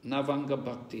 Navanga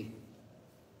Bhakti.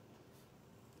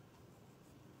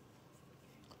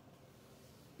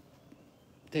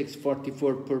 Text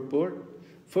 44 purport.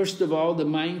 First of all, the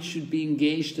mind should be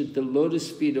engaged at the lotus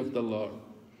feet of the Lord,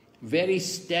 very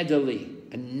steadily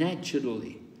and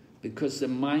naturally, because the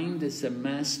mind is the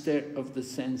master of the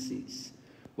senses.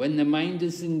 When the mind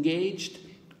is engaged,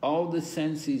 all the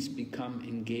senses become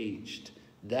engaged.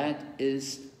 That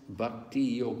is Bhakti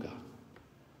Yoga.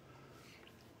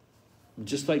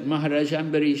 Just like Maharaj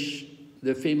Ambarish,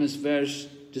 the famous verse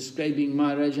describing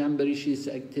Maharaj Ambarish's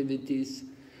activities,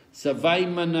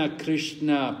 Savaimana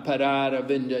Krishna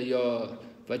Pararavindayor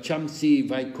Vachamsi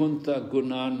Vaikuntha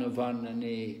Gunana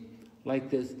Varnane. Like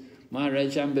this,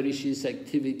 Maharaj Ambarish's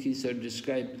activities are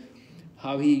described,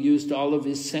 how he used all of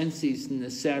his senses in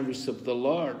the service of the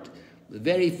Lord. The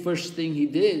very first thing he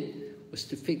did was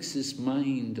to fix his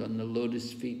mind on the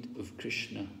lotus feet of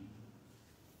Krishna.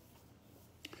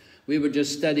 We were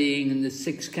just studying in the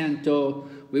 6th canto,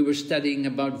 we were studying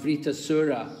about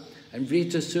Vritasura. And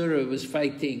Vritasura was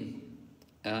fighting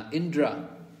Indra.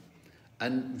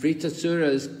 And Vritasura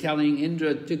is telling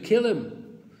Indra to kill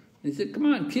him. He said, come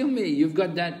on, kill me. You've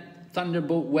got that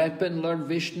thunderbolt weapon Lord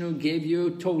Vishnu gave you,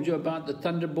 told you about the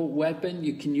thunderbolt weapon.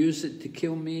 You can use it to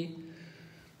kill me.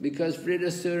 Because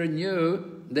Vritasura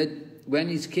knew that when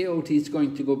he's killed, he's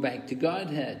going to go back to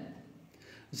Godhead.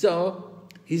 So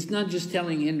he's not just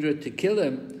telling Indra to kill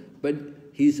him, but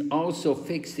he's also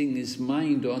fixing his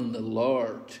mind on the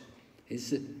Lord.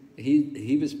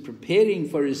 He was preparing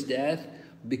for his death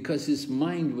because his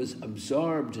mind was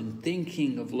absorbed in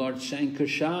thinking of Lord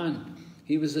Sankarshan.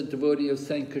 He was a devotee of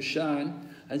Sankarshan,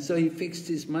 and so he fixed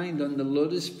his mind on the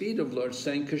lotus feet of Lord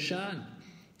Sankarshan,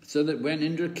 so that when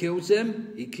Indra kills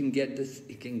him, he can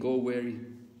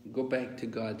go back to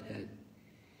Godhead.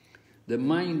 The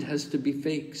mind has to be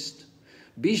fixed.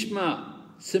 Bhishma,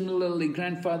 similarly,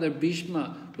 Grandfather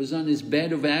Bhishma was on his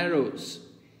bed of arrows,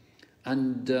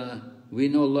 and we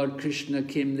know Lord Krishna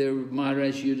came there with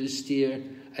Maharaj Yudhisthira,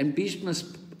 and Bhishma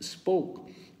spoke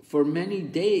for many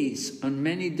days on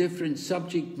many different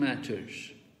subject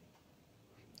matters.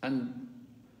 And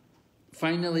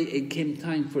finally it came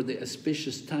time for the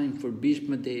auspicious time for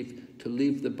Bhishma Dev to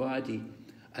leave the body.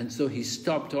 And so he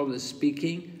stopped all the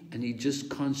speaking and he just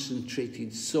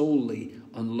concentrated solely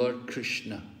on Lord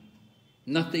Krishna.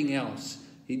 Nothing else.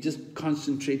 He just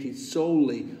concentrated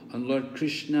solely on Lord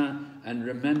Krishna and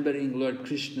remembering Lord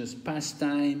Krishna's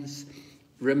pastimes,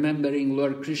 remembering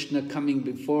Lord Krishna coming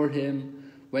before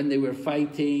him when they were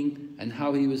fighting and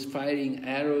how he was firing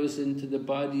arrows into the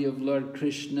body of Lord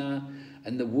Krishna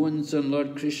and the wounds on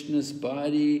Lord Krishna's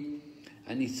body.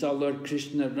 And he saw Lord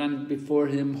Krishna run before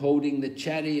him holding the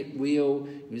chariot wheel.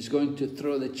 He was going to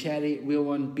throw the chariot wheel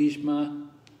on Bhishma.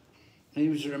 And he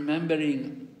was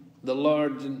remembering the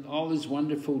Lord and all his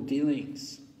wonderful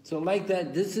dealings. So like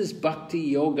that, this is bhakti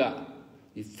yoga.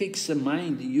 You fix the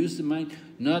mind, you use the mind.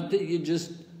 Not that you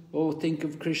just, oh, think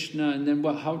of Krishna and then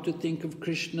what? How to think of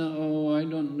Krishna? Oh, I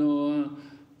don't know.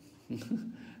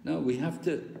 No, we have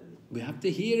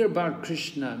to hear about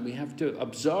Krishna. We have to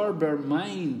absorb our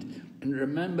mind in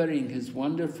remembering his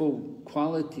wonderful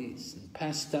qualities and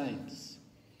pastimes.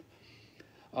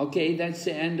 Okay, that's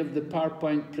the end of the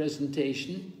PowerPoint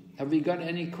presentation. Have we got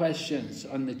any questions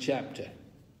on the chapter?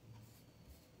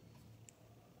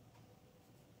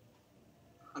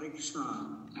 Hare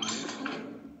Krishna,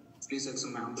 please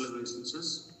accept my humble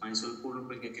obeisances. Myself,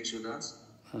 Purnapalli Keshadas.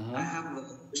 I have a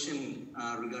question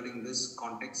regarding this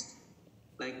context.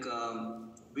 Like,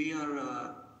 we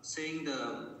are saying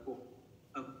the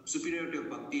superiority of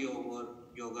bhakti over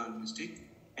yoga and mystic.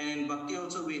 And in bhakti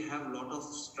also we have a lot of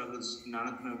struggles in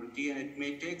anatmanavritti, and it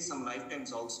may take some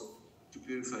lifetimes also to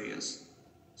purify us.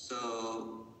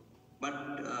 So, but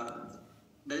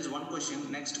there is one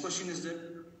question. Next question is that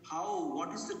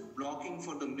what is the blocking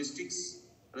for the mystics,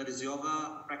 that is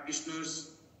yoga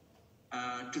practitioners,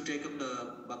 to take up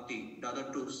the bhakti, the other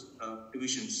two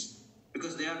divisions?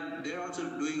 Because they are also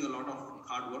doing a lot of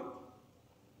hard work.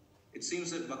 It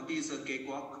seems that bhakti is a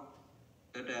cakewalk,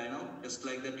 that just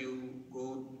like that you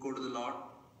go to the Lord.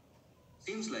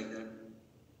 Seems like that.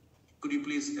 Could you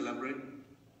please elaborate?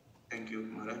 Thank you,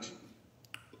 Maharaj.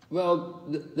 Well,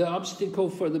 the obstacle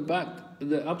for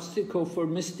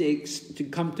mystics to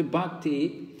come to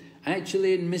bhakti,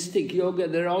 actually in mystic yoga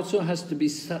there also has to be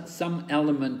some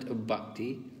element of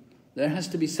bhakti. There has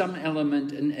to be some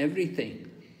element in everything.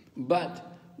 But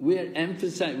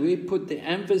we put the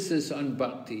emphasis on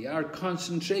bhakti. Our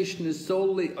concentration is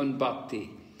solely on bhakti.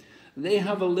 They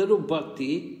have a little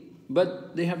bhakti,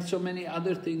 but they have so many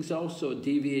other things also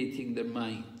deviating their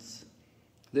minds.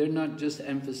 They're not just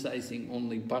emphasizing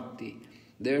only bhakti.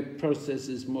 Their process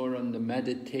is more on the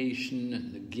meditation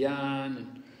and the gyan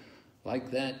and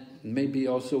like that. Maybe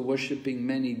also worshipping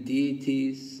many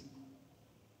deities.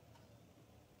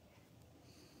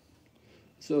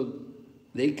 So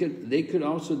they could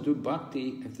also do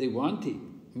bhakti if they wanted,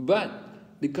 but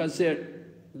because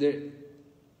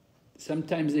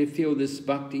sometimes they feel this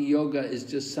bhakti yoga is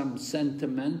just some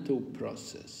sentimental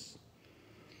process.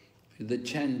 The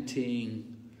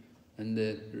chanting and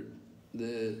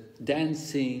the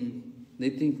dancing, they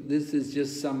think this is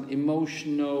just some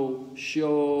emotional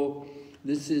show.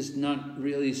 This is not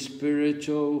really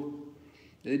spiritual.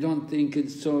 They don't think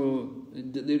it's so.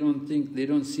 They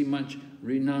don't see much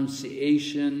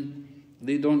renunciation.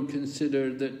 They don't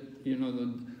consider that,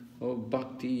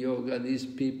 bhakti yoga, these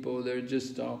people, they're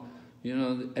just all,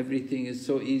 everything is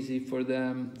so easy for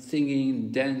them,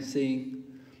 singing, dancing,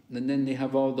 and then they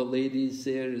have all the ladies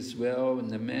there as well,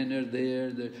 and the men are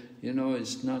there,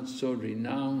 it's not so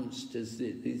renounced as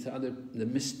the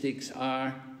mystics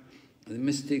are. The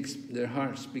mystics, their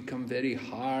hearts become very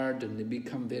hard and they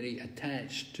become very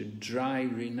attached to dry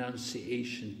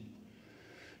renunciation.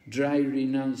 Dry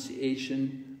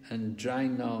renunciation and dry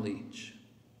knowledge.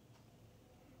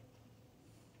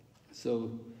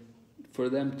 So, for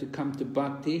them to come to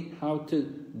bhakti, how to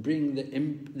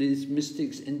bring these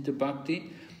mystics into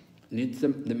bhakti, needs the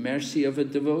mercy of a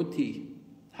devotee.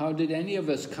 How did any of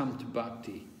us come to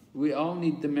bhakti? We all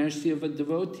need the mercy of a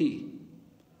devotee.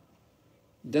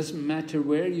 Doesn't matter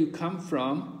where you come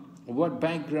from, what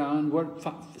background, what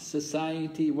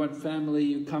society, what family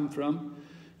you come from,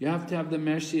 you have to have the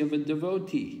mercy of a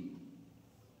devotee.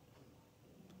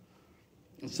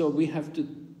 So we have to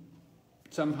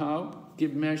somehow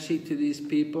give mercy to these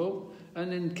people.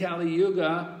 And in Kali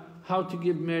Yuga, how to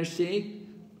give mercy,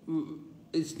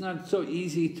 it's not so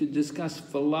easy to discuss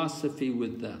philosophy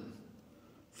with them.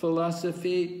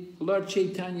 Philosophy, Lord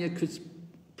Chaitanya could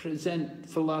present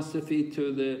philosophy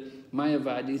to the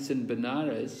Mayavadis in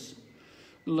Benares.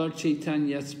 Lord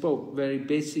Chaitanya spoke very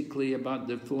basically about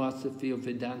the philosophy of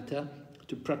Vedanta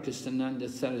to Prakashananda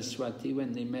Saraswati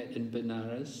when they met in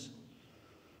Benares.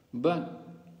 But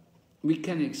we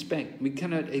cannot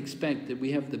expect that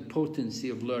we have the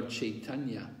potency of Lord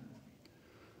Chaitanya.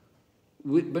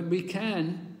 But we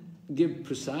can give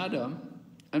prasadam,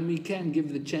 and we can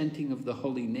give the chanting of the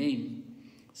holy name.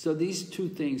 So these two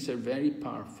things are very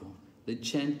powerful. The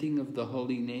chanting of the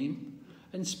holy name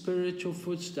and spiritual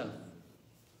foodstuff.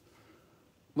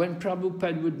 When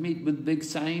Prabhupada would meet with big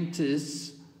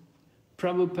scientists,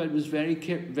 Prabhupada was very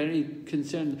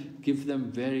concerned, give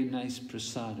them very nice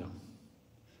prasadam.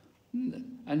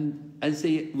 And as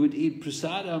they would eat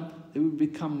prasadam, they would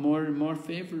become more and more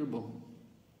favorable.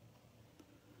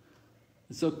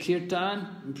 So kirtan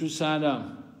and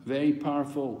prasadam, very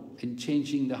powerful in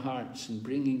changing the hearts and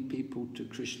bringing people to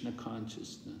Krishna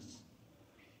consciousness.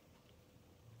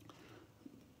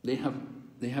 They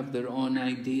have their own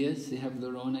ideas, they have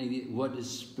their own idea, what is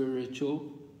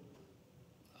spiritual.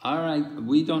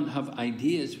 We don't have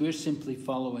ideas, we're simply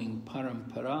following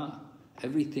parampara.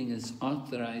 Everything is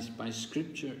authorized by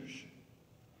scriptures.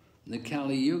 In the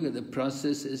Kali Yuga, the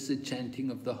process is the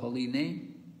chanting of the holy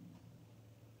name.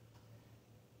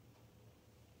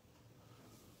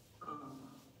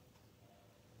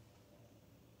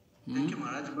 Thank you,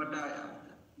 Maharaj. But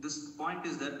this point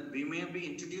is that we may be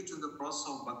introduced to the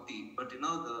process of bhakti, but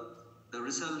the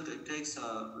result, it takes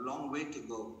a long way to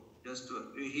go. Just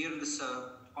to hear this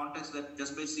context that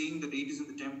just by seeing the deities in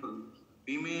the temple,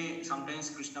 we may,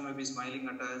 sometimes Krishna may be smiling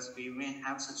at us, we may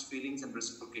have such feelings and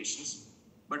reciprocations.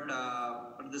 But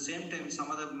at the same time,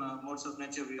 some other modes of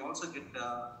nature, we also get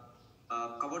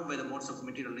covered by the modes of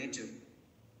material nature.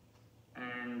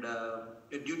 And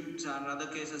due to other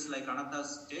cases like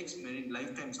anathas takes many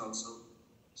lifetimes also.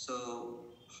 So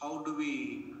how do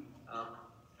we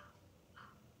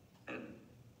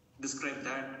describe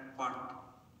that part?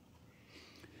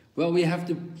 Well, we have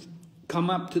to come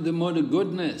up to the mode of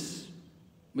goodness.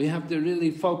 We have to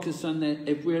really focus on that.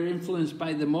 If we're influenced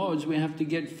by the modes, we have to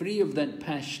get free of that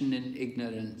passion and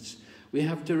ignorance. We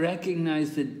have to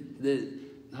recognize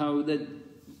how that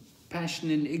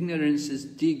passion and ignorance is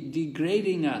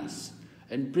degrading us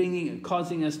and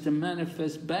causing us to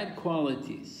manifest bad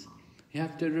qualities. You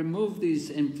have to remove these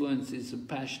influences of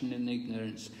passion and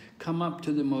ignorance, come up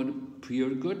to the mode of pure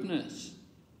goodness.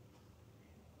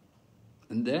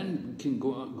 And then we can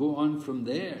go on from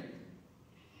there.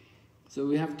 So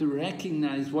we have to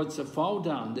recognize what's a fall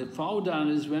down. The fall down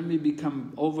is when we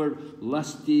become over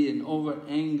lusty and over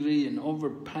angry and over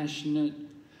passionate.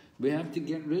 We have to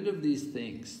get rid of these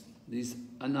things, these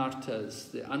anarthas,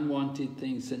 the unwanted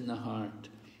things in the heart.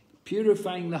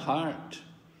 Purifying the heart.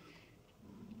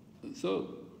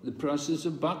 So the process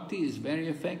of bhakti is very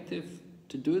effective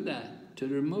to do that, to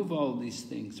remove all these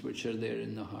things which are there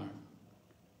in the heart.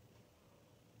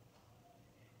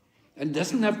 It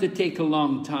doesn't have to take a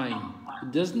long time.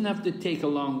 It doesn't have to take a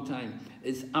long time.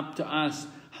 It's up to us.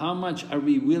 How much are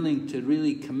we willing to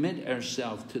really commit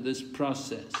ourselves to this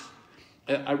process?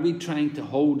 Are we trying to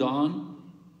hold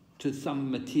on to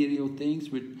some material things?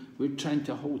 We're trying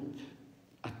to hold...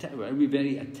 Are we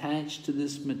very attached to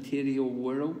this material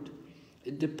world?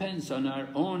 It depends on our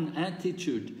own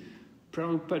attitude.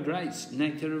 Prabhupada writes,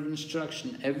 Nectar of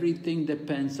Instruction, everything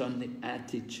depends on the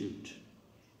attitude.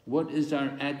 What is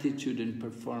our attitude in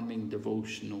performing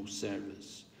devotional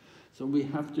service? So we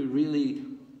have to really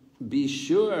be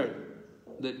sure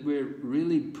that we're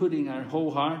really putting our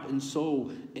whole heart and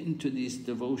soul into these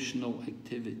devotional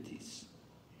activities.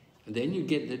 And then you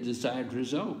get the desired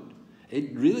result.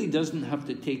 It really doesn't have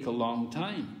to take a long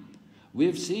time.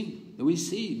 We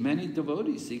see many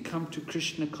devotees, they come to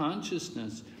Krishna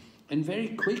consciousness, and very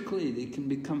quickly they can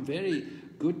become very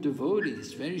good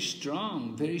devotees, very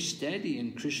strong, very steady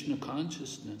in Krishna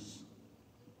consciousness.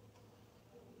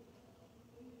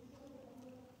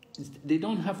 They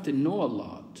don't have to know a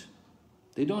lot.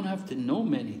 They don't have to know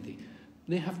many things.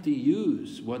 They have to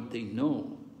use what they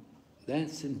know.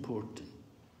 That's important.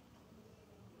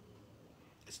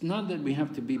 It's not that we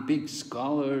have to be big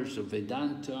scholars of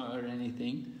Vedanta or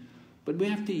anything, but we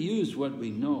have to use what we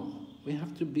know. We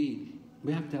have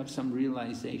to have some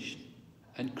realization.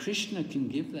 And Krishna can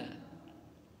give that.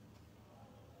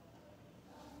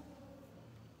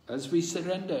 As we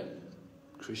surrender,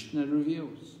 Krishna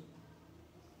reveals.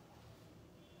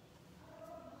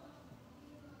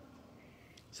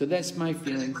 So that's my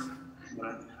feelings.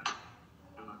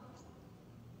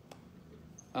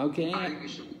 Okay.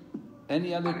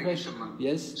 Any other question?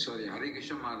 Yes? Sorry, Hare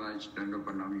Krishna Maharaj,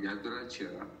 Dandapanam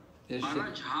Yadracha. Yes,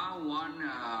 Maharaj, how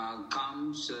one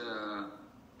comes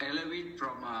elevate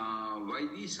from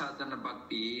Vaidhi Sadhana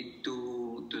Bhakti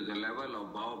to the level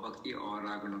of Bhava Bhakti or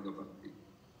Raganuga Bhakti?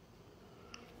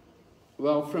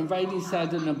 Well, from Vaidhi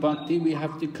Sadhana Bhakti, we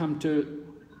have to come to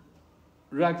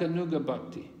Raganuga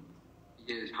Bhakti.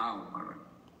 Yes, how, Maharaj?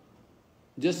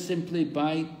 Just simply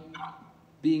by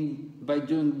by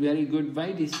doing very good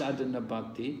Vaidhi sadhana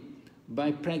bhakti.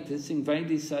 By practicing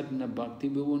Vaidhi sadhana bhakti,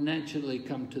 we will naturally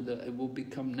come to it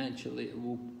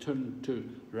will turn to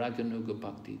Raganuga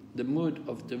bhakti. The mood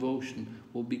of devotion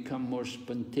will become more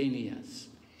spontaneous.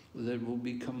 That will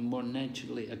become more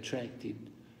naturally attracted.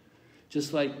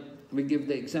 Just like we give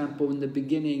the example in the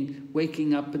beginning,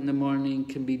 waking up in the morning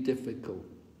can be difficult.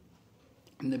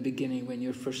 In the beginning, when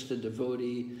you're first a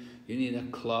devotee, you need a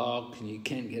clock and you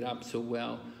can't get up so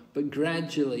well. But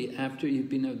gradually, after you've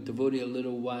been a devotee a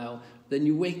little while, then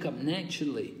you wake up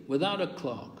naturally, without a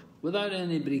clock, without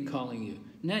anybody calling you.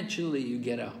 Naturally, you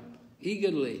get up.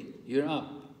 Eagerly, you're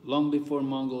up. Long before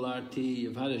Mongol Arti,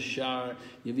 you've had a shower,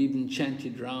 you've even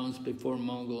chanted rounds before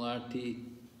Mongol Arti.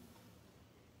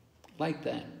 Like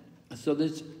that. So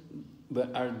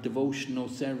our devotional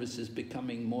service is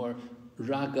becoming more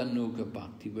Raganuga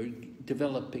bhakti. We're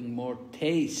developing more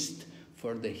taste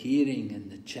for the hearing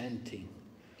and the chanting.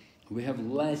 We have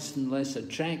less and less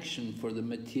attraction for the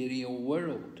material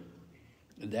world.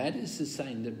 That is the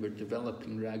sign that we're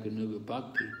developing Raganuga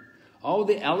bhakti. All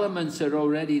the elements are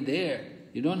already there.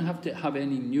 You don't have to have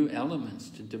any new elements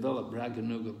to develop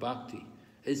Raganuga bhakti.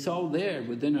 It's all there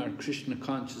within our Krishna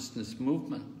consciousness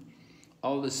movement.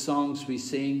 All the songs we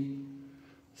sing,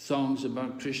 songs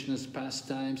about Krishna's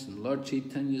pastimes and Lord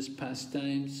Chaitanya's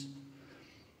pastimes,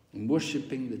 and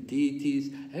worshipping the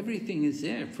deities, everything is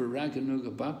there for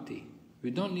Raganuga bhakti. We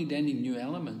don't need any new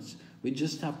elements. We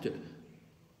just have to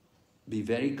be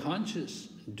very conscious,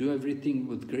 do everything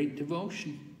with great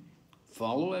devotion,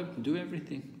 do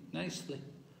everything nicely,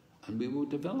 and we will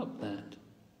develop that.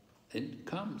 It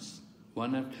comes.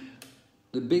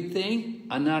 The big thing,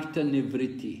 anartha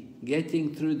nivritti,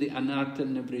 getting through the anartha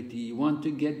nivritti. You want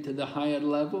to get to the higher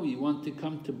level, you want to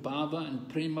come to bhava and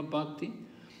prema bhakti,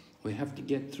 we have to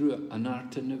get through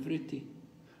anartha nivritti.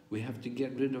 We have to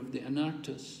get rid of the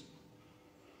anarthas.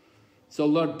 So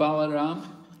Lord Balaram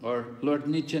or Lord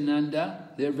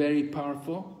Nityananda, they're very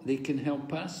powerful. They can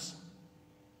help us.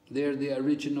 They're the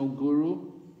original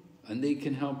guru, and they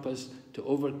can help us to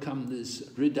overcome this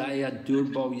hridaya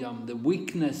durbalyam, the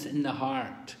weakness in the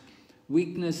heart.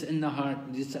 Weakness in the heart,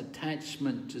 this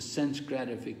attachment to sense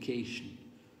gratification.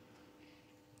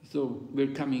 So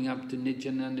we're coming up to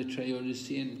Nityananda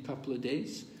Trayodasi in a couple of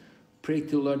days. Pray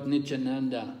to Lord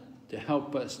Nityananda to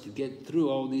help us to get through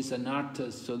all these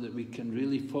anarthas so that we can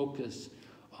really focus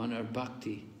on our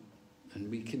bhakti and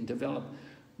we can develop.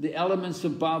 The elements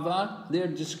of bhava, they're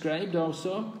described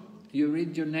also. You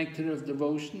read your Nectar of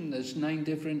Devotion, there's 9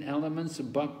 different elements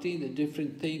of bhakti, the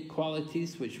different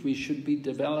qualities which we should be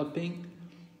developing.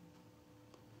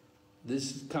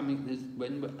 This is coming,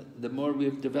 the more we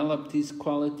have developed these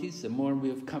qualities, the more we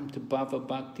have come to Bhava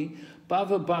Bhakti.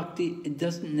 Bhava Bhakti, it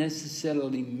doesn't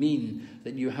necessarily mean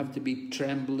that you have to be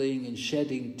trembling and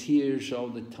shedding tears all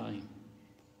the time.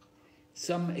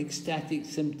 Some ecstatic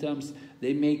symptoms,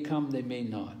 they may come, they may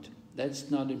not. That's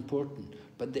not important.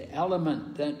 But the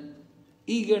element, that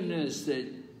eagerness, that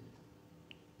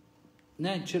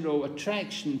natural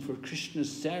attraction for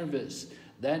Krishna's service,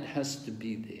 that has to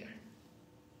be there.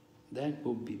 That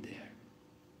will be there.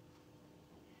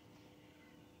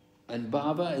 And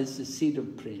bhava is the seed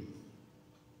of prem.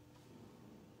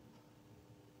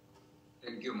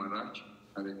 Thank you, Maharaj.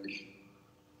 Hare Krishna.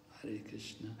 Hare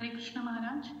Krishna. Hare Krishna,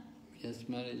 Maharaj. Yes,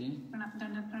 Maharaji.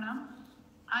 Pranam.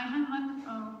 I have one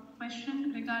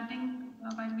question regarding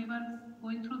while we were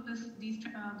going through the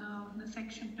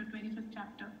section, the 25th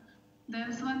chapter. There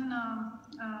is one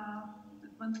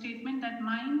statement that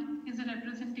mind is a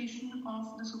representation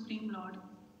of the Supreme Lord.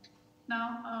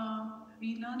 Now,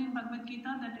 we learn in Bhagavad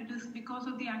Gita that it is because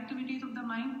of the activities of the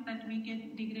mind that we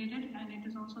get degraded, and it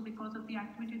is also because of the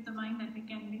activity of the mind that we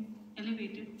can be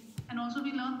elevated. And also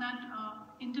we learn that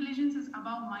intelligence is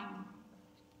above mind.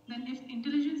 Then if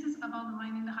intelligence is above the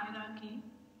mind in the hierarchy,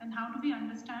 then how do we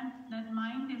understand that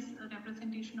mind is a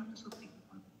representation of the Supreme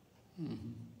Lord?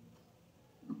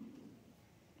 Mm-hmm.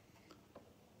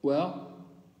 Well,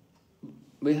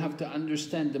 we have to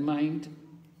understand the mind.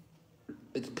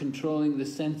 It's controlling the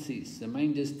senses. The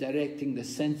mind is directing the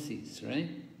senses, right?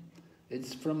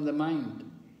 It's from the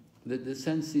mind that the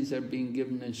senses are being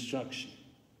given instruction.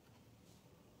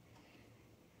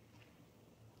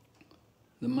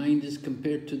 The mind is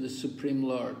compared to the Supreme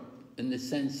Lord in the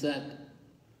sense that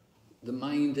the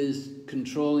mind is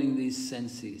controlling these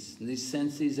senses. These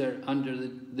senses are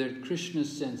they're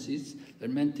Krishna's senses. They're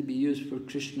meant to be used for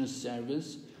Krishna's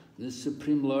service. The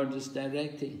Supreme Lord is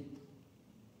directing.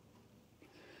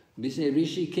 We say,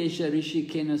 Rishikesha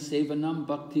Rishikena Sevanam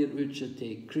Bhaktir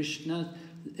Uchate. Krishna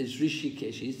is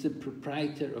Rishikesh. He's the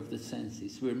proprietor of the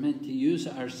senses. We're meant to use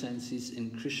our senses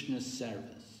in Krishna's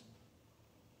service.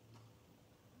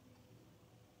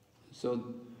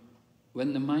 So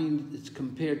when the mind is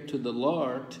compared to the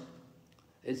Lord,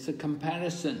 it's a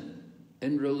comparison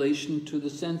in relation to the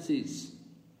senses.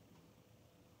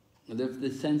 And if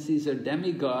the senses are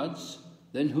demigods,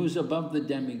 then who's above the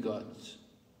demigods?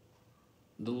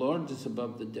 The Lord is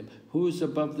above the demigods. Who is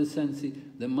above the senses?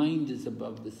 The mind is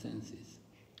above the senses.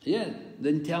 Yeah, the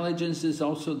intelligence is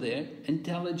also there.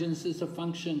 Intelligence is a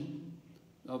function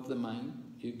of the mind.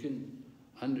 You can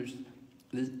understand.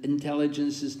 The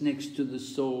intelligence is next to the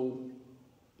soul.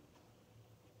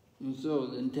 And so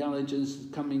the intelligence is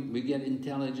coming, we get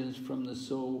intelligence from the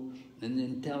soul, and the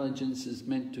intelligence is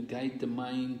meant to guide the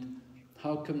mind.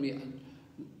 How can we,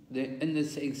 in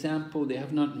this example, they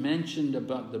have not mentioned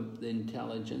about the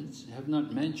intelligence, they have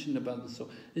not mentioned about the soul.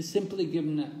 It's simply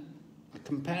given a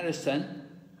comparison,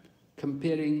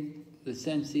 comparing the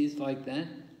senses like that,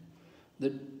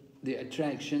 the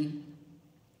attraction.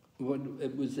 What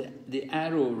it was the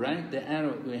arrow, right? The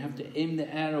arrow, we have to aim the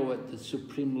arrow at the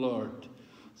Supreme Lord.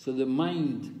 So the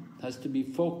mind has to be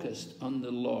focused on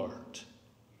the Lord.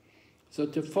 So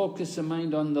to focus the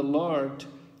mind on the Lord,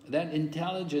 that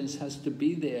intelligence has to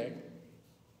be there.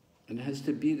 It has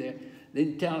to be there.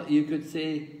 You could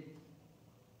say,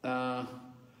 I'll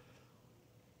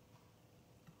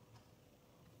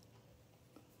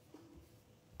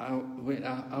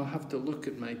have to look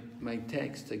at my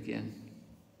text again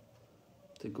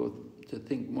to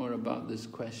think more about this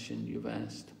question you've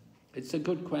asked. It's a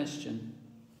good question.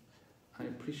 I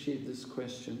appreciate this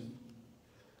question.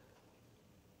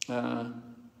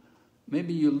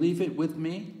 Maybe you leave it with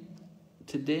me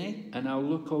today, and I'll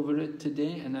look over it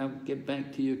today, and I'll get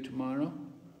back to you tomorrow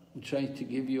and try to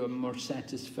give you a more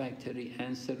satisfactory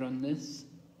answer on this.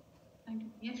 Thank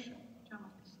you. Yes, sure.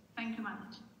 Thank you,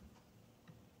 Maharaj.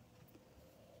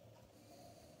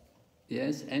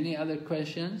 Yes, any other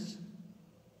questions?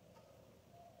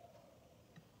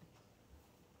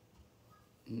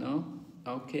 No?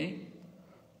 Okay.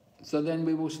 So then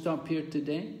we will stop here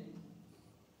today.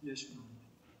 Yes, ma'am.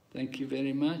 Thank you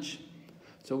very much.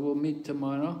 So we'll meet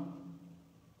tomorrow.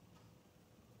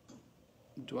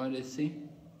 Dwarasi.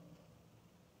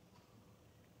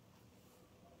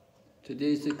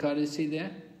 Today's the Ekadasi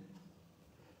there?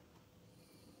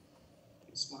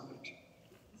 Yes, Maharaj.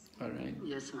 All right.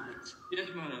 Yes, Maharaj. Yes,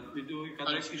 Maharaj. We do Ekadasi.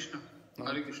 Hare Krishna.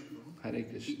 Hare Krishna. Hare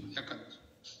Krishna.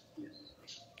 Yes.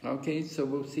 Okay, so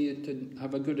we'll see you,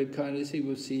 have a good Ekadasi,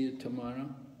 we'll see you tomorrow.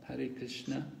 Hare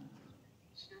Krishna.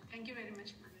 Thank you very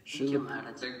much, Maharaj. Thank you,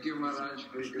 Maharaj. Thank you, Maharaj.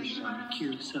 Hare Krishna. Thank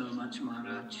you so much,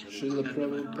 Maharaj. Srila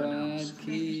Prabhupada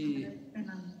ki.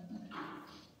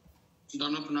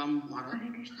 Dana Pranam, Maharaj.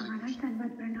 Hare Krishna Maharaj,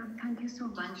 Dhanavad Pranam. Thank you so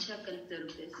much.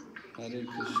 Hare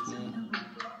Krishna.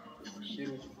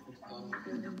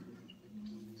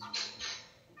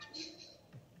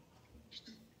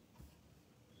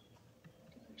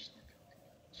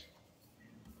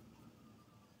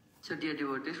 So dear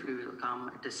devotees, we will come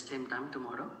at the same time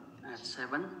tomorrow at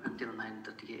 7 until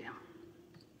 9:30 a.m.